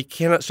not. We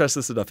cannot stress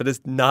this enough. It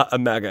is not a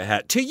MAGA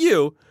hat. To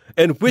you,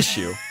 and wish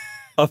you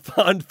a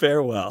fond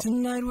farewell.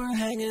 Tonight we're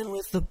hanging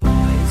with the boys,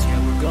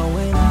 yeah, we're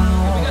going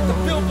out. We got the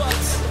Bill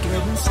Butts.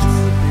 Getting stupid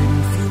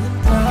and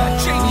feeling proud.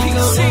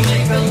 JPC.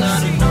 Make a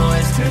lot of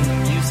noise, turn the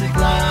music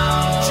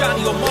loud.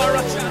 Johnny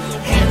O'Mara.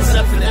 Hands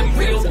up for them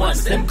real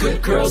ones, them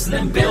good girls and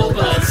them Bill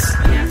Buds.